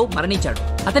లాకప్ లో మరణించాడు.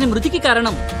 అతని మృతికి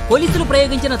కారణం పోలీసులు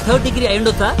ప్రయోగించిన 3rd డిగ్రీ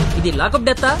అయ్యుండొచ్చా? ఇది లాకప్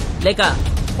డెత్తా లేక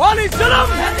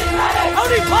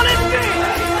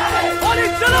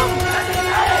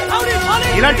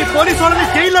ఇలాంటి పోలీసు వాళ్ళని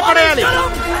జైల్లో పడేయాలి.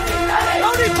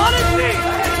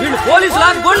 వీళ్ళు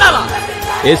పోలీసులా గొండాలా?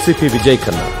 ఏసీపీ విజయ్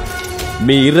ఖన్నా,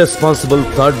 మీ ఇర్రెస్పాన్సిబుల్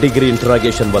 3rd డిగ్రీ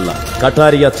ఇంటరాగేషన్ వల్ల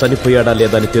కటారియా చనిపోయాడా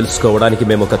లేదా అని తెలుసుకోవడానికి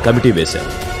మేము ఒక కమిటీ వేశాం.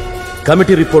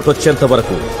 కమిటీ రిపోర్ట్ వచ్చేంత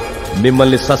వరకు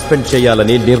మిమ్మల్ని సస్పెండ్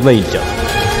చేయాలని నిర్ణయించాం.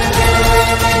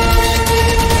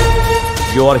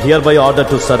 You are here by order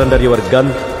to surrender your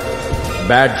gun,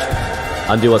 badge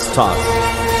and your star.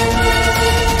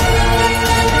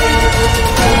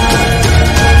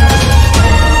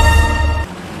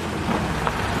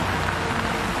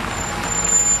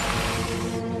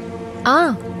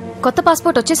 కొత్త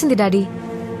పాస్పోర్ట్ వచ్చేసింది డాడీ.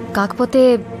 కాకపోతే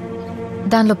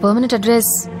దానిలో పర్మనెంట్ అడ్రస్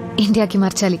ఇండియాకి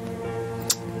మార్చాలి.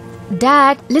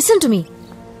 డాడ్ లిసన్ టు మీ,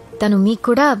 తను మీకు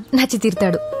కూడా నచ్చి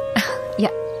తీరుతాడు.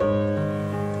 Yeah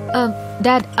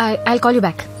dad, I call you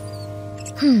back.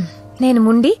 నేను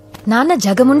ముండి, నాన్న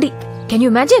జగముండి. Can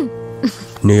you imagine?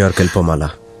 న్యూయార్క్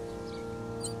వెళ్ళిపోమాలా?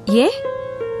 ఏ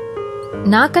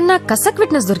నాకన్నా కసక్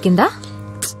విట్నెస్ దొరికిందా?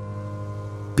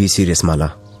 బీ సీరియస్ మాలా.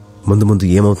 ముందు ముందు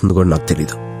ఏమవుతుందో కూడా నాకు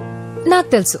తెలీదు. నాకు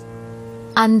తెలుసు,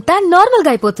 అంతా నార్మల్ గా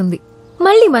అయిపోతుంది.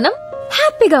 మళ్ళీ మనం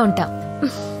హ్యాపీగా ఉంటాం.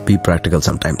 Be practical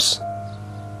some times.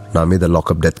 నా మీద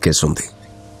లాకప్ డెత్ కేసు ఉంది.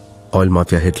 ఆయిల్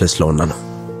మాఫియా హిట్ లిస్ట్ లో ఉన్నాను.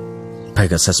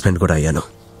 పైగా సస్పెండ్ కూడా అయ్యాను.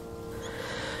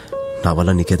 నా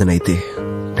వల్ల నీకేదైనా అయితే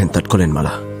నేను తట్టుకోలేను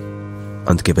మాలా.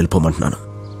 అందుకే వెళ్ళిపోమంటున్నాను.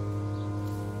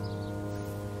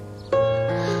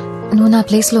 నువ్వు నా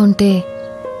ప్లేస్ లో ఉంటే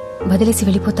వదిలేసి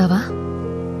వెళ్ళిపోతావా?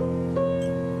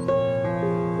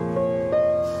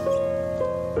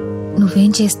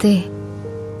 నువ్వేం చేస్తే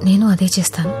నేను అదే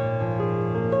చేస్తాను.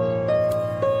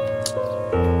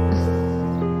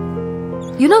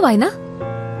 యు నో వై నా?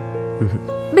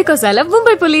 Because I love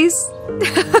Mumbai police.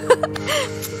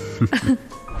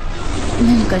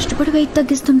 నేను కష్టపడి వెయిట్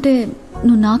తగ్గిస్తుంటే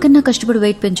నువ్వు నాకన్నా కష్టపడి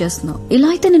వెయిట్ పెంచేస్తున్నావు. ఇలా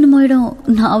అయితే నిన్ను మోయడం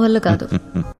నా వల్ల కాదు.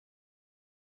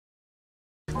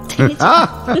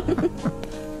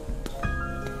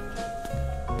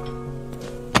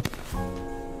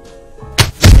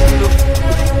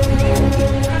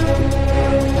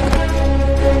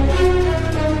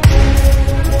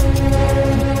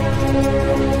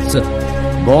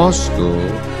 బాస్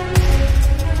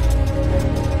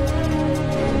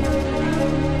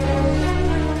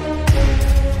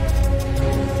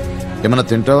ఏమన్నా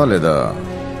తింటావా లేదా?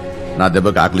 నా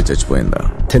దెబ్బకి ఆకలి చచ్చిపోయిందా?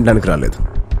 తినడానికి రాలేదు,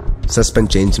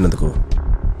 సస్పెండ్ చేయించినందుకు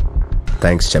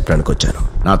థ్యాంక్స్ చెప్పడానికి వచ్చాను.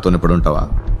 నాతో ఇప్పుడు ఉంటావా?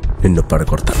 నిన్ను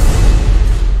పడగొడతాను.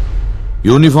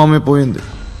 యూనిఫామే పోయింది,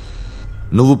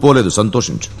 నువ్వు పోలేదు,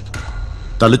 సంతోషించు.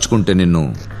 తలుచుకుంటే నిన్ను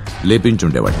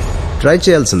లేపించుండేవాడిని. ట్రై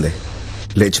చేయాల్సిందే.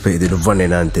 లేచిపోయేది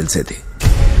నువ్వనేనా అని తెలిసేది.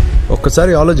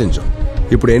 ఒక్కసారి ఆలోచించు.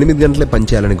 ఇప్పుడు 8 గంటలే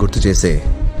పనిచేయాలని గుర్తు చేసే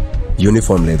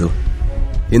యూనిఫామ్ లేదు.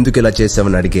 ఎందుకు ఇలా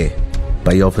చేసామని అడిగే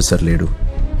పై ఆఫీసర్ లేడు.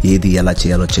 ఏది ఎలా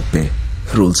చేయాలో చెప్పే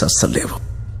రూల్స్ అస్సలు లేవు.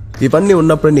 ఇవన్నీ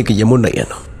ఉన్నప్పుడు నీకు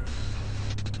యముడినయ్యాను.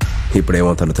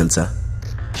 ఇప్పుడేమవుతానో తెలుసా?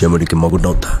 యముడికి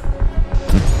మగుడినవుతా.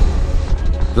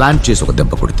 ప్లాన్ చేసి ఒక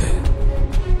దెబ్బ కొడితే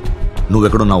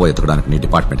నువ్వెక్కడున్నావో ఎతకడానికి నీ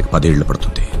డిపార్ట్మెంట్కి 10 ఏళ్లు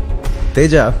పడుతుంది.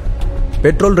 తేజ,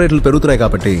 పెట్రోల్ రేట్లు పెరుగుతున్నాయి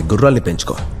కాబట్టి గుర్రాల్ని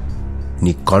పెంచుకో.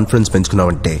 నీ కాన్ఫిడెన్స్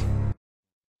పెంచుకున్నావంటే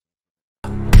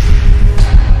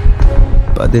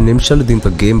 10 నిమిషాలు దీంతో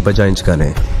గేమ్ బజాయించగానే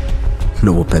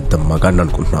నువ్వు పెద్ద మగాడిని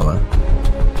అనుకుంటున్నావా?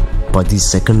 10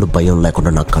 సెకండ్లు భయం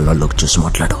లేకుండా నా కళ్ళల్లోకి చూసి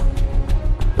మాట్లాడు,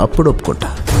 అప్పుడు ఒప్పుకుంటా.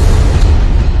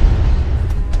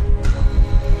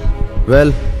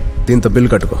 వెల్, దీంతో బిల్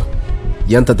కట్టుకో.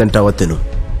 ఎంత తింటావో తిను,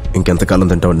 ఇంకెంతకాలం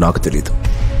తింటావో నాకు తెలియదు.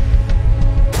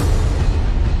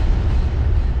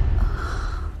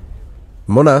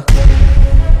 మోనా,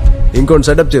 ఇంకోటి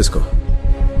సెటప్ చేసుకో.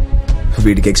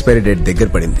 వీడికి ఎక్స్పైరీ డేట్ దగ్గర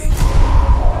పడింది.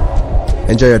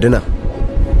 Enjoy your dinner.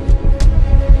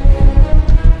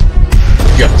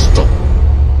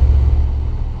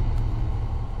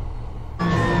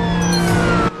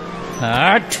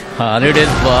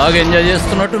 హాలిడేస్ బాగా ఎంజాయ్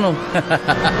చేస్తున్నట్టు నువ్వు.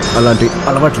 అలాంటి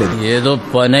అలవాట్లేదు. ఏదో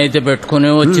పని అయితే పెట్టుకునే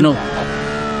వచ్చినావు.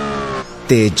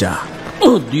 తేజ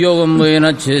ఉద్యోగం పోయినా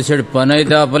చేసేడు పని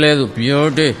అయితే ఆపలేదు.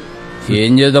 బ్యూటీ,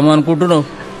 ఏం చేద్దాం అనుకుంటున్నావు?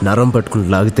 నరం పట్టుకుని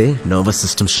లాగితే నర్వస్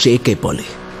సిస్టమ్ షేక్ అయిపోవాలి.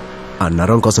 ఆ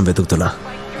నరం కోసం వెతుకుతున్నా.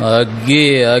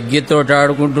 అగ్గితో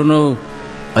ఆడుకుంటున్నావు.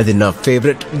 అది నా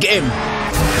ఫేవరెట్ గేమ్.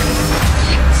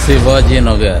 శివాజీ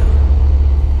నగర్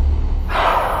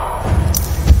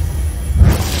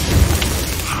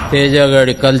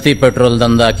తేజగాడి కల్తీ పెట్రోల్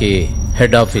దందాకి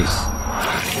హెడ్ ఆఫీస్.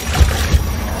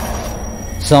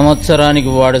 సంవత్సరానికి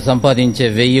వాడు సంపాదించే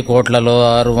 1000 కోట్లలో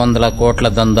 600 కోట్ల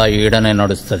దందా ఈడనే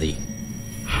నడుస్తుంది.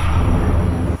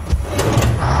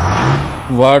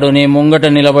 వాడు నీ ముంగట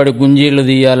నిలబడి గుంజీళ్లు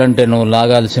తీయాలంటే నువ్వు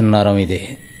లాగాల్సిన నరం ఇదే.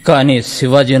 కానీ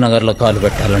శివాజీనగర్లో కాలు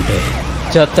పెట్టాలంటే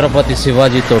ఛత్రపతి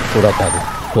శివాజీతో కూడా కాదు,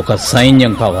 ఒక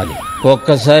సైన్యం కావాలి.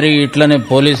 ఒక్కసారి ఇట్లనే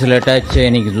పోలీసులు అటాక్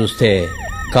చేయనికి చూస్తే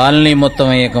కాలనీ మొత్తం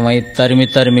ఏకమై తరిమి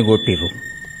తరిమి కొట్టిరు.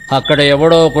 అక్కడ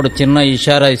ఎవడో ఒకడు చిన్న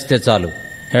ఇషారా ఇస్తే చాలు,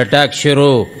 అటాక్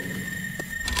షురూ.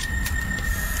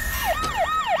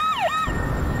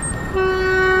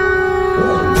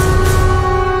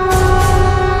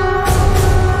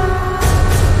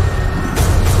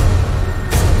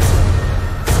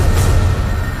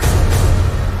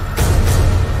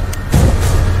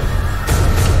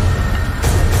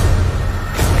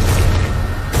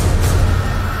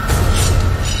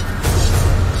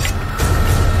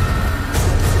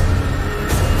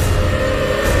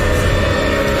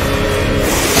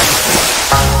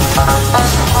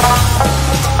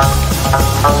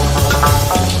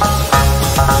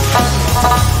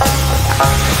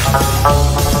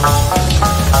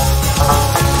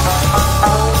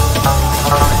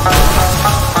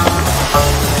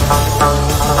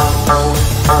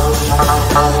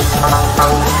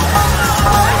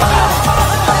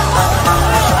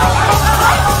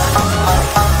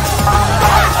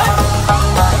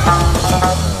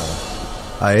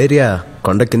 ఆ ఏరియా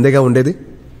కొండ కిందగా ఉండేది.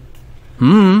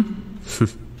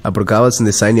 అప్పుడు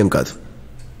కావాల్సింది సైన్యం కాదు,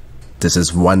 దిస్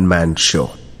ఇస్ 1 man షో.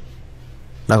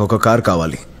 నాకు ఒక కార్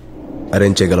కావాలి,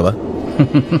 అరేంజ్ చేయగలవా?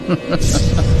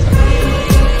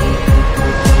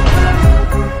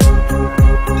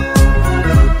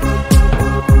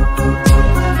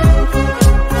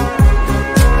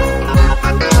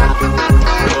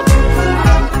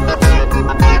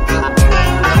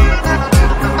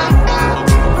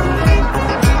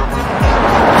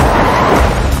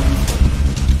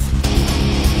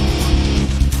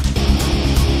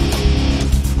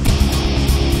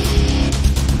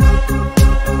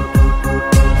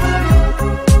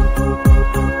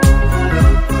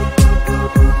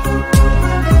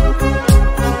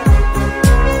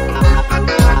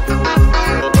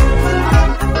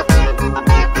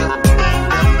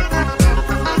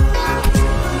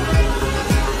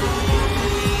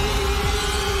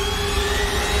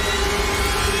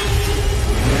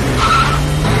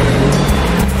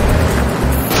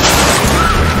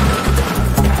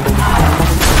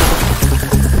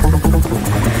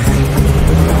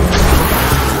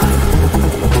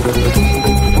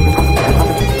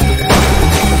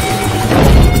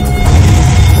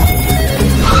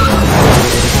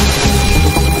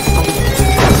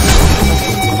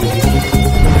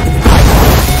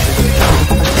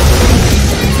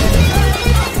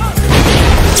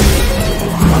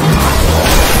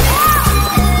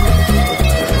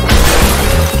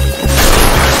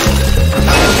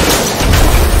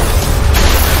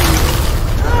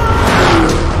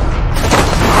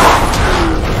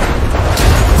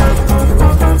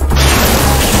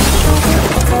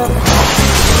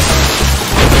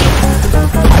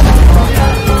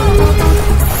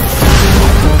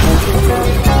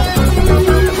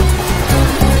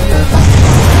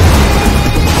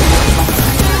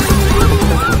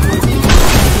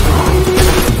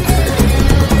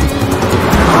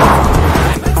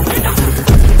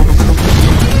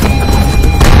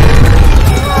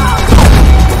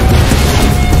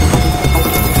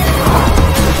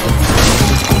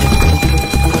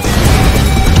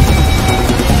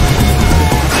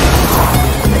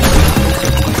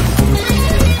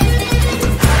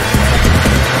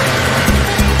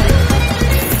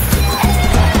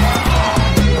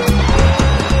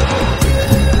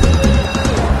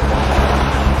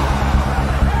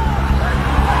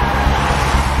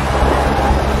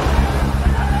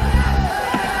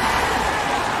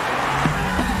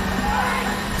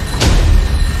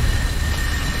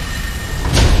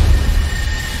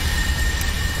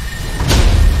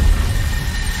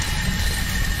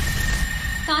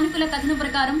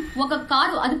 ఒక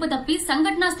కారు అదుపు తప్పి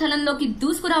సంఘటనా స్థలంలోకి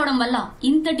దూసుకురావడం వల్ల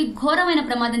ఇంతటి ఘోరమైన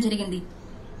ప్రమాదం జరిగింది.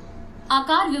 ఆ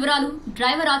కార్ వివరాలు,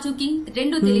 డ్రైవర్ ఆచూకీ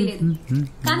రెండూ తెలియలేదు.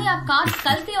 కానీ ఆ కార్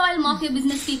కల్తీ ఆయిల్ మాఫియా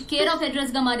బిజినెస్ కి కేర్ ఆఫ్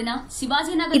అడ్రస్ గా మారిన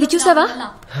శివాజీ నగర్ ఇది చూసావా?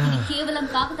 ఇది కేవలం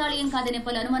కాకతాళీయం కాదనే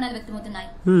పలు అనుమానాలు వ్యక్తమవుతున్నాయి.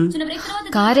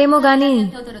 కారేమో గానీ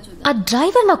ఆ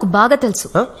డ్రైవర్ నాకు బాగా తెలుసు.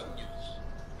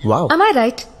 Am I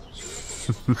right?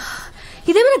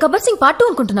 ఇదేమైనా గబ్బర్ సింగ్ పార్ట్ 2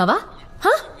 అనుకుంటున్నావా?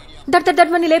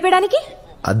 That money లేపేయడానికి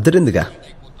అద్దరిందిగా.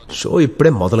 షో ఇప్పుడే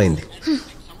మొదలైంది.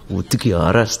 ఉతికి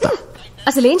ఆరేస్తా.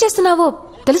 అసలు ఏం చేస్తున్నావో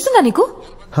తెలుస్తుందా నీకు?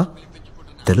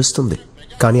 తెలుస్తుంది,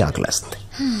 కానీ ఆకలేస్తుంది.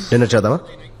 డిన్నర్ చేద్దామా?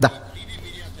 దా.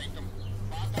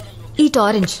 Eat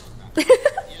orange.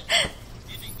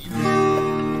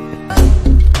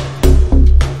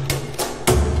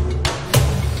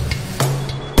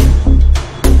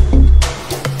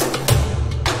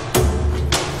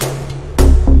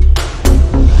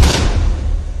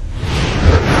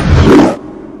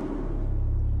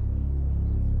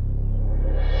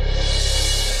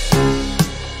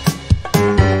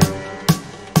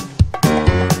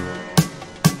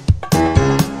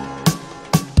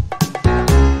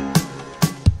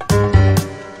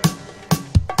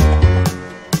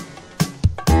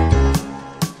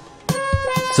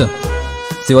 Sir,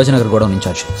 Shivaji Nagar godown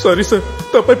incharge. Sorry sir,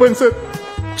 తప్పైపోయింది సార్,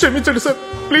 క్షమించండి సార్,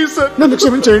 ప్లీజ్ సార్. నన్ను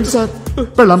క్షమించేయండి సార్.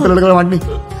 పెళ్ళాం పిల్లలుగా వాడిని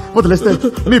వదిలేస్తే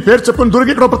మీ పేరు చెప్పుకుని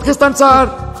దొరికి ఇక్కడ బ్రతికేస్తాను సార్.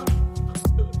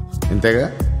 ఇంతేగా,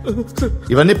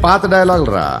 ఇవన్నీ పాత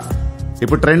డైలాగులు రా.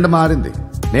 ఇప్పుడు ట్రెండ్ మారింది,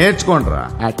 నేర్చుకోండి రా.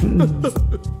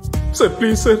 సార్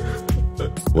ప్లీజ్ సార్,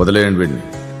 వదిలేయండి వీడిని.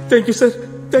 Thank you sir.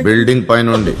 బిల్డింగ్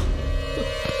పైన ఉండి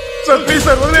సార్ ప్లీజ్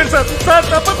సార్, వదిలేండి సార్. సార్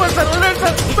తప్పకుండా సార్, వదిలేండి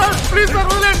సార్. సార్ ప్లీజ్ సార్,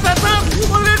 వదిలేండి సార్. సార్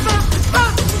వదిలేండి సార్.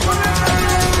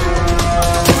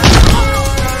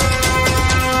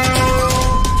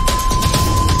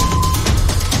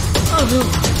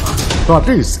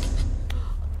 ప్లీజ్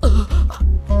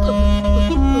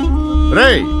రే,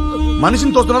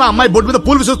 మనిషిని తోస్తున్నారా, అమ్మాయి బొడ్డు మీద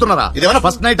పూలు విసుస్తున్నారా? ఇదేమైనా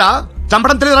ఫస్ట్ నైటా?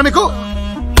 చంపడం తెలియదురా మీకు?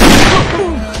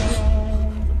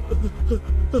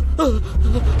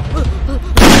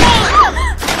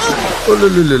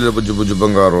 బుజ్జు బుజ్జు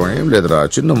బంగారం ఏం లేదురా,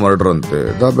 చిన్న మర్డర్ అంతే.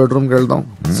 దా బెడ్రూమ్ కి వెళ్దాం.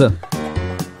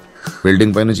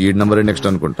 బిల్డింగ్ పై నుంచి 7 నెంబర్ నెక్స్ట్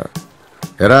అనుకుంటా.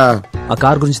 ఎరా, ఆ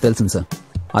కార్ గురించి తెలిసింది సార్.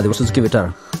 అది సుజుకి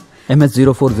విటారా MS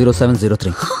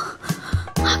 040703.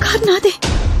 ఆ కార్ నాదే,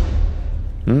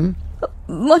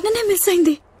 మొన్ననే మిస్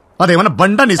అయింది. అదేమన్నా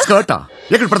బండా నీ స్కర్టా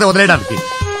ఎక్కడ పడితే వదిలేయడానికి?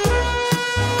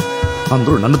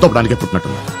 అందరూ నన్ను తప్పడానికే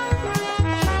పుట్టినట్టున్నారు.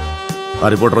 ఆ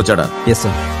రిపోర్టర్ వచ్చాడా? Yes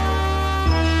sir.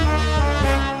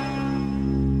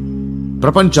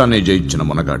 ప్రపంచాన్ని జయించిన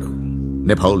మునగాడు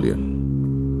నెపోలియన్.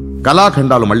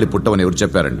 కళాఖండాలు మళ్ళీ పుట్టవని ఎవరు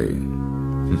చెప్పారండి?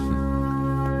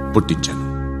 పుట్టించాను.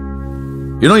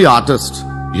 యూనో, ఈ ఆర్టిస్ట్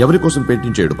ఎవరి కోసం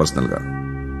పెయింటింగ్ చేయడు, పర్సనల్ గా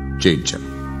చేయించాను.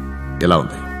 ఎలా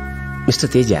ఉంది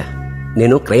మిస్టర్ తేజ?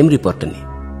 నేను క్రైమ్ రిపోర్టర్ని,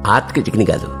 ఆర్ట్ క్రిటిక్ని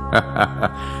కాదు.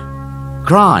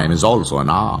 Crime is also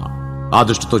an art. ఆ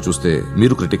దృష్టితో చూస్తే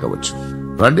మీరు క్రిటిక్ అవ్వచ్చు.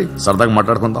 రండి, సరదాగా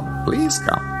మాట్లాడుకుందాం. Please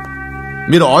come.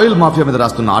 మీరు ఆయిల్ మాఫియా మీద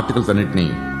రాస్తున్న ఆర్టికల్స్ అన్నింటినీ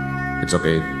ఇట్స్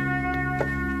ఓకే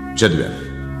చదివాను,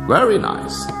 వెరీ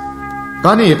నైస్.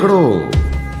 కానీ ఎక్కడో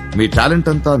మీ టాలెంట్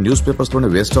అంతా న్యూస్ పేపర్స్ లోనే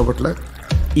వేస్ట్ అవ్వట్లే.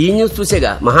 ఈ న్యూస్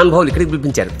చూసేగా మహానుభావులు ఇక్కడికి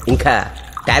పిలిపించారు. ఇంకా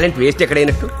టాలెంట్ వేస్ట్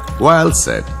ఎక్కడైనట్టు. Well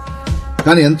said.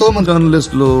 కానీ ఎంతో మంది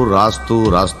జర్నలిస్టులు రాస్తూ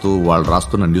రాస్తూ వాళ్ళు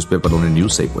రాస్తున్న న్యూస్ పేపర్లోనే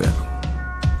న్యూస్ అయిపోయారు.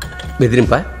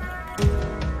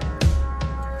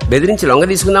 బెదిరించి లొంగ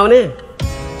తీసుకుందామనే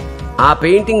ఆ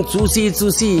పెయింటింగ్ చూసి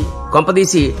చూసి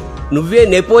కొంపదీసి నువ్వే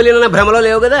నెపోలియన్ అన్న భ్రమలో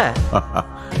లేవు కదా.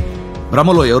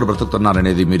 భ్రమలో ఎవరు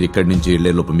బ్రతుకుతున్నారనేది మీరు ఇక్కడి నుంచి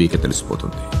వెళ్లే లోపు మీకే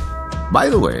తెలిసిపోతుంది. బై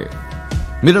ద వే,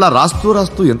 మీరు ఇలా రాస్తూ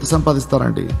రాస్తూ ఎంత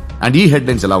సంపాదిస్తారండి? అండ్ ఈ హెడ్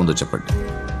లైన్స్ ఎలా ఉందో చెప్పండి.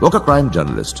 ఒక క్రైమ్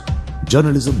జర్నలిస్ట్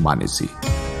జర్నలిజం మానేసి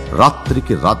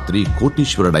రాత్రికి రాత్రి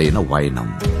కోటీశ్వరుడైన వైనం.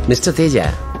 మిస్టర్ తేజ,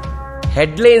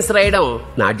 హెడ్ లైన్స్ రాయడం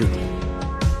నా duty,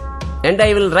 and I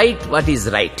will write what is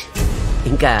right.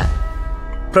 ఇంకా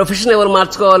ప్రొఫెషన్ ఎవరు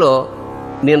మార్చుకోవాలో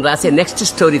నేను రాసే నెక్స్ట్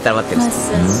స్టోరీ తర్వాత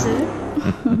తెలుసు.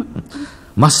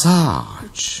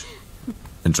 Massage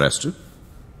interested?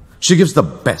 She gives the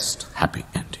best happy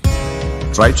ending.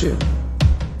 Try చేయండి,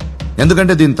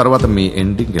 ఎందుకంటే దీని తర్వాత మీ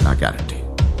ఎండింగ్ నా గ్యారంటీ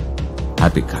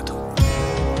హ్యాపీ కాదు.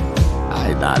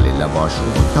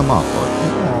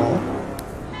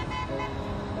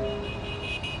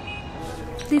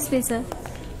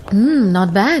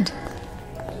 Not bad.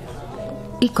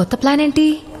 ఈ కొత్త ప్లాన్ ఏంటి?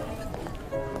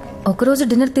 ఒకరోజు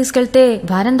డిన్నర్ తీసుకెళ్తే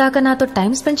వారం దాకా నాతో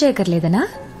టైం స్పెండ్ చేయక్కర్లేదనా?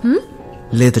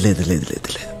 లేదు లేదు లేదు లేదు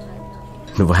లేదు,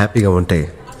 నువ్వు హ్యాపీగా ఉంటే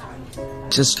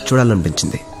జస్ట్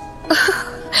చూడాలనిపించింది.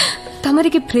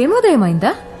 తమరికి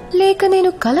ప్రేమోదయమైందా లేక నేను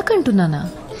కలకంటున్నానా?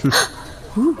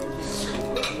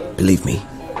 బిలీవ్ మీ,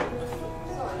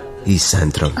 ఈ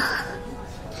సాయంత్రం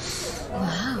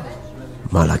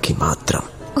మాలాకి మాత్రం.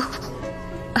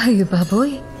 అయ్యో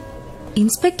బాబోయ్,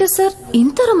 ఇన్స్పెక్టర్ సార్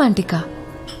ఇంత రొమాంటికా?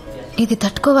 ఇది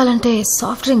తట్టుకోవాలంటే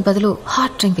సాఫ్ట్ డ్రింక్ బదులు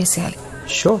హాట్ డ్రింక్ వేసేయాలి.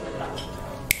 Show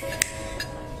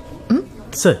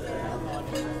sir,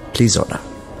 please order.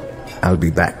 I'll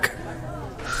be back.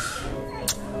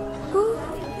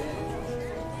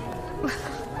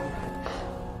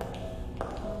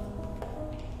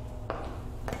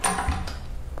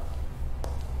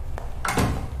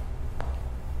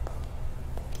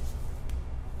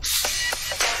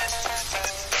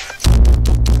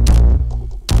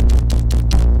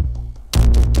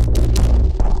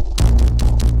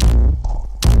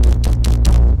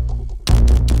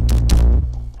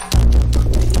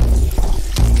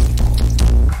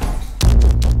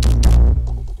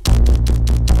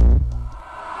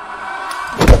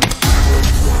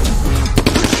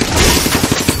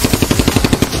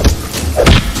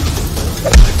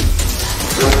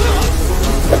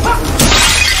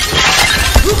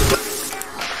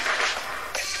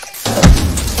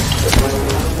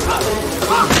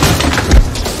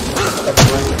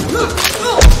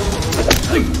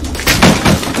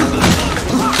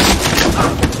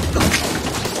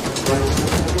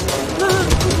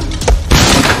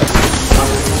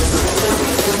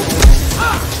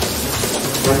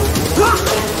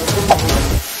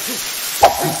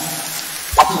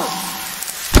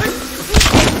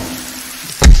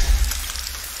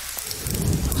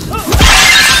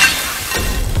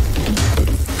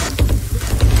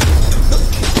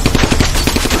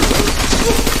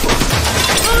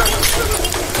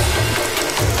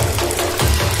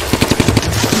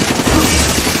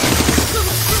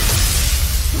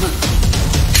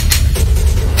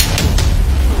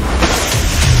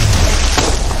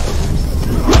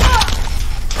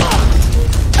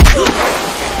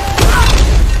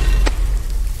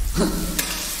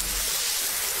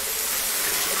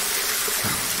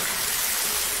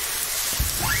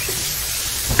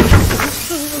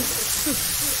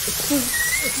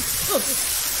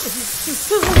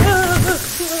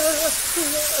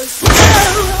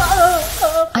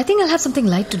 I think I'll have something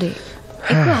light today.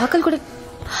 ఎక్కువ ఆకలి కూడా.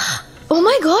 ఓ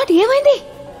మై గాడ్, ఏమైంది?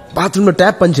 బాత్రూమ్ లో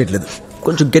ట్యాప్ పని చేయట్లేదు,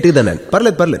 కొంచెం గట్టిగా దాన్ని.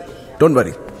 పర్లేదు, డోంట్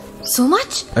వరీ. So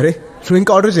much? అరే, నువ్వు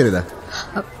ఇంకా ఆర్డర్ చేయలేదా?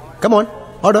 Come on,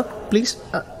 order please.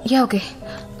 Yeah okay.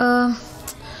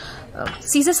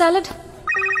 Caesar salad.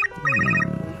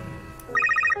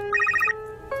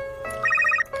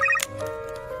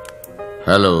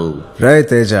 Hello Roy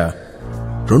Teja,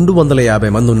 250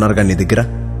 మంది ఉన్నారు కానీ నీ దగ్గర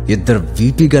 2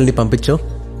 వీపీ గల్ని పంపించావు.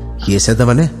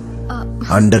 ఏసేద్దామనే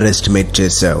అండర్ ఎస్టిమేట్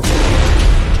చేశావు.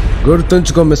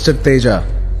 గుర్తుంచుకో మిస్టర్ తేజ,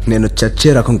 నేను చచ్చే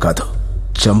రకం కాదు,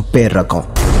 చంపే రకం.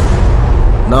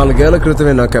 4 ఏళ్ల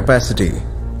క్రితమే నా కెపాసిటీ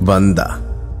 100.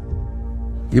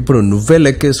 ఇప్పుడు నువ్వే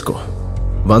లెక్కేసుకో.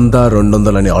 100,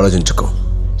 200 అని ఆలోచించుకో.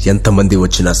 ఎంతమంది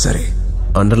వచ్చినా సరే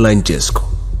అండర్లైన్ చేసుకో,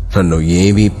 నన్ను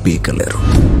ఏమీ పీకలేరు.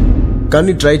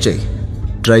 కానీ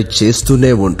ట్రై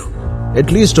చేస్తూనే ఉండు.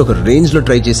 అట్లీస్ట్ ఒక రేంజ్ లో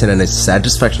ట్రై చేశాననే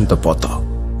సాటిస్ఫాక్షన్ తో పోతావు.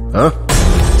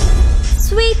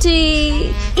 స్వీటీ,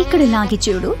 ఇక్కడ లాగి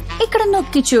చూడు, ఇక్కడ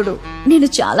నొక్కి చూడు. నేను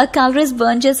చాలా క్యాలరీస్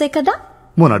బర్న్ చేసే కదా.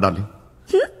 మోనా డార్లింగ్,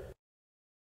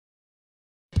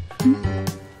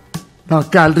 నా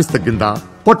క్యాలరీస్ తగ్గిందా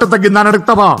పొట్ట తగ్గిందా అని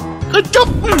అడుగుతావా?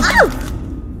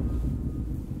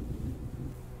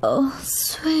 Oh,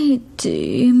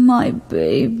 sweetie, my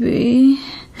baby.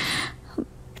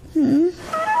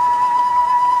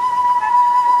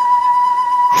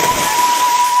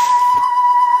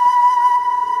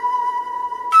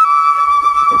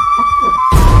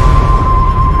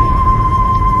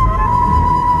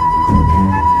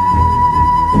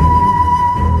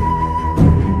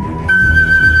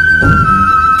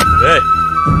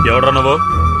 ఎవడ్రా నువ్వు?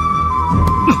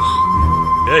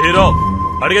 ఏ హీరో,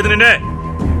 అడిగేది నిన్నే.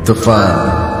 తుఫాన్.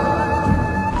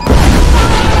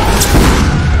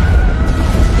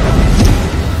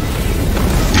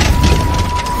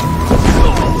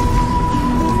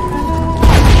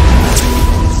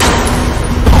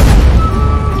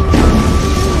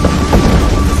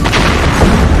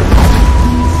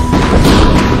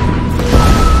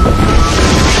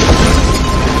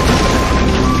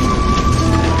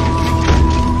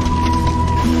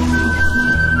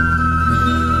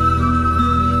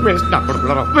 వేస్ట్ నా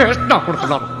కొడుకున్నారా, వేస్ట్ నా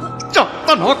కొడుకున్నారా,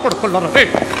 చెప్తా నా కొడుకున్నారా,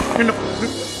 నిన్ను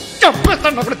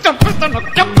చంపేస్తాను.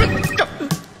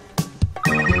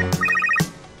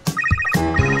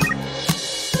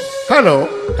 Hello,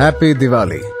 happy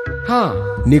Diwali.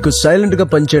 నీకు సైలెంట్ గా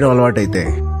పనిచేయడం అలవాటైతే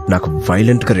నాకు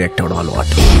వైలెంట్ గా రియాక్ట్ అవడం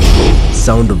అలవాటు.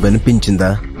 సౌండ్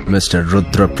వినిపించిందా మిస్టర్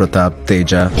రుద్ర ప్రతాప్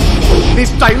తేజ? నీ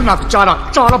స్టైల్ నాకు చాలా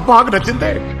చాలా బాగా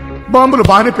నచ్చింది. బాంబులు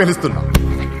బాగానే పేలుస్తున్నావు,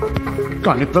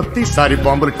 కానీ ప్రతిసారి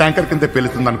బాంబులు ట్యాంకర్ కింద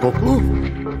పేలుతుందనుకోకు,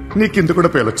 నీ కింద కూడా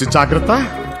పేలొచ్చు.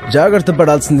 జాగ్రత్త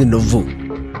పడాల్సింది నువ్వు.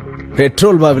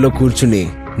 పెట్రోల్ బావిలో కూర్చుని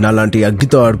నాలాంటి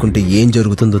అగ్గితో ఆడుకుంటే ఏం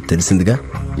జరుగుతుందో తెలిసిందిగా,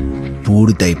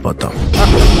 పూడితైపోతాం.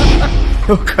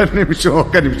 ఒక్క నిమిషం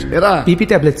ఎరా పీపీ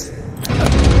టాబ్లెట్స్.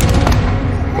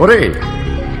 ఒరే,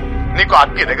 నీకు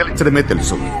అగ్గి రగిలించడమే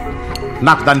తెలుసు,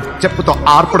 నాకు దాన్ని చెప్పుతో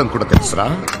ఆర్పడం కూడా తెలుసురా.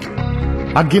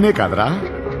 అగ్గినే కాదురా,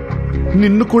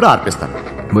 నిన్ను కూడా ఆర్పిస్తాను.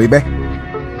 మొయ్యబే,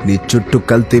 నీ చుట్టూ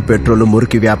కల్తీ పెట్రోల్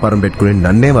మురికి వ్యాపారం పెట్టుకుని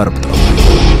నన్నే వరపుతావు.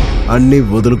 అన్నీ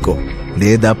వదులుకో,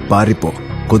 లేదా పారిపో.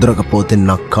 కుదరకపోతే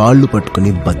నా కాళ్ళు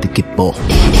పట్టుకుని బతికిపో.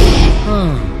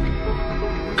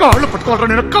 కాళ్ళు పట్టుకోవాలరా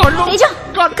నేను?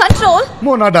 కంట్రోల్.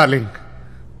 మోనా డార్లింగ్,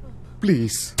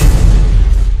 ప్లీజ్,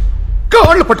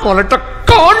 కాళ్ళు పట్టుకోవాలంట,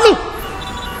 కాళ్ళు.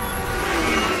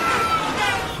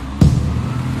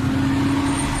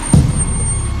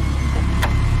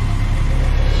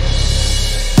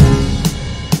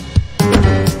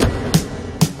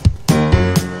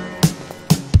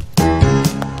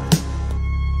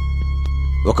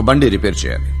 ఒక బండి రిపేర్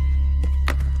చేయాలి.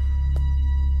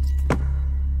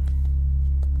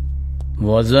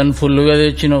 వజన్ ఫుల్గా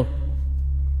తెచ్చినావు,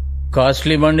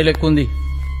 కాస్ట్లీ బండి లెక్కుంది.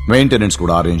 మెయింటెనెన్స్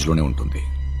కూడా ఆ రేంజ్ లోనే ఉంటుంది.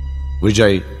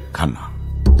 విజయ్ ఖన్నా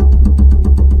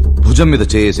భుజం మీద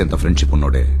చేసేంత ఫ్రెండ్షిప్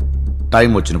ఉన్నోడే టైం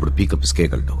వచ్చినప్పుడు పీకప్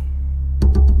ఇస్కేయగలడు.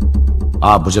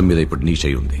 ఆ భుజం మీద ఇప్పుడు నీ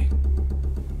చెయ్యి ఉంది.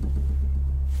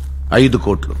 5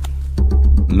 కోట్లు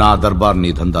నా దర్బార్,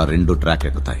 నీ దందా 2 ట్రాక్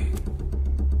ఎక్కుతాయి.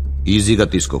 ఈజీగా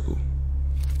తీసుకోకు,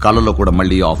 కళ్ళలో కూడా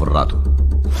మళ్ళీ ఆఫర్ రాదు.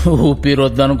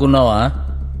 ఊపిరొద్దనుకున్నావా?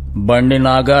 బండి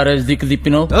నా గారేజ్ దిక్కు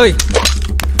తిప్పినావు.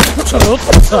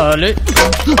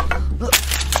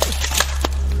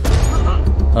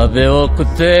 అవే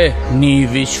ఒక్కుతే నీ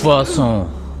విశ్వాసం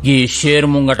ఈ షేర్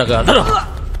ముంగట కాదు.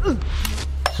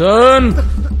 సోన్,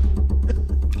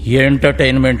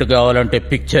 ఎంటర్టైన్మెంట్ కావాలంటే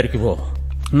పిక్చర్కి పో,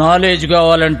 నాలెడ్జ్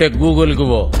కావాలంటే గూగుల్కి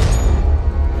పో,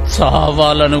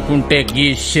 చావాలనుకుంటే గీ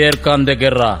షేర్ ఖాన్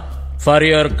దగ్గర రా. For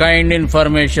your kind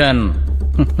information,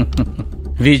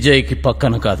 Vijay కి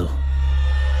పక్కన కాదు,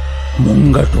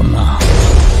 ముంగటున్నా.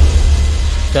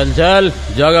 చల్ చల్,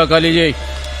 జాగా ఖాళీ చేయి.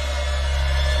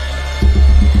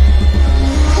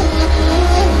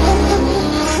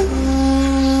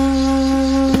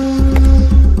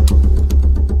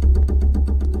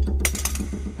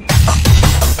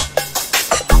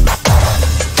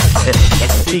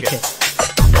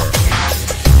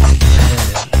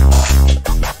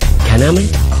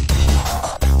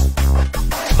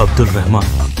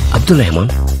 అబ్దుల్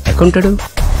రెహమాన్ ఎక్కడుంటాడు?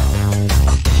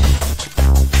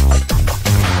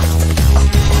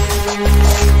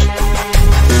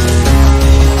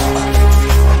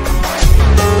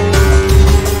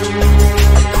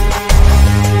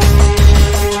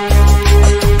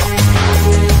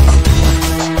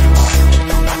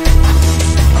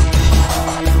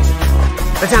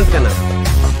 ప్రశాంత్ కన్నా,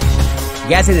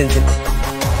 గ్యాస్ ఏజెన్సీ.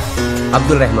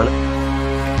 అబ్దుల్ రెహమాన్.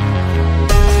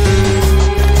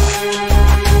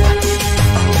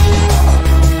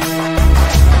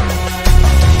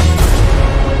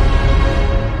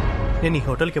 నేను ఈ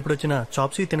హోటల్కి ఎప్పుడు వచ్చినా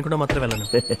చాప్స్ తినకుండా మాత్రం వెళ్ళను.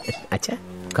 అచ్చా,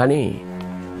 కానీ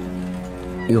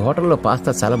ఈ హోటల్లో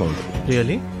పాస్తా చాలా బాగుంటుంది.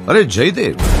 రియలీ? అరే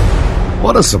Jayadev,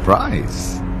 what a surprise.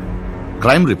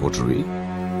 Crime రిపోర్టర్వి,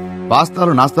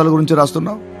 పాస్తాలు నాస్తాల గురించి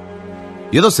రాస్తున్నావు.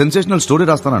 ఏదో సెన్సేషనల్ స్టోరీ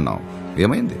రాస్తానన్నావు,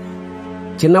 ఏమైంది?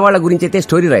 చిన్నవాళ్ల గురించి అయితే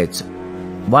స్టోరీ రాయొచ్చు,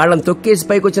 వాళ్ళని తొక్కేసి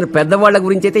పైకి వచ్చిన పెద్దవాళ్ల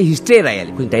గురించి అయితే హిస్టరీ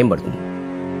రాయాలి, కొంచెం టైం పడుతుంది.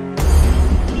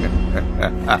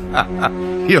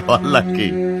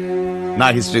 నా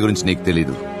హిస్టరీ గురించి నీకు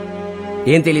తెలీదు.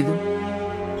 ఏం తెలీదు?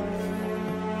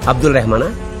 అబ్దుల్ రెహమానా,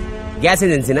 గ్యాస్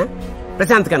ఏజెన్సీనా,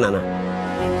 ప్రశాంత్ కన్నానా?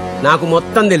 నాకు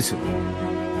మొత్తం తెలుసు.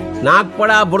 నాకు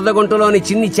కూడా బురదగొంటులోని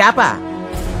చిన్ని చేప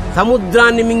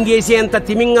సముద్రాన్ని మింగేసేంత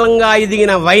తిమింగలంగా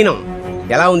ఎదిగిన వైనం.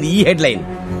 ఎలా ఉంది ఈ head line?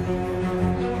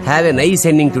 Have a nice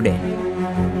ending today.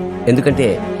 ఎందుకంటే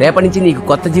రేపటి నుంచి నీకు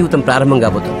కొత్త జీవితం ప్రారంభం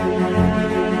కాబోతుంది.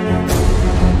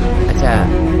 అచ్చా,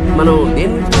 మనం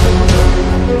దేని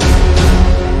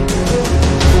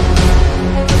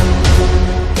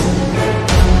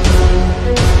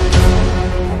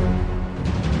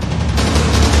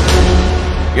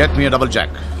గెట్ మీ డబుల్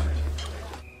జాక్.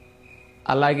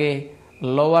 అలాగే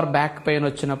లోవర్ బ్యాక్ పెయిన్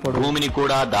వచ్చినప్పుడు భూమిని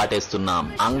కూడా దాటేస్తున్నాం,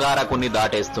 అంగారకుని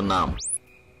దాటేస్తున్నాం.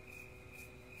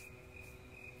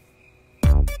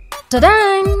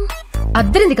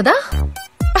 అద్దరింది కదా,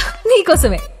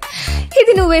 నీకోసమే.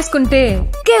 ఇది నువ్వు వేసుకుంటే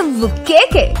కెవ్వు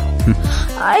కేకే.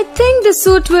 I think the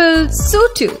suit will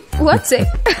suit you. What's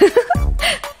it?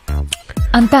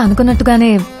 అంతా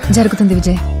అనుకున్నట్టుగానే జరుగుతుంది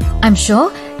విజయ్. ఐఎమ్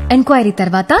షూర్ ఎంక్వైరీ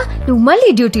తర్వాత నువ్వు మళ్ళీ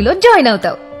డ్యూటీలో జాయిన్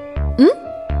అవుతావు.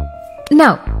 నా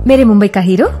మేరే ముంబై కా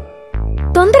హీరో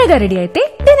తొందరగా రెడీ అయితే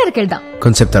డిన్నర్కి వెళ్దాం.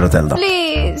 కొంచెం తర్వాత వెళ్దాం.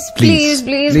 Please please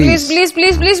please please please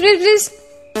please please please please.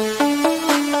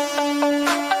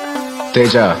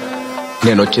 Teja,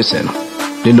 నేను వచ్చేసాను.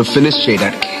 నిన్ను ఫినిష్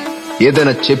చేయడానికి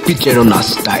ఏదైనా చెప్పించేయడం నా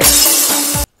స్టైల్.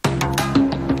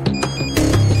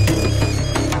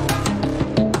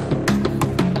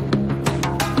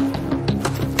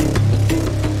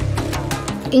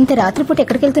 ఇంత రాత్రిపూట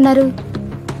ఎక్కడికి వెళ్తున్నారు?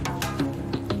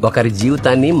 ఒకరి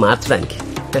జీవితాన్ని మార్చడానికి.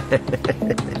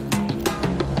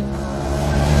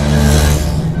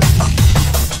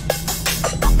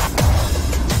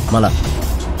 మళ్ళా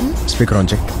స్పీకర్ ఆన్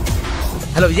చేయి.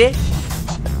 హలో విజయ్,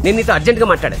 నేను నీతో అర్జెంట్గా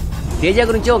మాట్లాడా. తేజ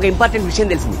గురించి ఒక ఇంపార్టెంట్ విషయం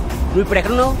తెలిసింది. నువ్వు ఇప్పుడు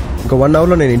ఎక్కడున్నావు? ఇంకో 1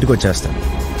 అవర్లో నేను ఇంటికి వచ్చేస్తాను.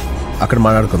 అక్కడ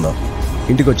మాట్లాడుకుందాం.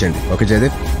 ఇంటికి వచ్చేయండి. ఓకే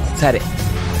జయదేవ్? సరే.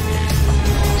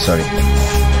 సారీ.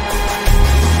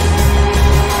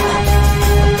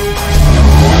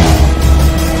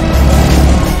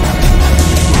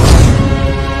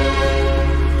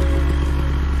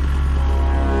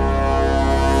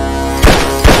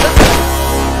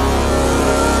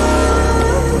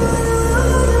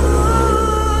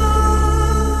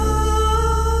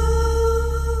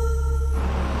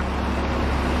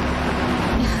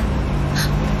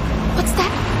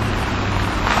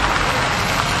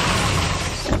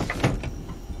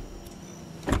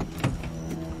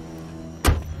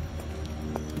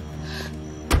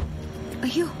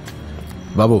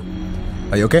 బాబు,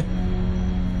 అయ్యి ఓకే?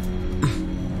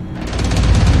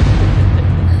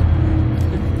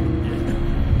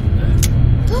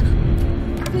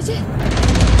 విజయ్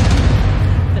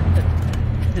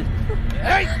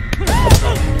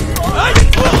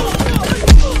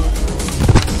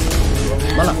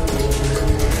మళ్ళా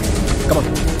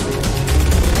కమాన్.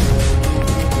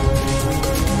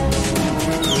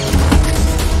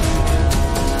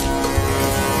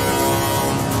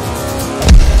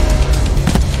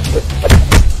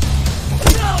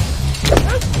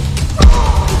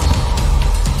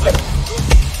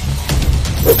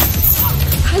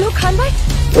 హలో ఖాన్ భాయ్.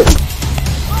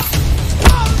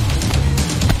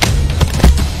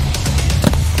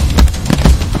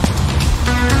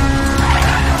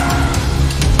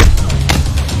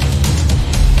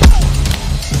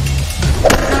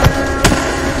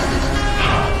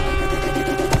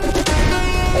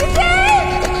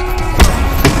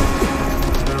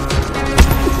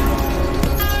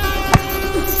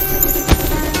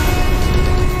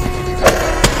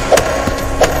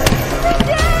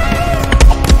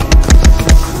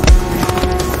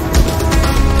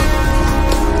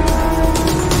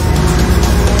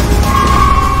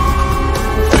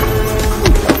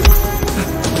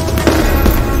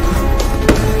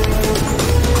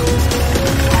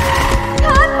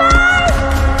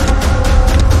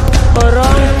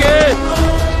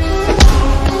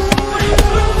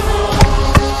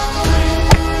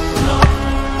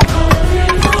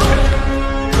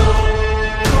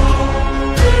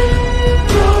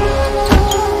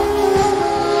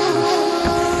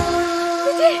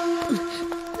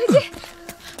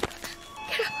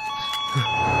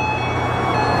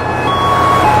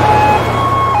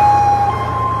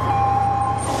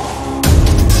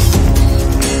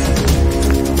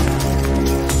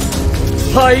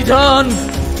 భాయిజాన్,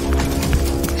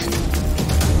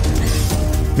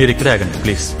 మీరు ఇక్కడే ఆగండి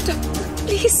please.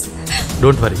 Please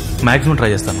don't worry, maximum try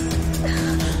చేస్తాను.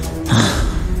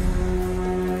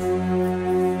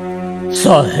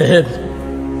 సాహెబ్,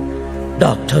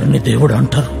 డాక్టర్ని దేవుడు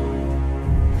అంటారు.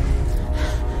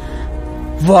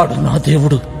 వాడు నా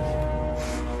దేవుడు.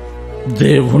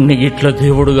 దేవుణ్ణి ఇట్లా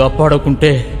దేవుడుగా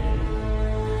పాడుకుంటే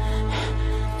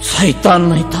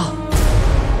సైతాన్నైతా.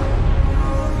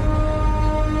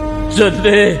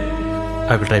 జల్దీ.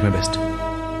 I will try my best.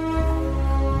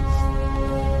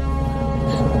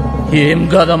 ఏం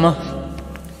కాదమ్మా.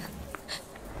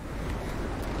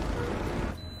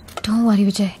 Don't worry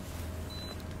Vijay.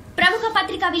 ప్రముఖ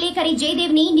పత్రికా విలేకరి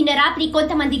జయదేవ్ ని నిన్న రాత్రి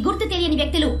కొంతమంది గుర్తు తెలియని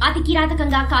వ్యక్తులు అతి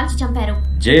కిరాతకంగా కాల్చి చంపారు.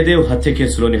 జయదేవ్ హత్య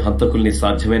కేసులోని హంతకుల్ని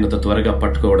సాధ్యమైనంత త్వరగా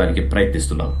పట్టుకోవడానికి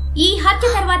ప్రయత్నిస్తున్నాం. ఈ హత్య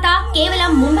తర్వాత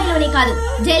కేవలం ముంబైలోనే కాదు,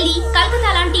 ఢిల్లీ,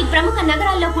 కల్కతా లాంటి ప్రముఖ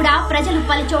నగరాల్లో కూడా ప్రజలు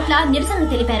పలు చోట్ల నిరసనలు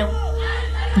తెలిపారు.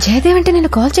 జయదేవ్ అంటే నేను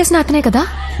కాల్ చేసిన అతనే కదా?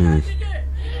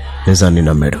 నిజాన్ని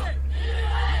నమ్మాడు.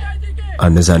 ఆ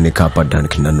నిజాన్ని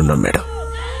కాపాడడానికి నన్ను నమ్మాడు.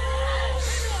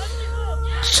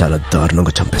 చాలా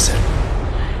దారుణంగా చంపేశారు.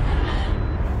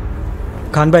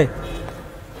 ఖాన్ భాయ్,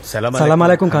 సలాం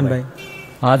అలైకుం ఖాన్ భాయ్.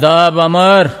 ఆదాబ్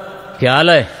అమర్,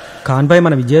 క్యాలే? ఖాన్ భాయ్,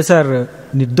 మన విజయ్ సార్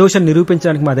నిర్దోషం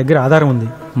నిరూపించడానికి మా దగ్గర ఆధారం ఉంది.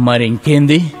 మరి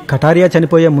ఇంకేంది? కటారియా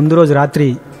చనిపోయే ముందు రోజు రాత్రి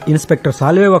ఇన్స్పెక్టర్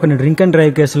సాల్వే ఒకని డ్రింక్ అండ్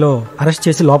డ్రైవ్ కేసులో అరెస్ట్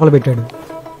చేసి లోపల పెట్టాడు.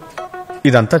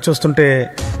 ఇదంతా చూస్తుంటే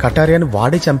కటారియాని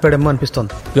వాడే చంపాడేమో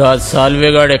అనిపిస్తోంది.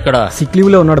 సాల్వేగాడు ఎక్కడ? సిక్ లీవ్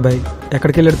లో ఉన్నాడు బాయ్,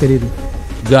 ఎక్కడికి వెళ్ళాడు తెలియదు.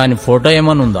 దాని ఫోటో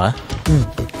ఏమన్నా ఉందా?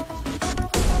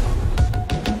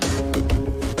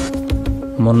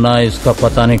 మున్నా ఇస్కా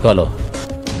పతాని కాలో.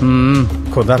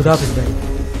 ఖుదాఫిజ్ బాయ్,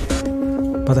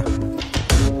 పద.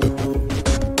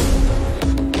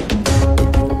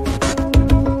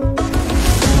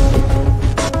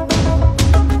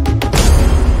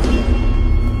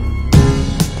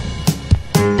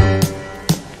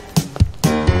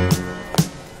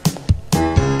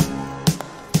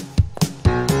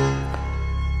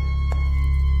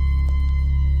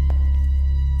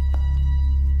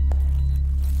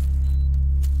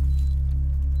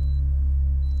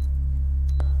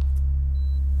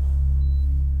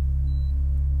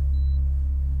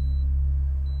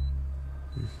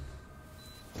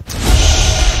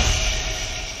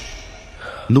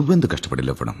 నువ్వెందుకు కష్టపడి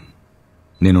లేపడం?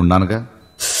 నేనున్నానుగా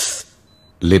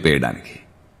లేపేయడానికి.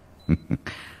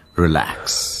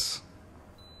 రిలాక్స్.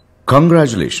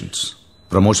 కంగ్రాచులేషన్స్,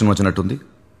 ప్రమోషన్ వచ్చినట్టుంది.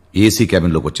 AC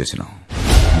క్యాబిన్లోకి వచ్చేసినావు.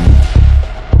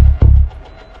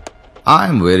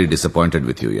 I'm very disappointed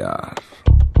with you యార్.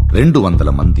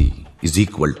 200 మంది is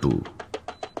equal to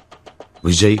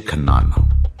Vijay Khanna అన్నావు.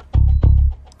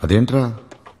 అదేంట్రా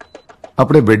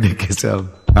అప్పుడే బెడ్ ఎక్కేసావు?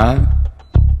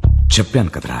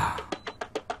 చెప్పాను కదరా,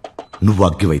 నువ్వు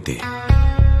అగ్గివైతే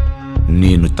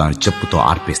నేను తాను చెప్పుతో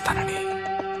ఆర్పేస్తానని.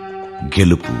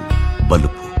 గెలుపు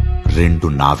బలుపు 2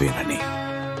 నావేనని.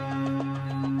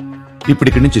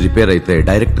 ఇప్పటిక్కడి నుంచి రిపేర్ అయితే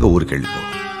డైరెక్ట్ గా ఊరికెళ్ళిపో.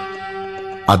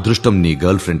 అదృష్టం నీ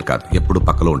గర్ల్ ఫ్రెండ్ కాదు, ఎప్పుడు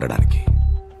పక్కలో ఉండడానికి.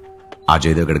 ఆ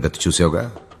జయదేవ్ గడి గతి చూసావుగా.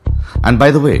 And by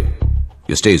the way,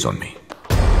 you stays on me.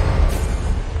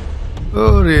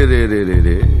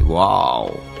 Ray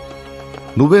wow,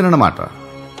 నువ్వేనన్నమాట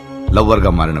lover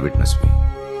గా మారిన విట్నెస్.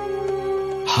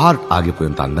 హార్ట్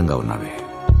ఆగిపోయేంత అందంగా ఉన్నావే.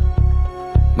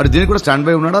 మరి దీనికి కూడా స్టాండ్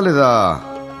బై ఉన్నాడా, లేదా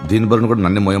దీని బరును కూడా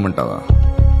నన్ను మోయమంటావా?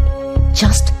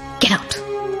 Just get out.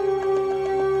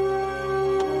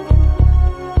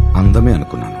 అందమే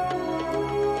అనుకున్నాను,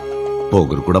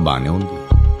 పోగురు కూడా బానే ఉంది.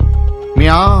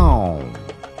 Meow,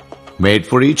 made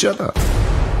for each other.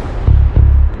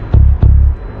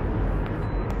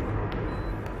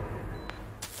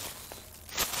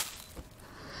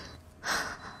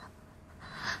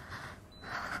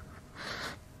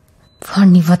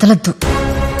 వాణ్ణి వదలద్దు.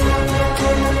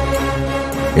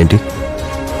 ఏంటి?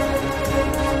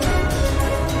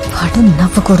 వాడు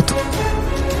నవ్వకూడదు.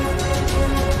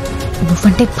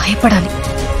 నువ్వంటే భయపడాలి.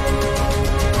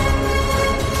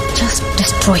 Just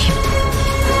destroy him.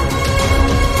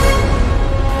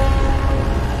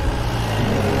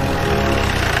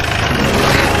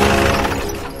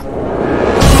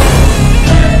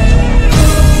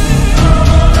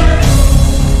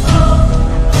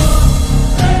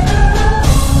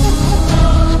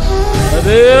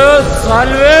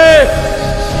 Salve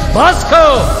Bosco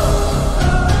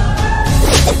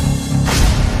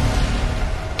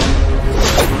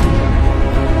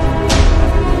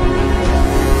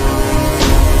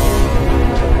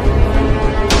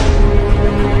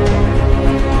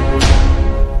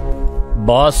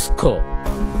Bosco,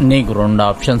 నీకు 2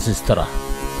 ఆప్షన్స్ ఇస్తారా?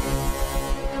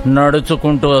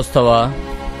 నడుచుకుంటూ వస్తావా,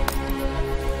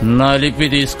 నలిపి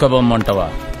తీసుకుపోమ్మంటావా?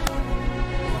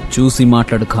 చూసి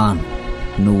మాట్లాడు ఖాన్,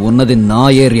 నువ్వు ఉన్నది నా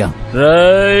ఏరియా.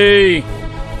 రేయ్,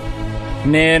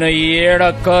 నేను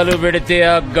ఏడక్కాలు పెడితే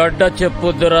ఆ గడ్డ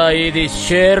చెప్పుద్దురా ఇది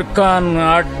షేర్ ఖాన్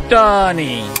అడ్డా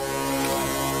అని.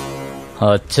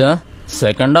 అచ్చా,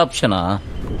 సెకండ్ ఆప్షనా?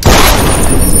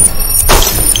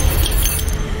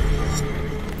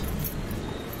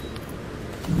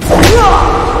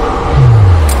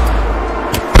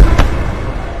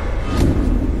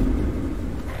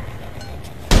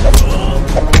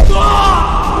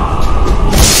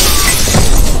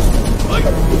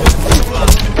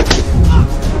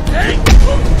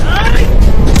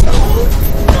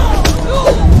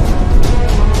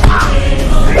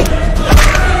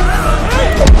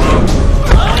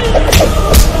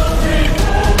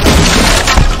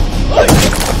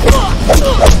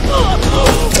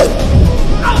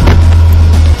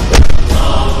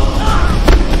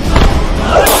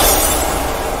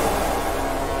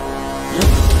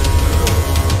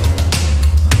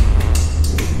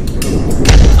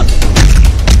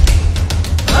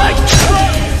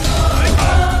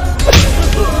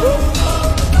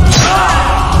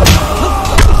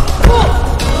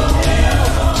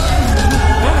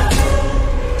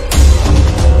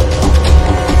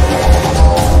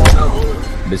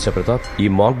 మిస్టర్ ప్రతాప్, ఈ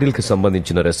మాక్ డీల్ కి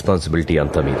సంబంధించిన రెస్పాన్సిబిలిటీ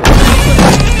అంతా మీదే.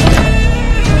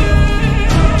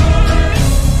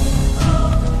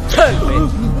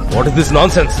 What is this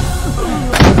nonsense?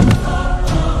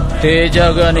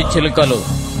 తేజగాని చిలుకలు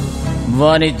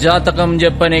వాని జాతకం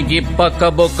చెప్పనికి పక్క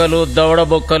బొక్కలు దవడ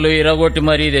బొక్కలు ఇరగొట్టి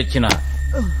మరీ తెచ్చిన.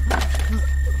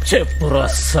 చెప్పురా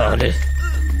సాలే,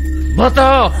 బతా.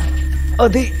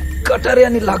 అది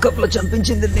కటారియాని లాకప్ లో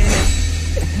చంపించింది నేనే.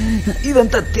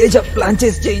 ఇదంతా తేజ ప్లాన్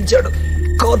చేసి చేయించాడు.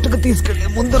 కోర్టుకు తీసుకెళ్లే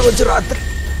ముందు రోజు రాత్రి.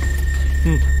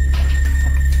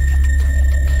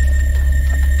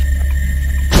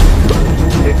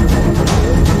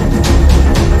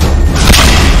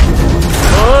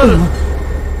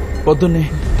 పొద్దున్నే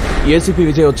ఏసీపీ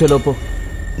విజయ్ వచ్చేలోపు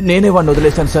నేనే వాడిని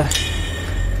వదిలేశాను సార్.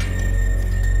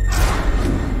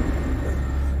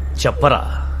 చెప్పరా,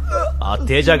 ఆ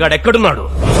తేజగాడు ఎక్కడున్నాడు?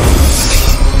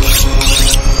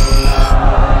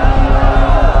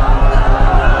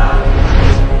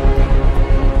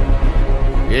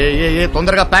 ఏ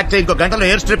తొందరగా ప్యాక్ చేయి, ఇంకో గంటలో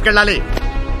ఎయిర్ స్ట్రిప్కి వెళ్ళాలి.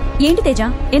 ఏంటి తేజ,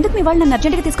 ఎందుకు మీ వాళ్ళు నన్ను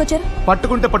అర్జెంట్ గా తీసుకొచ్చారు?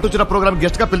 పట్టుకుంటే పట్టుచిన ప్రోగ్రామ్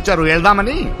గెస్ట్ గా పిలిచారు,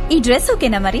 వెళ్దామని. ఈ డ్రెస్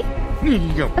ఓకేనా మరి?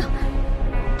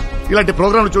 ఇలాంటి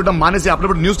ప్రోగ్రాంలు చూడడం మానేసి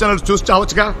అప్పుడప్పుడు న్యూస్ ఛానల్స్ చూసి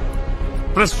చావచ్చుగా.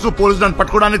 ప్రెస్ పోలీసులు నన్ను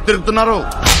పట్టుకోవడానికి తిరుగుతున్నారు.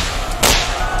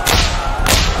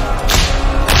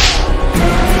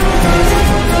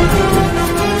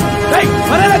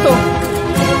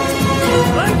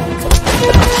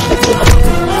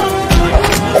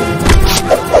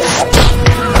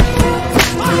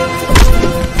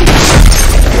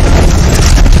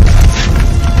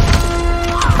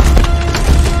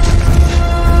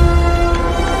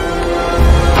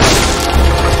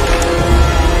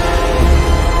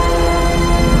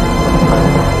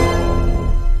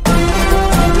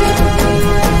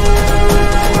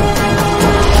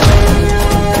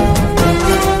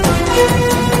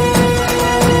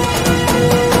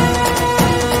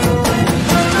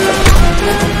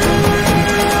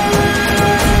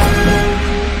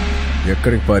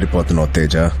 ఎక్కడికి పారిపోతున్నావు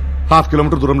తేజ? 1/2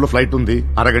 కిలోమీటర్ దూరంలో ఫ్లైట్ ఉంది,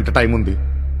 అరగంట టైం ఉంది.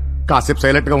 కాసేపు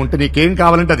సైలెంట్ గా ఉంటే నీకేం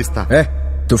కావాలంటే అది ఇస్తా.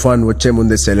 తుఫాన్ వచ్చే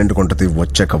ముందే సైలెంట్ ఉంటది,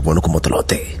 వచ్చాక వణుకు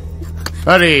మొదలవుతాయి.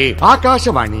 అరే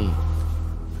ఆకాశవాణి,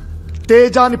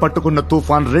 తేజాని పట్టుకున్న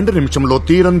తుఫాన్ 2 నిమిషంలో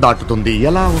తీరం దాటుతుంది.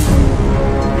 ఎలా ఉంది?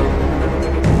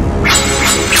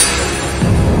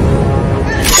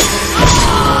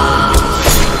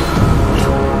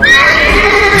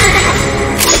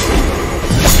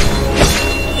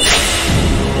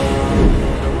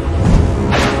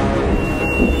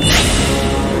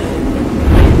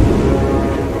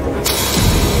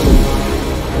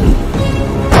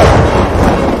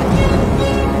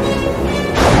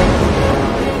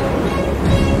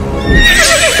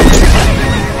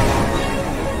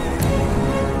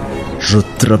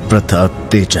 రుద్రప్రతాప్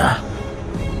తేజ,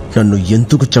 నన్ను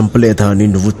ఎందుకు చంపలేదా అని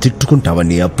నువ్వు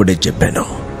తిట్టుకుంటావని అప్పుడే చెప్పాను.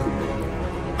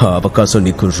 ఆ అవకాశం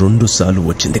నీకు 2 సార్లు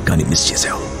వచ్చింది, కానీ మిస్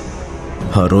చేశావు.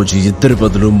 ఆ రోజు 2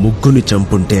 బదులు 3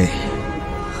 చంపుంటే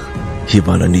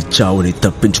ఇవాళ నీ చావుని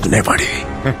తప్పించుకునేవాడి.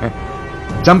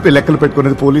 చంపి లెక్కలు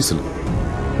పెట్టుకునేది పోలీసులు,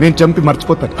 నేను చంపి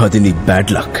మర్చిపోతాను. అది నీ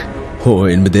బ్యాడ్ లక్. ఓ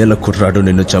 8 ఏళ్ల కుర్రాడు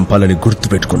నిన్ను చంపాలని గుర్తు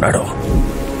పెట్టుకున్నాడు.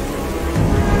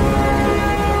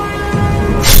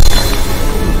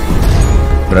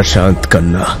 ప్రశాంత్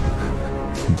కన్నా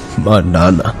మా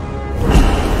నాన్న.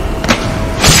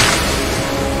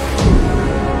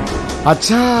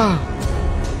 అచ్చా,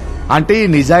 అంటే ఈ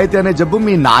నిజాయితీ అనే జబ్బు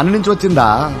మీ నాన్న నుంచి వచ్చిందా?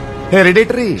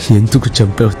 హెరిడిటరీ. ఎందుకు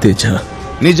చంపావు తేజ?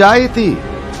 నిజాయితీ.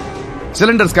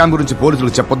 సిలిండర్ స్కామ్ గురించి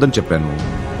పోలీసులకు చెప్పొద్దని చెప్పాను.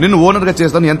 నిన్ను ఓనర్ గా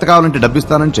చేస్తాను, ఎంత కావాలంటే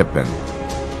డబ్బిస్తానని చెప్పాను.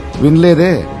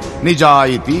 వినలేదే.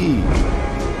 నిజాయితీ.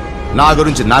 నా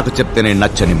గురించి నాకు చెప్తేనే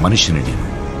నచ్చని మనిషిని నేను.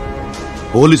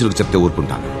 పోలీసులకు చెప్తే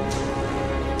ఊరుకుంటాను.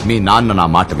 మీ నాన్న నా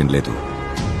మాట వినలేదు,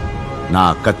 నా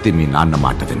కత్తి మీ నాన్న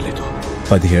మాట వినలేదు.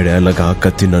 17 ఏళ్లగా ఆ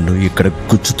కత్తి నన్ను ఇక్కడ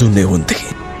గుచ్చుతూనే ఉంది.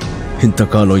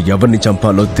 ఇంతకాలం ఎవరిని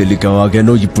చంపాలో తెలియక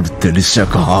ఆగానో, ఇప్పుడు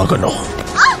తెలిసాక ఆగను.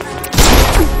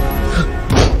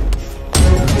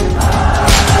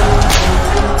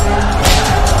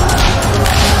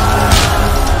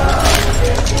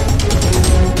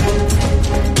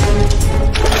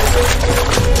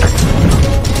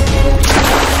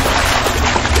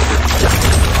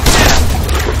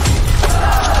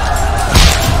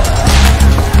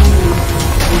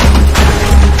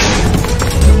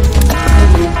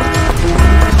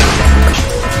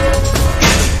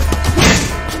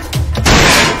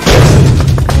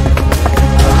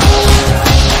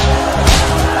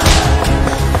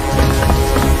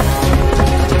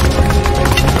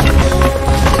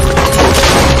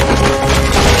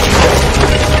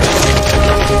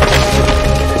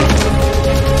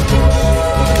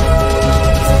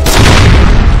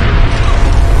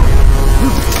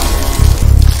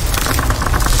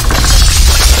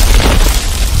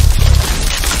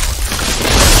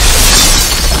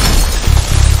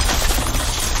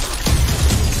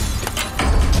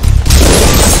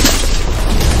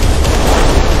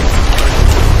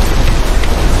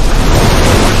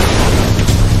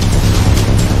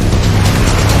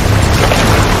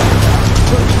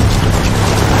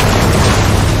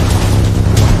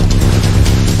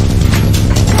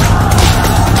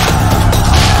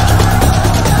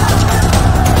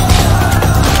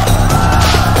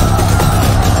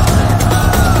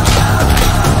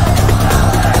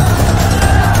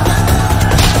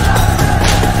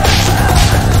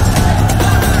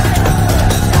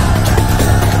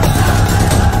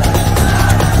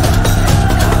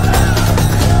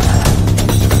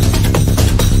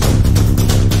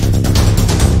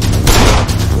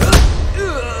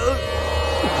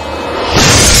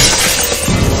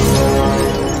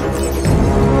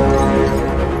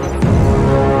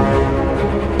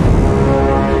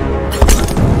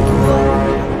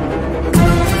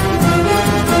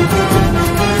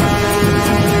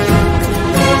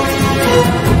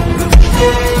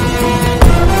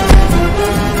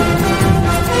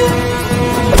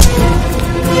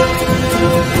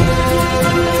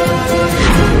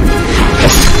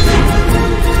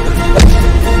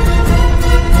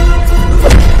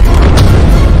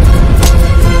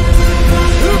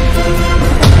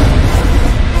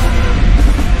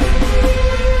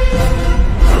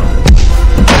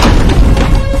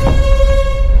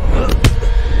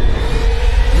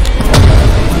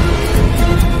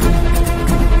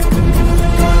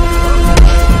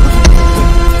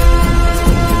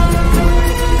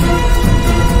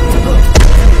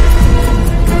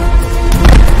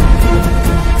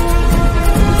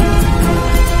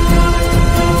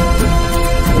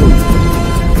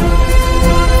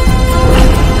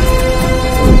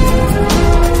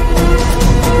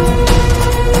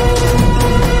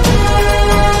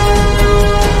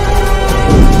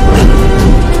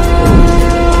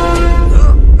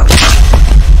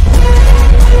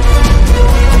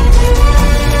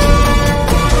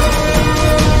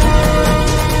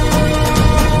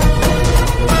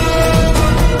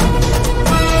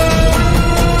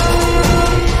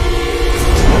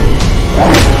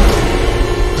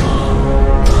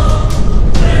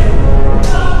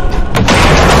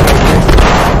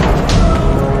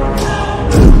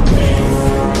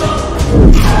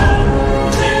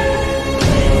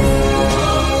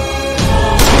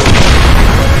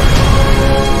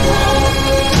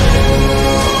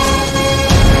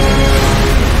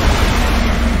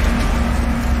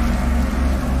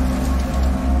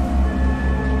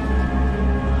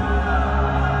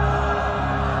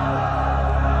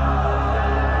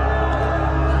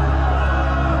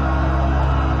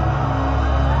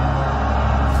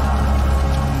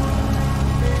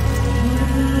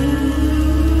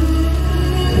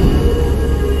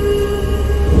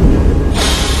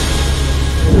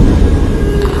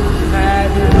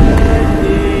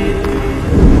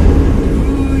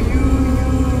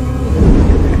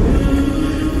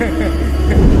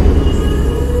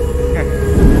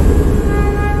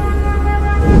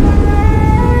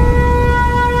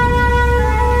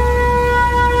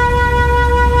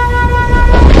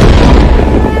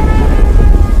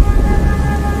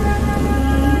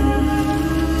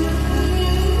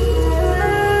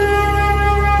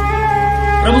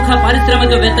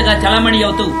 పారిశ్రామికవేత్తగా చలామణి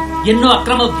అవుతూ ఎన్నో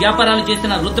అక్రమ వ్యాపారాలు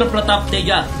చేసిన రుద్రప్రతాప్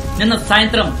తేజ నిన్న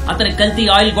సాయంత్రం అతని కల్తీ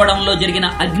ఆయిల్ గోడౌన్లో జరిగిన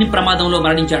అగ్ని ప్రమాదంలో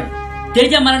మరణించాడు.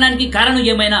 తేజ మరణానికి కారణం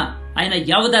ఏమైనా ఆయన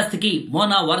యావదాస్తికి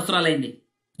మోనా వారసురాలైంది.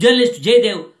 జర్నలిస్ట్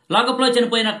జయదేవ్ లాకప్ లో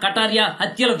చనిపోయిన కటారియా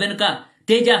హత్యల వెనుక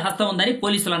తేజ హస్తం ఉందని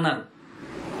పోలీసులు అన్నారు.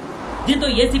 దీంతో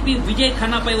ఏసీపీ విజయ్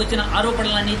ఖన్నాపై వచ్చిన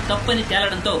ఆరోపణలన్నీ తప్పని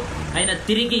తేలడంతో ఆయన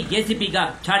తిరిగి ఏసీపీగా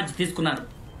ఛార్జ్ తీసుకున్నారు.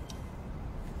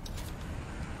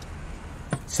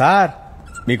 సార్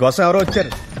మీకోసం ఎవరో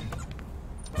వచ్చారు.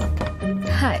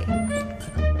 హాయ్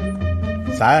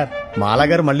సార్ మాలా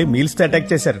గారు మళ్ళీ మీల్స్ తో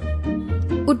అటాక్ చేశారు.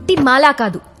 ఉట్టి మాలా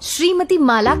కాదు, శ్రీమతి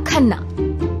మాలా ఖన్నా.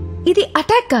 ఇది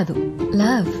అటాక్ కాదు,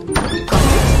 లవ్.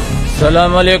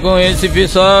 సలాం అలైకుం ఏసీపీ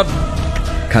సాబ్.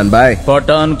 ఖాన్ బాయ్,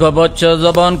 పఠాన్ కా బచ్చా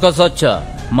జబాన్ కా సచ్చా.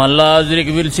 మళ్ళా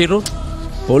హాజరీకి పిలిచిరు.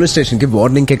 పోలీస్ స్టేషన్ కి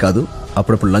వార్నింగ్ కే కాదు,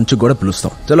 అప్పుడప్పుడు లంచ్ కూడా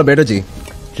పిలుస్తాం. చలో బేటోజీ.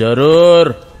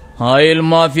 జరూర్. ఆయిల్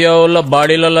మాఫియా వల్ల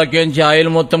బాడీలలోకించి ఆయిల్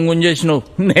మొత్తం గుంజేసినావు.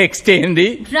 నెక్స్ట్ ఏంది?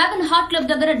 డ్రాగన్ హార్ట్ క్లబ్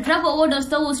దగ్గర డ్రగ్ ఓవర్డోస్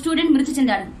తో ఓ స్టూడెంట్ మృతి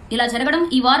చెందాడు. ఇలా జరగడం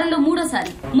ఈ వారంలో 3వ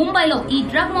సారి. ముంబైలో ఈ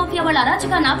డ్రగ్ మాఫియా వాళ్ళ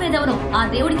అరాచకాన్ని ఆపేదెవరో ఆ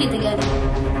దేవుడికే తెలియాలి.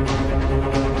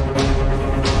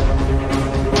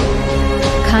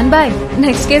 Khan bye,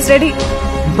 next case ready.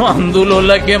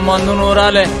 మందులోకే మందు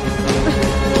నూరాలే.